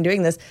don't mind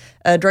doing this.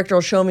 A director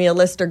will show me a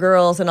list of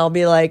girls, and I'll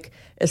be like,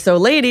 so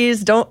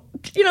ladies, don't,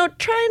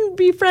 try and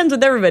be friends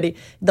with everybody.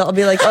 They'll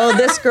be like, oh,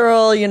 this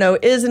girl,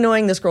 is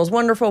annoying. This girl's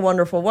wonderful,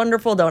 wonderful,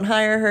 wonderful. Don't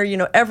hire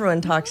her.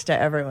 Everyone talks to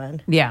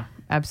everyone. Yeah,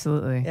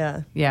 absolutely.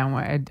 Yeah. Yeah,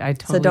 I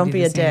totally So don't do be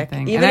the a same dick.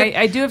 thing. Even And if-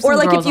 I do have or some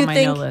like girls if you on my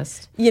think, no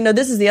list.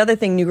 this is the other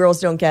thing new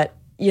girls don't get.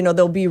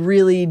 They'll be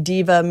really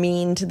diva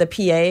mean to the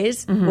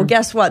PAs. Well,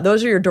 guess what?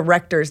 Those are your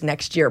directors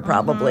next year,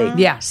 probably.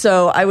 Yeah.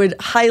 So I would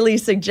highly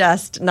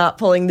suggest not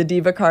pulling the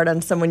diva card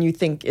on someone you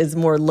think is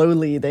more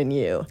lowly than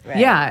you.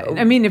 Yeah,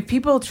 I mean, if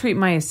people treat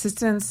my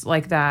assistants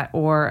like that,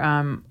 or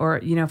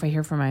if I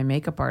hear from my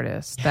makeup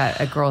artist that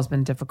a girl's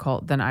been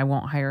difficult, then I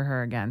won't hire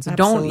her again. So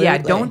Absolutely.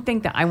 don't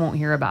think that I won't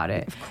hear about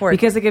it. Of course.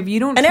 because if you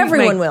don't, And treat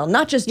everyone my- will,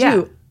 not just Yeah.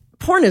 you.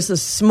 Porn is a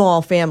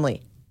small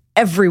family.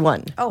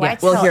 Everyone I will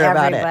tell hear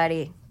about it.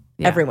 everybody.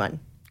 Yeah. Everyone.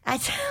 I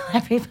tell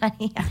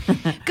everybody,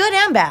 good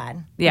and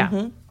bad.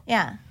 Yeah.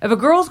 Yeah. If a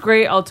girl's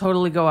great, I'll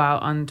totally go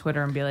out on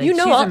Twitter and be like, You she's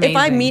know, if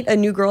I amazing. meet a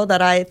new girl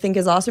that I think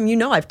is awesome,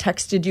 I've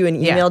texted you and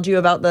emailed you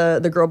about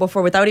the girl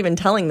before without even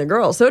telling the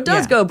girl. So it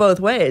does Yeah. go both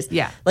ways.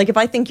 Yeah. Like if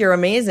I think you're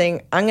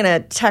amazing, I'm going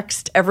to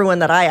text everyone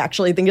that I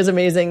actually think is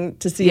amazing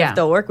to see Yeah. if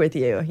they'll work with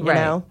you, you Right.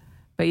 know?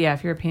 But yeah,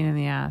 if you're a pain in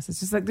the ass, it's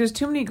just like there's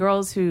too many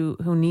girls who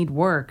need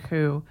work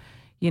who,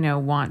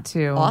 want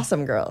to.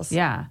 Awesome girls.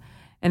 Yeah.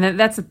 And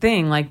that's the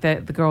thing, like the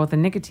girl with the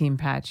nicotine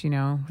patch,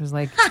 was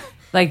like,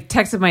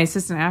 texted my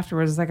assistant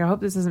afterwards. Like, I hope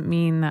this doesn't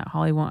mean that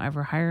Holly won't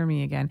ever hire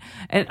me again.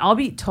 And I'll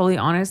be totally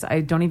honest,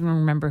 I don't even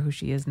remember who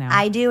she is now.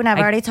 I do, and I've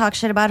already talked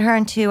shit about her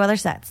in 2 other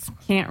sets.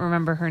 Can't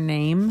remember her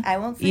name. I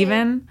won't say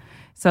even.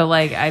 So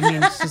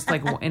it's just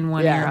like in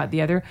one ear out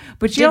the other.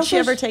 But Did she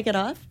ever take it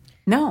off?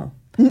 No.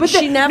 But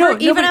she never,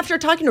 even after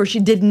talking to her, she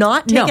did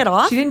not take it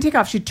off? She didn't take it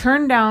off. She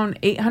turned down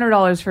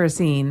 $800 for a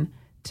scene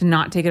to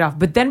not take it off.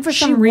 But then for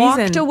some reason...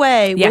 She walked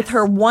away with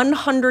her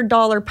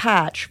 $100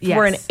 patch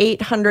for an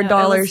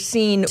 $800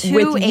 scene with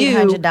you.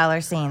 2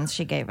 $800 scenes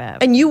she gave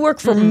up. And you work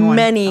for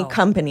many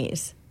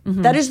companies.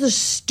 Mm-hmm. That is the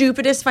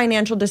stupidest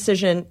financial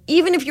decision,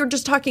 even if you're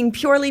just talking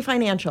purely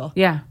financial.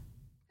 Yeah.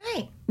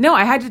 Right. No,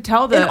 I had to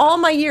tell in all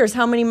my years,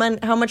 how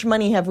much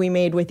money have we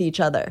made with each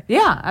other?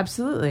 Yeah,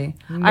 absolutely.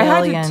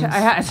 Millions.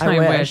 I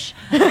wish.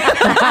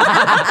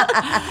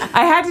 I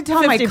had to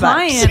tell my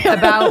client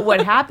about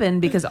what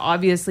happened because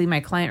obviously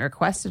my client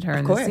requested her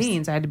in the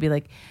scenes. I had to be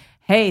like,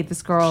 hey,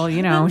 this girl,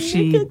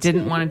 she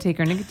didn't want to take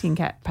her nicotine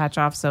patch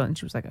off. And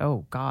she was like,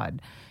 oh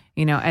God.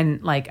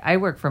 And like I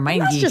work for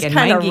MindGeek and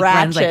MindGeek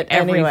runs like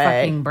every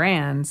fucking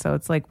brand. So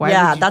it's like, why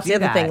would you that's do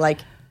the other thing, like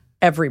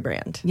every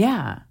brand.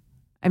 Yeah.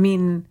 I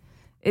mean,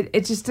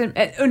 it just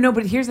didn't. Oh, no,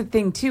 but here's the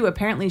thing, too.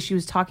 Apparently, she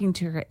was talking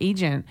to her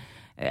agent.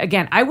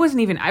 Again, I was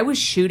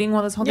shooting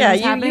while this whole thing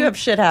was happening. You have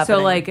shit happening.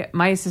 So, like,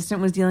 my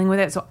assistant was dealing with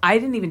it. So, I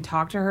didn't even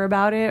talk to her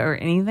about it or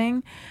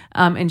anything.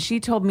 And she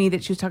told me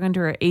that she was talking to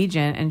her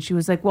agent. And she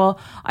was like, well,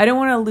 I don't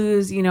want to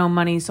lose,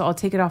 money. So, I'll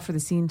take it off for the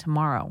scene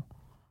tomorrow.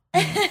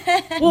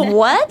 Well,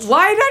 what?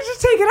 Why not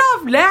just take it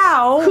off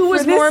now? Who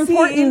was more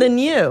important than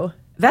you?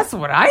 That's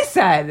what I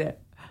said.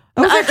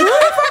 I was like, who the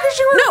fuck is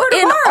she working for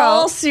tomorrow? In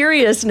all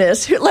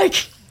seriousness, if you're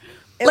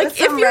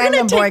going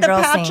to take the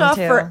patch off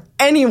for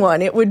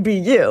anyone, it would be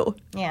you.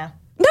 Yeah.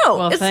 No,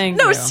 well,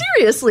 thank you.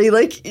 Seriously,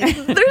 there's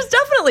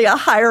definitely a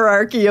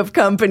hierarchy of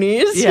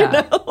companies.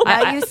 Yeah.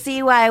 Now you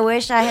see why I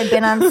wish I had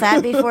been on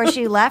set before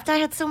she left. I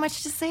had so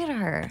much to say to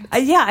her.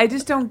 I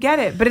just don't get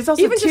it. But it's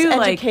also even too just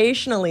like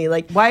educationally,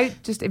 like why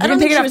just if I you're don't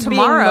gonna think take it off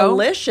tomorrow,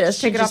 malicious.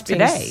 Take it off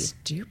today.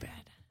 Stupid.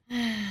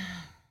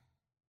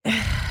 I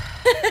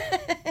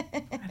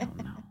don't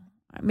know.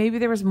 Maybe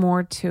there was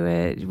more to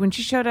it. When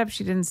she showed up,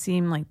 she didn't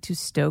seem like too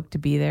stoked to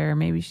be there.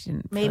 Maybe she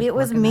didn't. Maybe it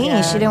was me.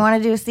 She didn't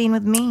want to do a scene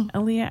with me.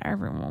 Aaliyah,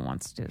 everyone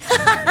wants to do a scene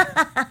with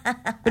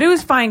me. But it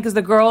was fine because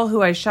the girl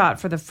who I shot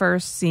for the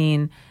first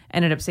scene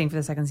ended up staying for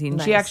the second scene.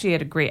 Nice. She actually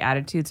had a great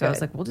attitude, so I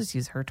was like, we'll just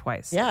use her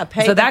twice. Yeah,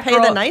 pay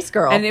the nice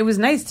girl. And it was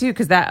nice, too,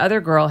 because that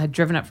other girl had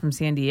driven up from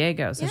San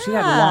Diego, so she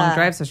had a long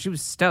drive, so she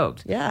was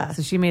stoked. Yeah.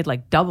 So she made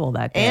like double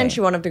that day. And she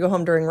wanted to go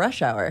home during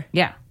rush hour.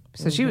 Yeah.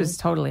 So she was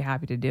totally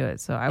happy to do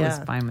it. So I was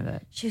fine with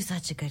it. She was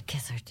such a good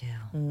kisser, too.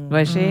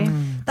 Was she?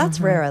 That's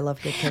rare. I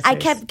love good kissers. I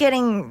kept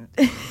getting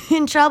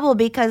in trouble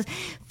because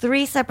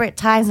 3 separate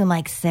times I'm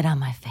like, sit on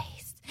my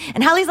face.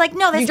 And Holly's like,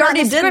 no, that's you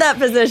already did that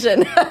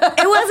position.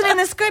 It wasn't in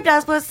the script. I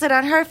was supposed to sit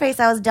on her face.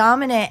 I was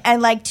dominant.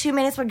 And like 2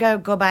 minutes would go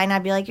by and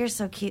I'd be like, you're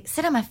so cute.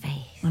 Sit on my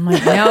face. I'm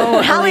like,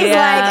 no, Holly's like,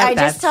 I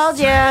just told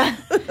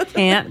you.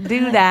 Can't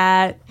do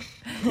that.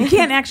 You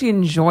can't actually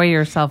enjoy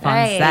yourself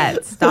on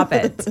set. Stop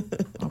it.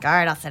 All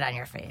right, I'll sit on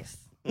your face.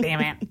 Damn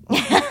it.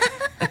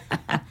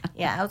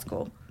 Yeah, that was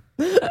cool.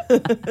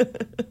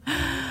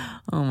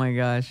 Oh my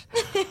gosh.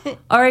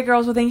 All right,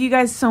 girls. Well, thank you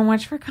guys so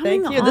much for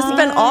coming. Thank you. This has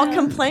been all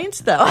complaints,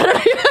 though. All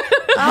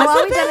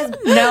we've done is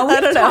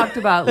we've talked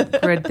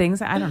about good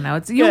things. I don't know.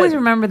 You always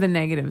remember the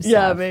negative stuff.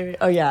 Yeah, maybe.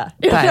 Oh, yeah.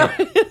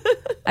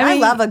 But, I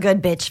love a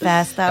good bitch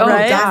fest, though. Oh,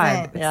 right?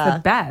 God. It's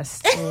the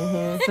best.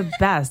 It's the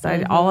best.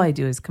 All I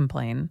do is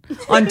complain.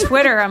 On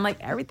Twitter, I'm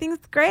like, everything's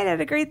great. I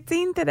had a great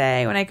scene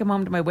today. When I come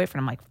home to my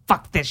boyfriend, I'm like,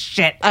 fuck this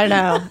shit. I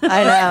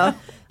know.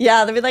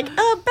 Yeah, they'll be like,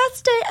 oh,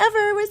 best day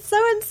ever with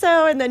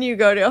so-and-so. And then you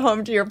go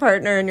home to your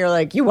partner and you're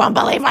like, you won't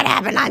believe what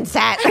happened on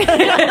set.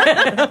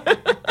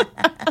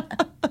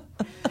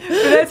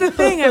 But that's the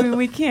thing. I mean,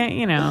 we can't,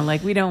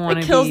 we don't want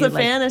to be. It kills the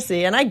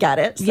fantasy, and I get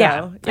it. So,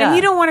 yeah. And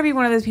you don't want to be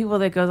one of those people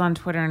that goes on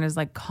Twitter and is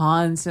like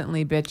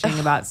constantly bitching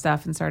about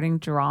stuff and starting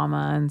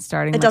drama and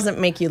starting. It doesn't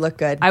make you look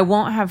good. I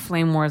won't have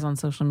flame wars on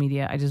social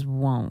media. I just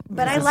won't.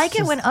 But I like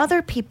it when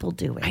other people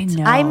do it. I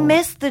know. I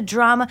miss the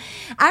drama.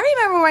 I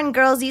remember when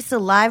girls used to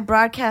live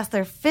broadcast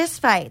their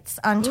fist fights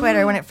on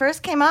Twitter when it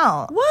first came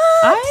out.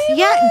 What?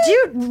 Yeah,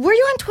 dude, were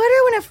you on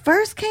Twitter when it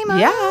first came out?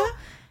 Yeah.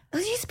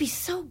 Those used to be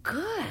so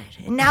good.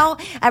 And now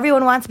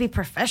everyone wants to be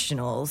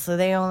professionals, so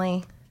they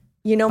only...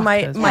 The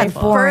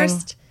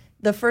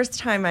first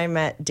time I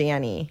met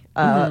Danny,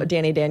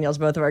 Danny Daniels,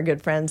 both of our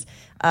good friends,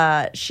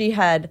 she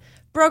had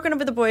broken up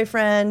with a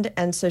boyfriend,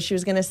 and so she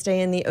was going to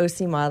stay in the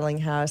OC modeling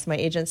house. My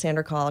agent,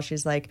 Sandra, called.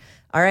 She's like,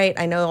 all right,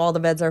 I know all the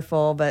beds are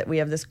full, but we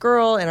have this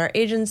girl in our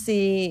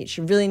agency.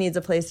 She really needs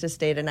a place to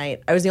stay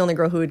tonight. I was the only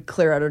girl who would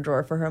clear out a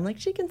drawer for her. I'm like,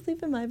 she can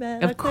sleep in my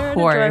bed. I'll clear out a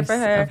drawer for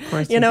her. Of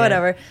course you know,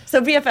 whatever.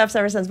 So BFFs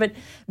ever since.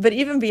 But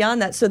even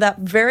beyond that, so that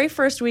very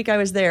first week I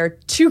was there,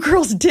 2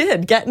 girls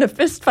did get in a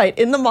fist fight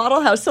in the model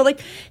house. So, like,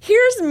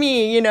 here's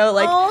me, you know,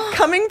 like,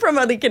 coming from,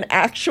 like, an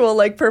actual,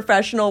 like,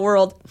 professional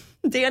world.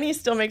 Danny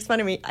still makes fun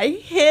of me. I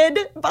hid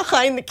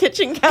behind the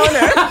kitchen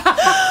counter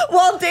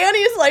while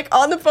Danny's like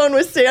on the phone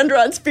with Sandra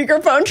on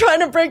speakerphone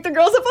trying to break the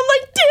girls up. I'm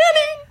like,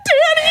 Danny,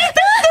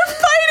 they're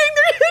fighting.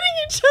 They're hitting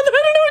each other.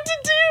 I don't know what to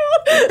do.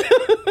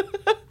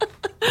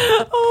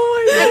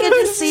 Oh my God. I get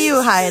to see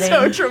you hiding.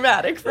 So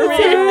traumatic for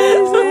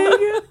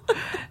me.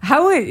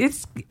 How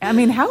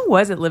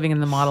was it living in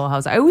the model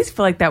house? I always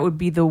feel like that would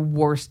be the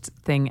worst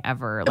thing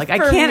ever. Like, I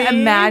can't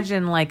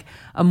imagine like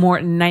a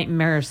more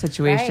nightmarish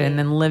situation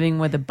than living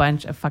with a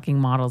bunch of fucking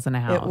models in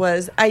a house. It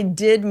was. I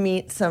did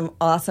meet some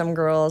awesome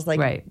girls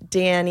like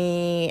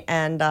Danny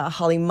and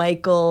Holly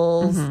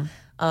Michaels.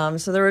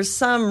 So there were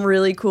some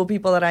really cool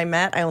people that I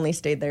met. I only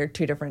stayed there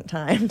 2 different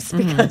times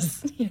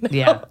because,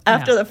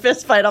 after the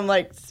fist fight, I'm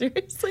like,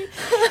 seriously?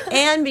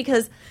 And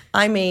because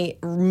I'm a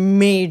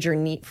major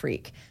neat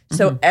freak.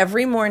 So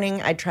every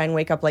morning I'd try and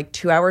wake up like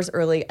 2 hours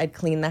early. I'd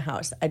clean the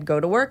house. I'd go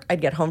to work. I'd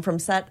get home from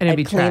set.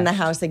 I'd clean the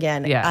house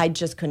again. Yeah. I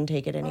just couldn't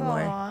take it anymore.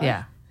 Aww.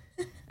 Yeah.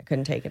 I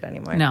couldn't take it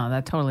anymore. No,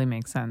 that totally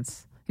makes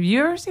sense. Have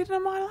you ever stayed in a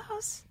model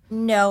house?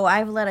 No,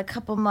 I've let a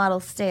couple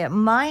models stay at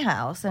my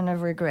house and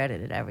I've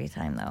regretted it every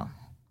time, though.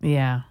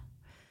 Yeah.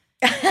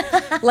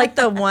 Like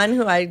the one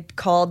who I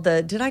called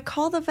did I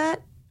call the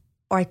vet?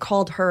 Or I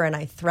called her and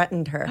I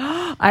threatened her.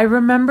 I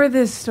remember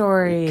this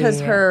story.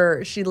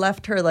 Because she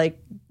left her like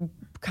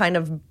kind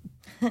of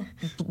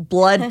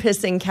blood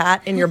pissing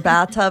cat in your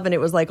bathtub and it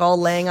was like all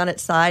laying on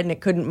its side and it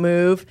couldn't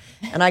move.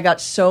 And I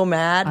got so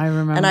mad. I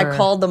remember. And I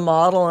called the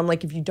model. I'm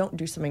like, if you don't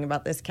do something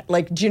about this cat,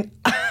 like, and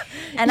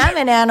I'm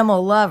an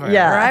animal lover.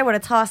 Yeah. Or I would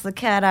have tossed the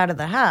cat out of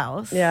the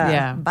house.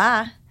 Yeah.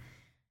 Bye.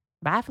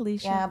 Bye,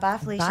 Felicia. Yeah, bye,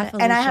 Felicia. Bye,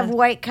 And I Felicia. have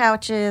white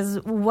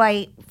couches,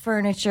 white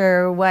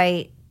furniture,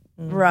 white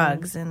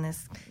rugs in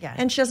this. Yeah.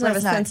 and she doesn't have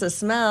a sense of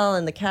smell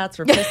and the cats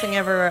were pissing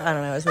everywhere. I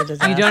don't know. It was a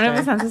disaster. You don't have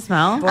a sense of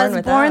smell? I was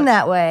with born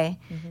that. that way.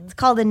 It's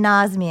called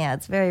anosmia.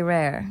 It's very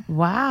rare.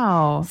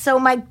 Wow. So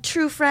my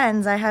true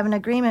friends, I have an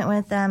agreement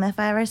with them. If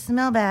I ever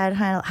smell bad,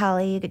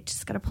 Holly, you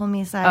just got to pull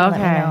me aside and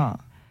let me know.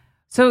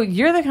 So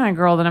you're the kind of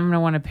girl that I'm going to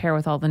want to pair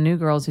with all the new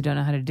girls who don't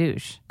know how to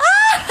douche.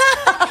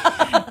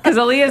 Because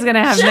Aaliyah's going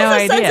to have She no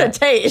has a idea. sense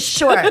of taste.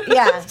 Sure,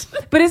 yeah.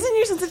 But isn't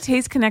your sense of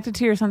taste connected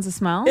to your sense of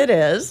smell? It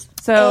is.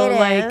 So, It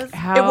like, is.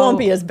 how... It won't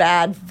be as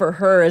bad for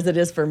her as it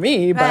is for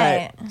me,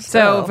 Right. but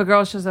So if a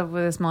girl shows up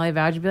with a smelly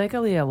vag, you'd be like,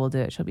 Aaliyah will do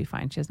it. She'll be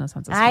fine. She has no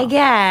sense of smell. I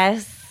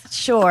guess.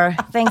 Sure.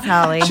 Thanks,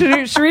 Holly.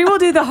 Cherie will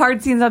do the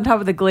hard scenes on top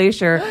of the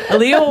glacier.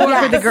 Aaliyah will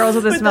work with the girls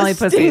with the smelly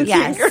pussies.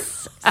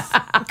 Yes.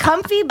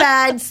 Comfy,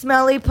 bad,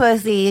 smelly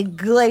pussy,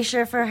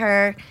 glacier for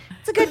her.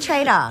 It's a good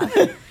trade-off.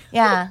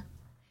 Yeah.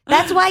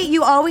 That's why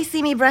you always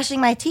see me brushing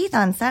my teeth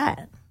on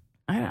set.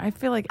 I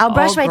feel like I'll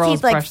brush all my girls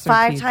teeth like brush their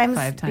five teeth times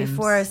 5 times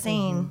before a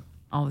scene.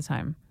 all the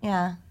time.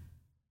 Yeah.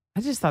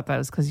 I just thought that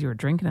was because you were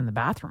drinking in the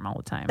bathroom all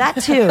the time.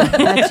 That too.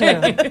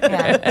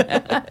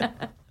 Yeah.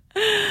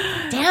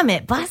 Damn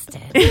it,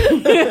 busted.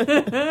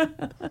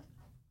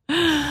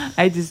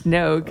 I just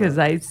know because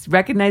I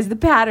recognize the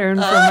pattern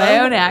from my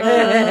own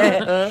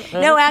act.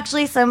 No,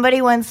 actually,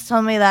 somebody once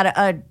told me that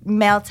a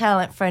male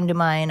talent friend of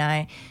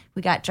mine,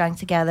 we got drunk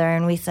together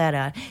and we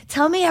said,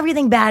 tell me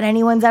everything bad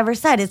anyone's ever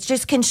said. It's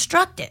just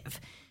constructive.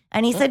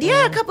 And he said,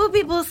 yeah, a couple of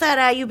people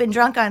said you've been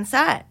drunk on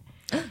set.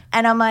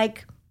 And I'm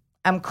like,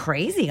 I'm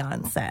crazy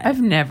on set.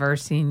 I've never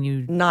seen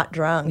you. not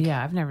drunk.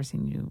 Yeah, I've never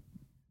seen you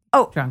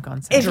drunk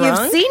on set. If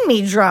you've seen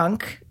me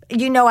drunk,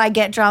 you know I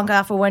get drunk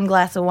off of 1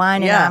 glass of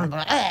wine Yeah. and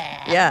I'm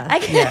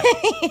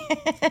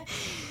Yeah.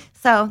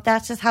 So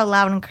that's just how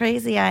loud and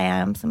crazy I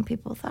am. Some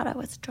people thought I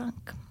was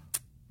drunk.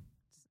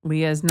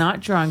 Leah's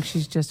not drunk.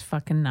 She's just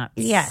fucking nuts.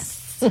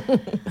 Yes.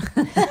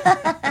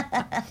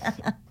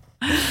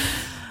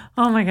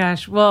 Oh my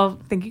gosh. Well,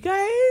 thank you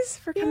guys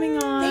for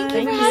coming on. Thank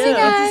you for It's having so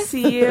good us. to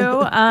see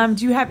you.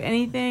 Do you have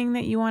anything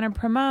that you want to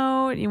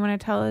promote? You want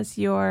to tell us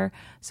your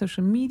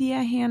social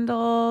media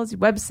handles, your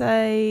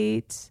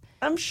website?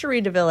 I'm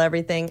Cherie DeVille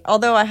everything.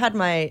 Although I had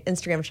my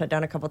Instagram shut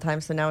down a couple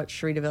times, so now it's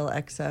Cherie DeVille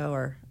XO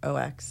or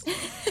OX.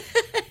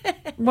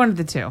 One of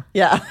the two.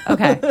 Yeah.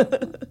 Okay.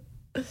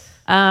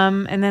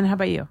 And then how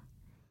about you?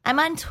 I'm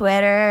on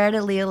Twitter at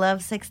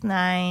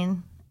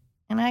AleaLove69.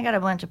 And I got a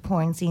bunch of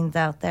porn scenes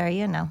out there,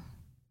 you know.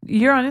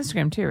 You're on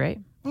Instagram too, right?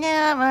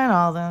 Yeah, I'm on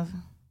all those.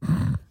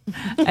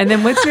 And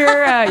then what's your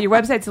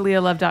website's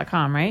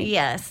aleahlove.com, right?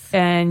 Yes.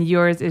 And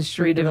yours is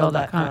CherieDeVille.com.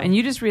 CherieDeVille.com. And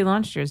you just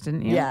relaunched yours,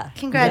 didn't you? Yeah.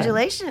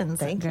 Congratulations.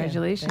 Thank you.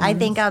 Congratulations. I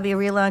think I'll be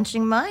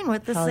relaunching mine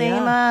with the Hell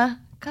same yeah.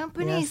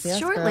 companies Yes,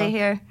 shortly girl.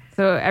 here.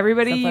 So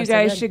everybody, So far, you so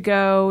guys good. should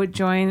go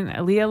join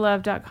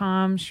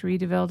AleaLove.com,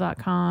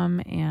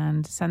 SherieDeVille.com,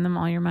 and send them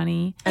all your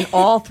money. And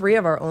all 3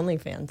 of our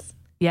OnlyFans.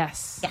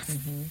 Yes. Yes.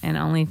 And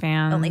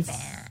OnlyFans.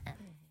 OnlyFans.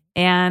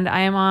 And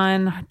I am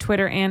on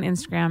Twitter and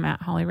Instagram at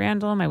Holly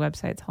Randall. My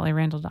website's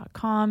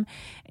hollyrandall.com.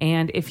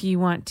 And if you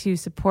want to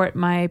support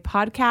my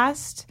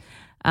podcast,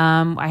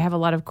 I have a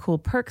lot of cool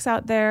perks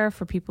out there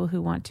for people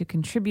who want to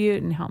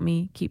contribute and help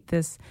me keep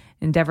this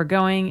endeavor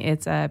going.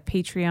 It's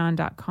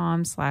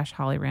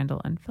patreon.com/Holly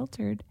Randall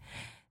Unfiltered.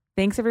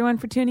 Thanks everyone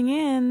for tuning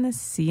in.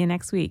 See you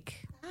next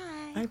week.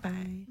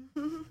 Bye-bye.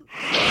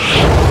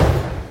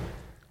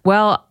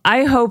 Well,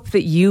 I hope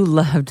that you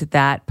loved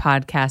that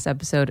podcast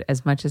episode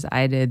as much as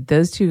I did.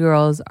 Those 2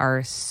 girls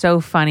are so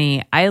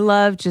funny. I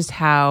love just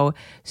how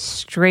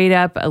straight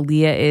up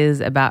Aaliyah is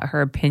about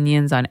her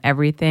opinions on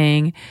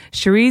everything.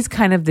 Cherie's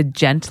kind of the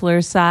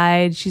gentler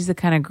side. She's the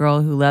kind of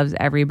girl who loves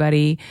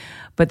everybody.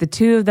 But the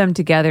 2 of them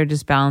together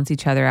just balance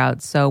each other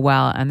out so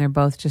well. And they're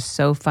both just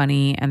so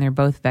funny. And they're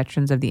both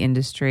veterans of the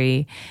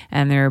industry.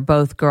 And they're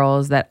both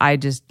girls that I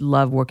just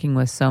love working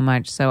with so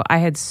much. So I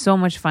had so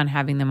much fun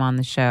having them on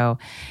the show.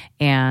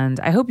 And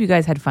I hope you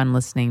guys had fun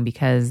listening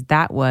because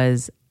that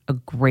was a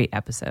great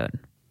episode.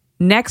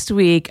 Next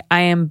week,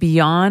 I am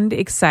beyond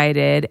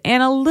excited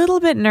and a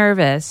little bit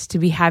nervous to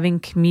be having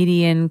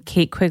comedian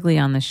Kate Quigley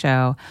on the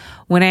show.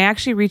 When I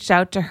actually reached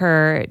out to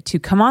her to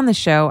come on the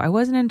show, I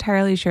wasn't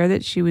entirely sure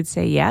that she would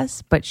say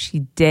yes, but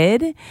she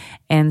did.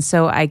 And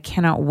so I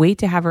cannot wait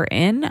to have her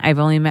in. I've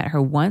only met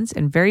her once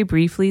and very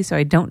briefly, so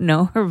I don't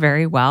know her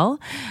very well,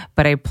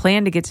 but I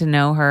plan to get to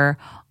know her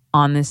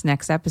on this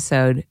next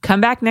episode.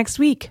 Come back next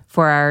week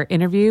for our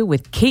interview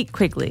with Kate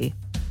Quigley.